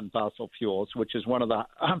war on fossil fuels, which is one of the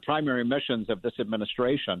primary missions of this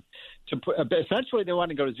administration. Essentially, they want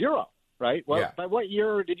to go to zero, right? Well, yeah. By what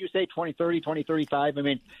year did you say, 2030, 2035? I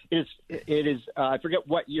mean, it is I forget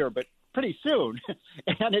what year, but pretty soon.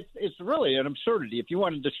 And it's really an absurdity. If you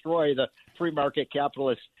want to destroy the free market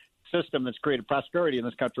capitalist system that's created prosperity in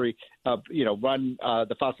this country, run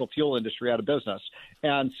the fossil fuel industry out of business.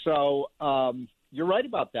 And so you're right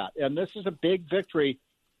about that. And this is a big victory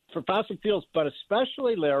for fossil fuels, but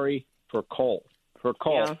especially, Larry, for coal.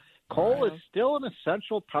 Yeah. Coal is still an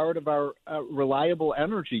essential part of our reliable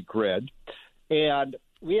energy grid. And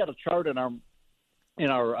we had a chart in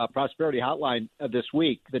our prosperity hotline this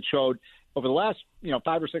week that showed over the last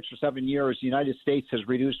 5 or 6 or 7 years, the United States has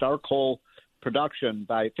reduced our coal production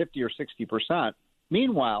by 50 or 60%.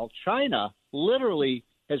 Meanwhile, China literally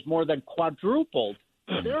has more than quadrupled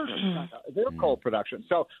their coal production.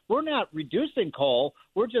 So we're not reducing coal.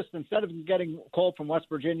 We're just, instead of getting coal from West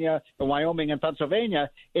Virginia and Wyoming and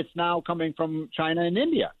Pennsylvania, it's now coming from China and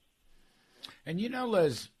India. And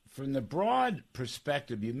Liz, from the broad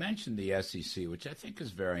perspective, you mentioned the SEC, which I think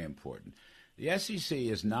is very important. The SEC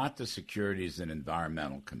is not the Securities and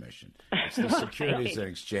Environmental Commission. It's the Securities and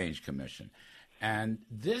Exchange Commission. And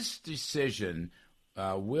this decision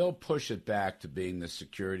will push it back to being the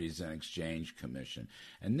Securities and Exchange Commission.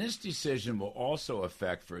 And this decision will also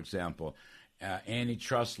affect, for example,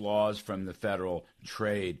 antitrust laws from the Federal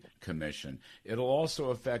Trade Commission. It'll also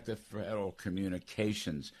affect the Federal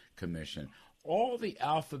Communications Commission. All the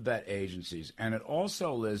alphabet agencies, and it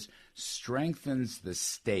also, Liz, strengthens the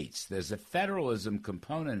states. There's a federalism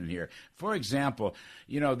component in here. For example,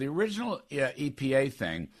 the original EPA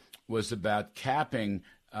thing was about capping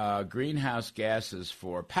greenhouse gases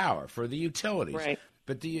for power, for the utilities. Right.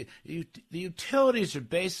 But the utilities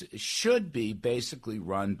should be basically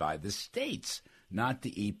run by the states, not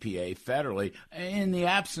the EPA federally, in the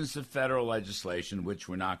absence of federal legislation, which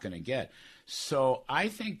we're not going to get. So I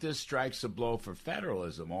think this strikes a blow for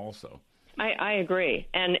federalism also. I agree.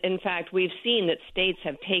 And, in fact, we've seen that states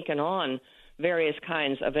have taken on various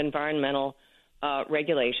kinds of environmental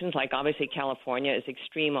regulations, like obviously California is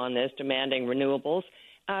extreme on this, demanding renewables.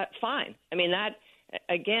 Fine. I mean, that,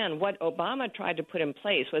 again, what Obama tried to put in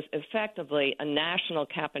place was effectively a national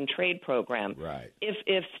cap-and-trade program. Right.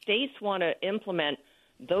 If states want to implement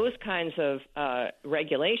those kinds of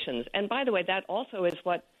regulations, and by the way, that also is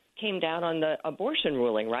what came down on the abortion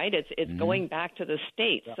ruling, right? It's going back to the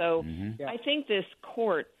states. Yeah. So I think this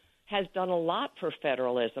court has done a lot for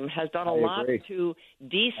federalism, has done a lot to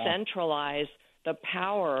decentralize the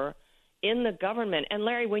power in the government. And,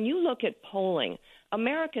 Larry, when you look at polling,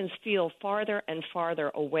 Americans feel farther and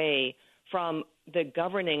farther away from the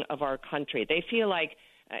governing of our country. They feel like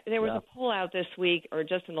there was a poll out this week or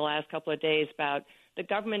just in the last couple of days about the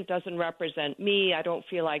government doesn't represent me. I don't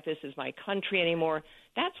feel like this is my country anymore.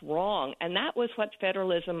 That's wrong. And that was what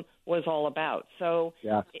federalism was all about. So,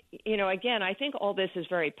 again, I think all this is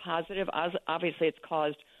very positive. Obviously, it's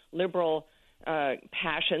caused liberal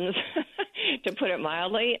passions, to put it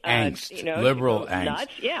mildly. Angst, liberal angst.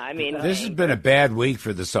 Nuts. Yeah, I mean, this has been a bad week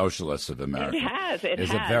for the socialists of America. It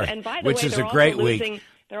has. And by the which way, is a great week.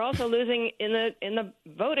 They're also losing in the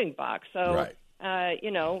voting box. So, right.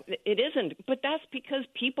 It isn't. But that's because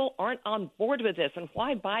people aren't on board with this. And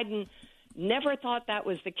why Biden never thought that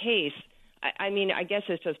was the case, I mean, I guess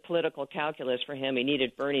it's just political calculus for him. He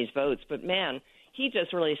needed Bernie's votes. But, man, he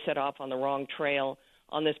just really set off on the wrong trail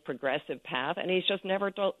on this progressive path, and he's just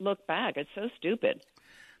never looked back. It's so stupid.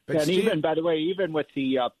 But and even, by the way, even with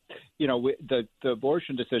the, the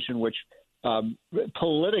abortion decision, which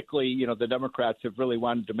politically, the Democrats have really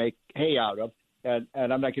wanted to make hay out of, and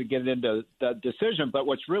I'm not going to get into the decision, but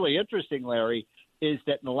what's really interesting, Larry, is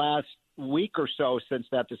that in the last week or so since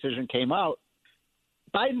that decision came out,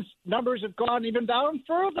 Biden's numbers have gone even down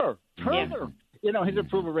further. His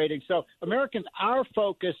approval rating. So Americans are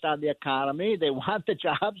focused on the economy. They want the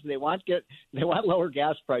jobs. They want lower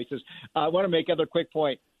gas prices. I want to make another quick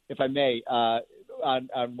point, if I may, on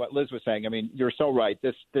what Liz was saying. I mean, you're so right.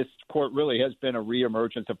 This court really has been a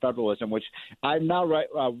reemergence of federalism, which I'm now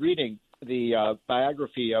reading the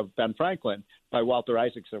biography of Ben Franklin by Walter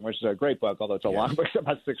Isaacson, which is a great book, although it's a long book,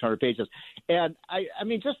 about 600 pages. And I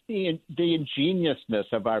mean, just the ingeniousness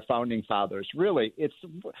of our founding fathers. Really, it's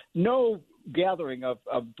no gathering of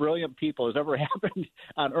brilliant people has ever happened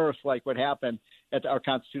on Earth like what happened at our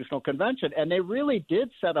Constitutional Convention. And they really did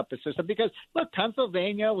set up a system because, look,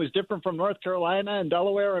 Pennsylvania was different from North Carolina and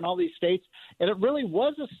Delaware and all these states. And it really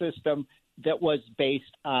was a system that was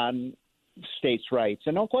based on states' rights.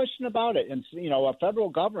 And no question about it. And, a federal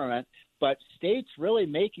government, but states really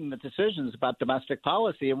making the decisions about domestic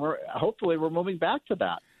policy. And hopefully we're moving back to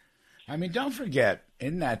that. I mean, don't forget,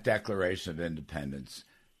 in that Declaration of Independence,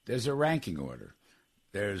 there's a ranking order.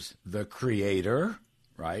 There's the creator,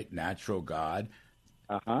 right? Natural God.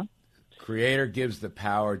 Uh-huh. Creator gives the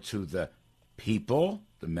power to the people,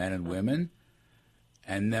 the men and women,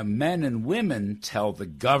 and the men and women tell the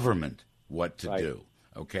government what to do.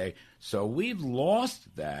 Okay? So we've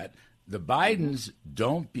lost that. The Bidens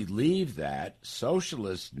don't believe that.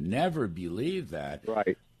 Socialists never believe that.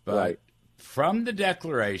 Right. But from the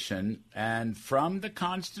Declaration and from the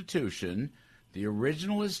Constitution, the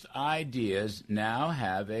originalist ideas now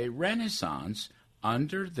have a renaissance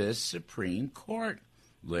under this Supreme Court.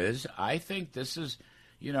 Liz, I think this is,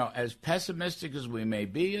 as pessimistic as we may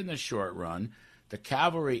be in the short run, the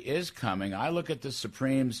cavalry is coming. I look at the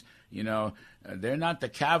Supremes, they're not the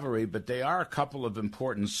cavalry, but they are a couple of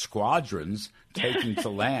important squadrons taking to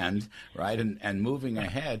land, right, and moving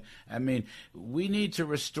ahead. I mean, we need to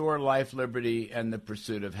restore life, liberty, and the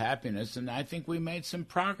pursuit of happiness, and I think we made some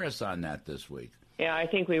progress on that this week. Yeah, I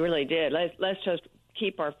think we really did. Let's just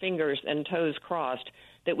keep our fingers and toes crossed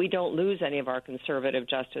that we don't lose any of our conservative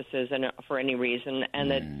justices for any reason,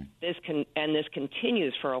 and that this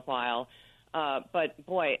continues for a while. But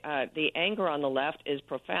boy, the anger on the left is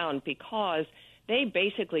profound because they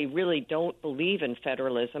basically really don't believe in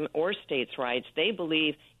federalism or states' rights. They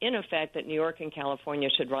believe, in effect, that New York and California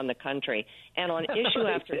should run the country. And on issue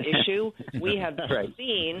after issue, we have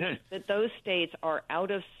seen that those states are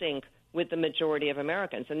out of sync with the majority of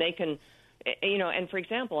Americans. And they can, and for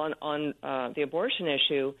example, on the abortion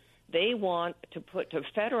issue, they want to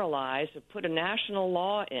federalize, to put a national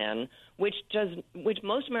law in, which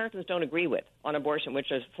most Americans don't agree with on abortion, which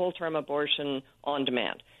is full-term abortion on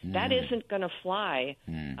demand. That isn't going to fly,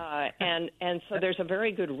 and so there's a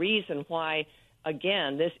very good reason why,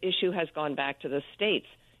 again, this issue has gone back to the states.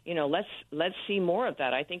 Let's see more of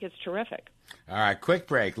that. I think it's terrific. All right, quick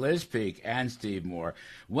break. Liz Peek and Steve Moore.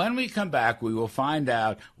 When we come back, we will find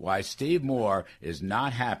out why Steve Moore is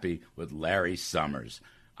not happy with Larry Summers.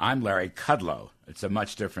 I'm Larry Kudlow. It's a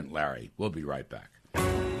much different Larry. We'll be right back.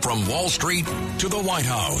 From Wall Street to the White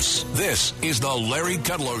House, this is the Larry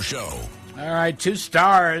Kudlow Show. All right, two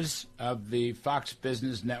stars of the Fox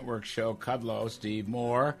Business Network show, Kudlow, Steve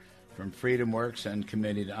Moore from FreedomWorks and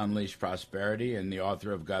Committee to Unleash Prosperity, and the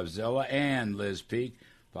author of Godzilla, and Liz Peek,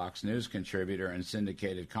 Fox News contributor and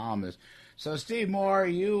syndicated columnist. So, Steve Moore,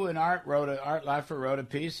 you and Art Laffer wrote a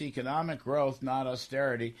piece, Economic Growth, Not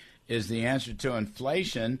Austerity, is the answer to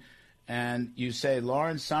inflation. And you say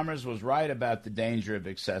Lawrence Summers was right about the danger of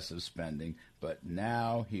excessive spending, but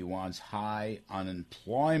now he wants high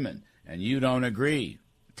unemployment, and you don't agree.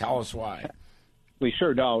 Tell us why. We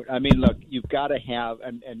sure don't. I mean, look, you've got to have,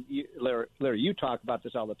 and you, Larry, you talk about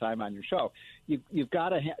this all the time on your show. You've got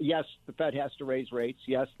to yes, the Fed has to raise rates.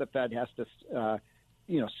 Yes, the Fed has to,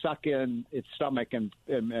 suck in its stomach and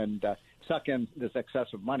suck in this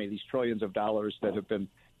excessive money, these trillions of dollars that have been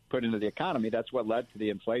put into the economy. That's what led to the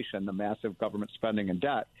inflation, the massive government spending and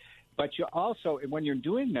debt. But you also, when you're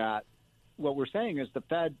doing that, what we're saying is the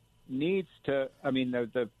Fed needs to,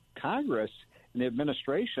 the Congress and the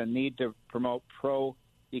administration need to promote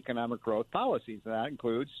pro-economic growth policies. And that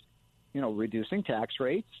includes, reducing tax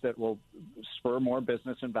rates that will spur more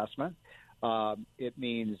business investment. It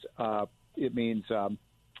means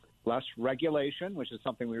less regulation, which is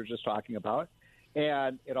something we were just talking about.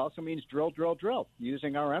 And it also means drill,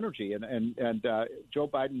 using our energy. And Joe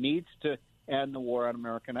Biden needs to end the war on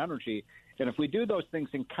American energy. And if we do those things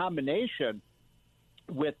in combination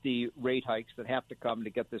with the rate hikes that have to come to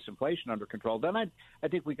get this inflation under control, then I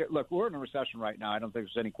think we could – look, we're in a recession right now. I don't think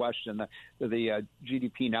there's any question. The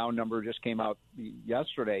GDP Now number just came out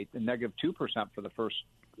yesterday, the negative 2% for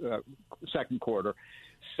the second quarter.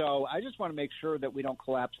 So I just want to make sure that we don't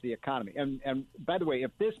collapse the economy. And by the way,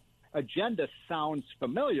 if this – agenda sounds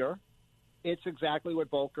familiar, it's exactly what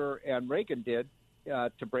Volcker and Reagan did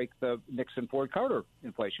to break the Nixon-Ford-Carter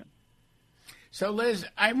inflation. So, Liz,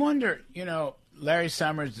 I wonder, Larry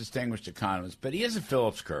Summers, distinguished economist, but he is a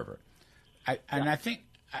Phillips curver. And I think,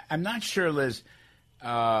 I'm not sure, Liz,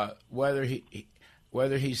 whether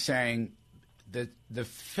whether he's saying that the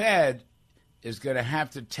Fed is going to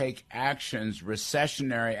have to take actions,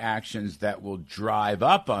 recessionary actions that will drive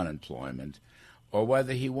up unemployment, or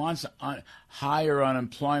whether he wants higher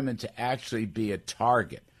unemployment to actually be a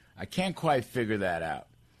target. I can't quite figure that out.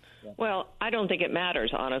 Well, I don't think it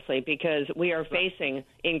matters, honestly, because we are facing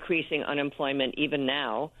increasing unemployment even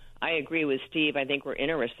now. I agree with Steve. I think we're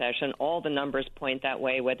in a recession. All the numbers point that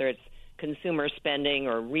way, whether it's consumer spending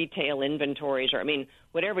or retail inventories, or, I mean,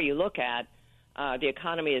 whatever you look at, the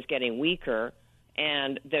economy is getting weaker,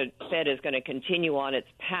 and the Fed is going to continue on its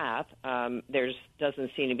path. There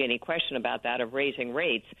doesn't seem to be any question about that, of raising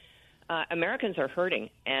rates. Americans are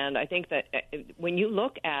hurting, and I think that when you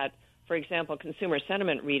look at, for example, consumer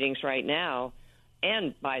sentiment readings right now,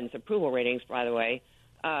 and Biden's approval ratings, by the way,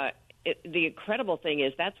 the incredible thing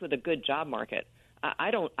is that's with a good job market.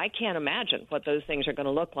 I can't imagine what those things are going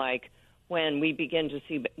to look like when we begin to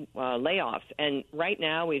see layoffs. And right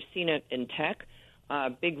now we've seen it in tech.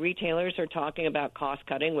 Big retailers are talking about cost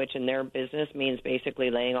cutting, which in their business means basically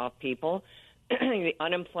laying off people. The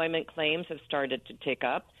unemployment claims have started to tick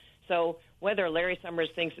up. So whether Larry Summers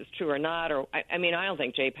thinks it's true or not, or I don't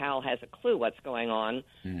think Jay Powell has a clue what's going on.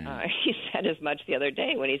 He said as much the other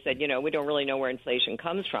day when he said, we don't really know where inflation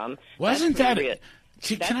comes from. Wasn't that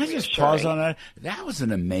can I just pause on that? That was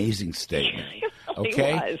an amazing statement.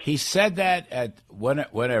 Okay, he said that at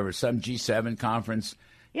whatever, some G7 conference.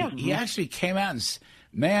 Yeah, he actually came out and,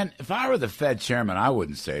 man, if I were the Fed chairman, I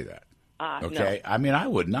wouldn't say that. Okay, no. I mean, I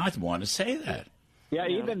would not want to say that. Yeah,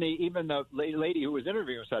 even the lady who was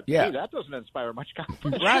interviewing said, "Hey, that doesn't inspire much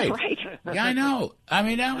confidence." Right. Yeah, I know. I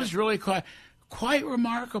mean, that was really quite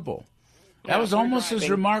remarkable. That was almost as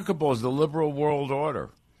remarkable as the liberal world order.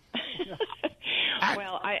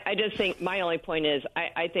 Well, I just think my only point is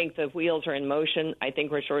I think the wheels are in motion. I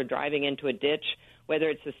think we're sort of driving into a ditch. Whether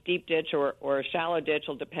it's a steep ditch or a shallow ditch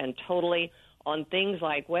will depend totally on things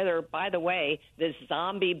like whether, by the way, this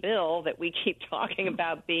zombie bill that we keep talking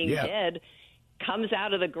about being dead comes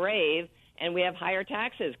out of the grave and we have higher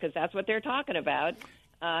taxes, because that's what they're talking about.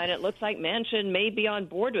 And it looks like Manchin may be on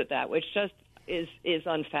board with that, which just is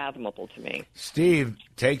unfathomable to me. Steve,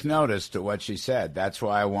 take notice to what she said. That's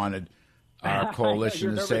why I wanted our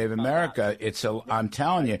coalition to save America. I'm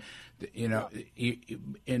telling you,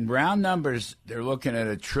 in round numbers, they're looking at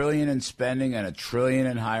 $1 trillion in spending and $1 trillion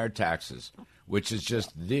in higher taxes, which is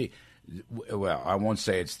just well, I won't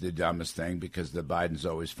say it's the dumbest thing, because the Bidens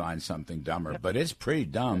always find something dumber, but it's pretty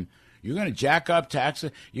dumb. You're going to jack up taxes.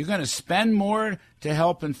 You're going to spend more to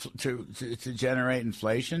help to generate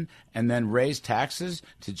inflation, and then raise taxes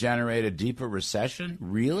to generate a deeper recession.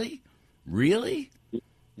 Really?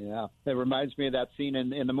 Yeah, it reminds me of that scene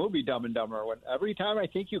in the movie Dumb and Dumber, when every time I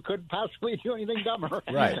think you couldn't possibly do anything dumber.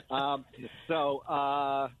 Right. I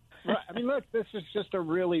mean, look, this is just a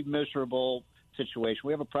really miserable situation.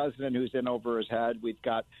 We have a president who's in over his head.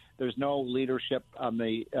 There's no leadership on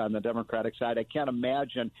the Democratic side. I can't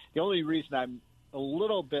imagine. The only reason I'm a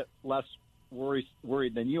little bit less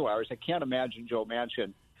worried than you are is I can't imagine Joe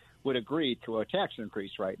Manchin would agree to a tax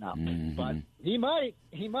increase right now. Mm-hmm. But he might,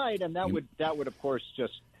 and that would of course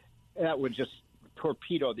just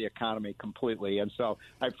torpedo the economy completely. And so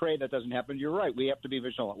I pray that doesn't happen. You're right. We have to be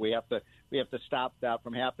vigilant. We have to stop that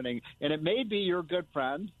from happening. And it may be your good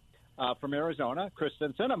friend from Arizona,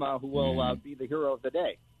 Kristen Sinema, who will be the hero of the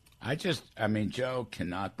day. Joe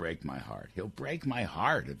cannot break my heart. He'll break my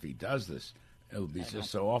heart if he does this. It'll be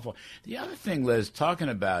just so awful. The other thing, Liz, talking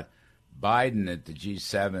about Biden at the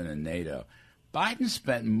G7 and NATO, Biden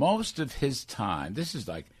spent most of his time, this is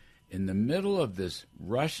like in the middle of this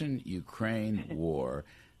Russian-Ukraine war,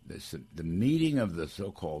 the meeting of the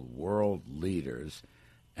so-called world leaders,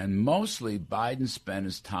 and mostly Biden spent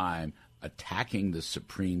his time attacking the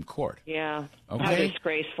Supreme Court. Yeah. Okay? How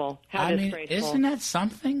disgraceful. Isn't that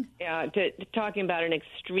something? Yeah, talking about an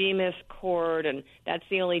extremist court, and that's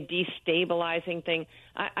the only destabilizing thing.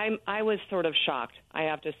 I was sort of shocked, I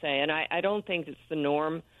have to say, and I don't think it's the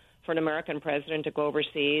norm for an American president to go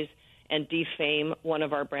overseas and defame one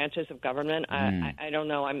of our branches of government. I don't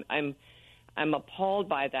know. I'm appalled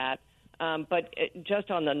by that. But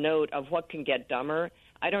just on the note of what can get dumber,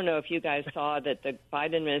 I don't know if you guys saw that the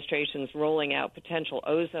Biden administration is rolling out potential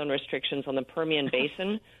ozone restrictions on the Permian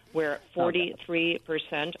Basin, where 43%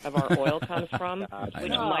 of our oil comes from,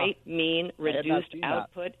 which might mean reduced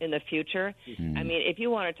output in the future. Mm-hmm. I mean, if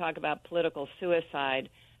you want to talk about political suicide,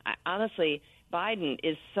 honestly, Biden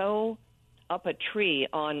is so up a tree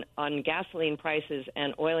on gasoline prices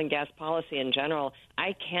and oil and gas policy in general.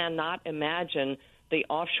 I cannot imagine the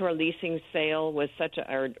offshore leasing sale was such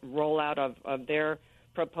a rollout of their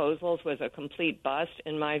proposals was a complete bust,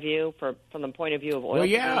 in my view, from the point of view of oil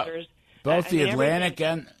producers. Both the Atlantic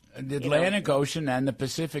everything, Ocean and the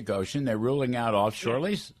Pacific Ocean, they're ruling out offshore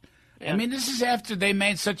leases. I mean, this is after they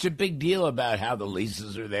made such a big deal about how the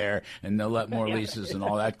leases are there and they'll let more leases and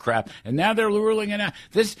all that crap. And now they're ruling it out.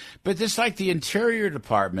 But this, like the Interior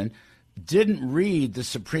Department didn't read the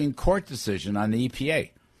Supreme Court decision on the EPA.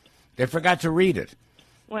 They forgot to read it.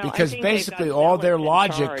 Well, because basically all their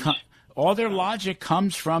logic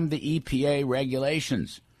comes from the EPA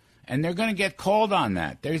regulations. And they're going to get called on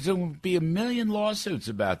that. There's going to be a million lawsuits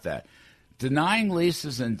about that. Denying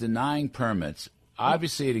leases and denying permits,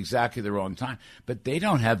 obviously at exactly the wrong time, but they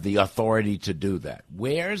don't have the authority to do that.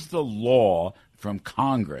 Where's the law from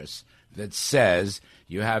Congress that says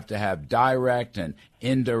you have to have direct and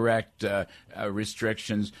indirect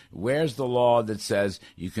restrictions? Where's the law that says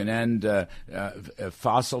you can end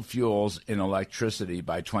fossil fuels in electricity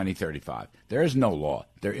by 2035? There is no law.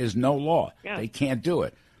 There is no law. Yeah. They can't do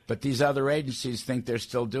it. But these other agencies think they're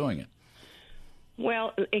still doing it.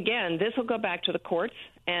 Well, again, this will go back to the courts.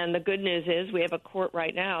 And the good news is we have a court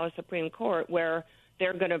right now, a Supreme Court, where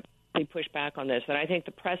they're going to push back on this. And I think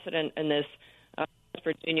the precedent in this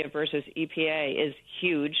Virginia versus EPA is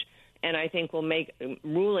huge, and I think will make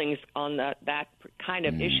rulings on that kind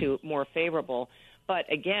of issue more favorable.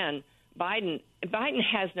 But again, Biden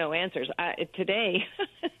has no answers. Today,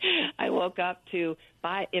 I woke up to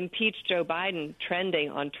impeach Joe Biden trending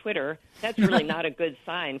on Twitter. That's really not a good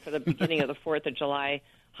sign for the beginning of the 4th of July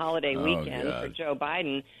holiday weekend for Joe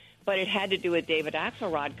Biden. But it had to do with David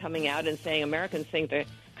Axelrod coming out and saying Americans think the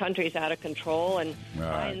country's out of control and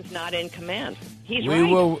Biden's not in command. He's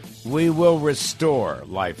right. We will restore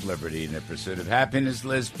life, liberty, and the pursuit of happiness.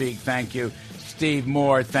 Liz Peek, thank you. Steve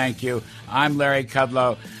Moore, thank you. I'm Larry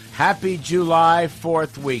Kudlow. Happy July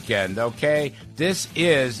 4th weekend, okay? This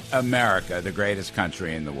is America, the greatest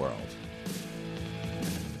country in the world.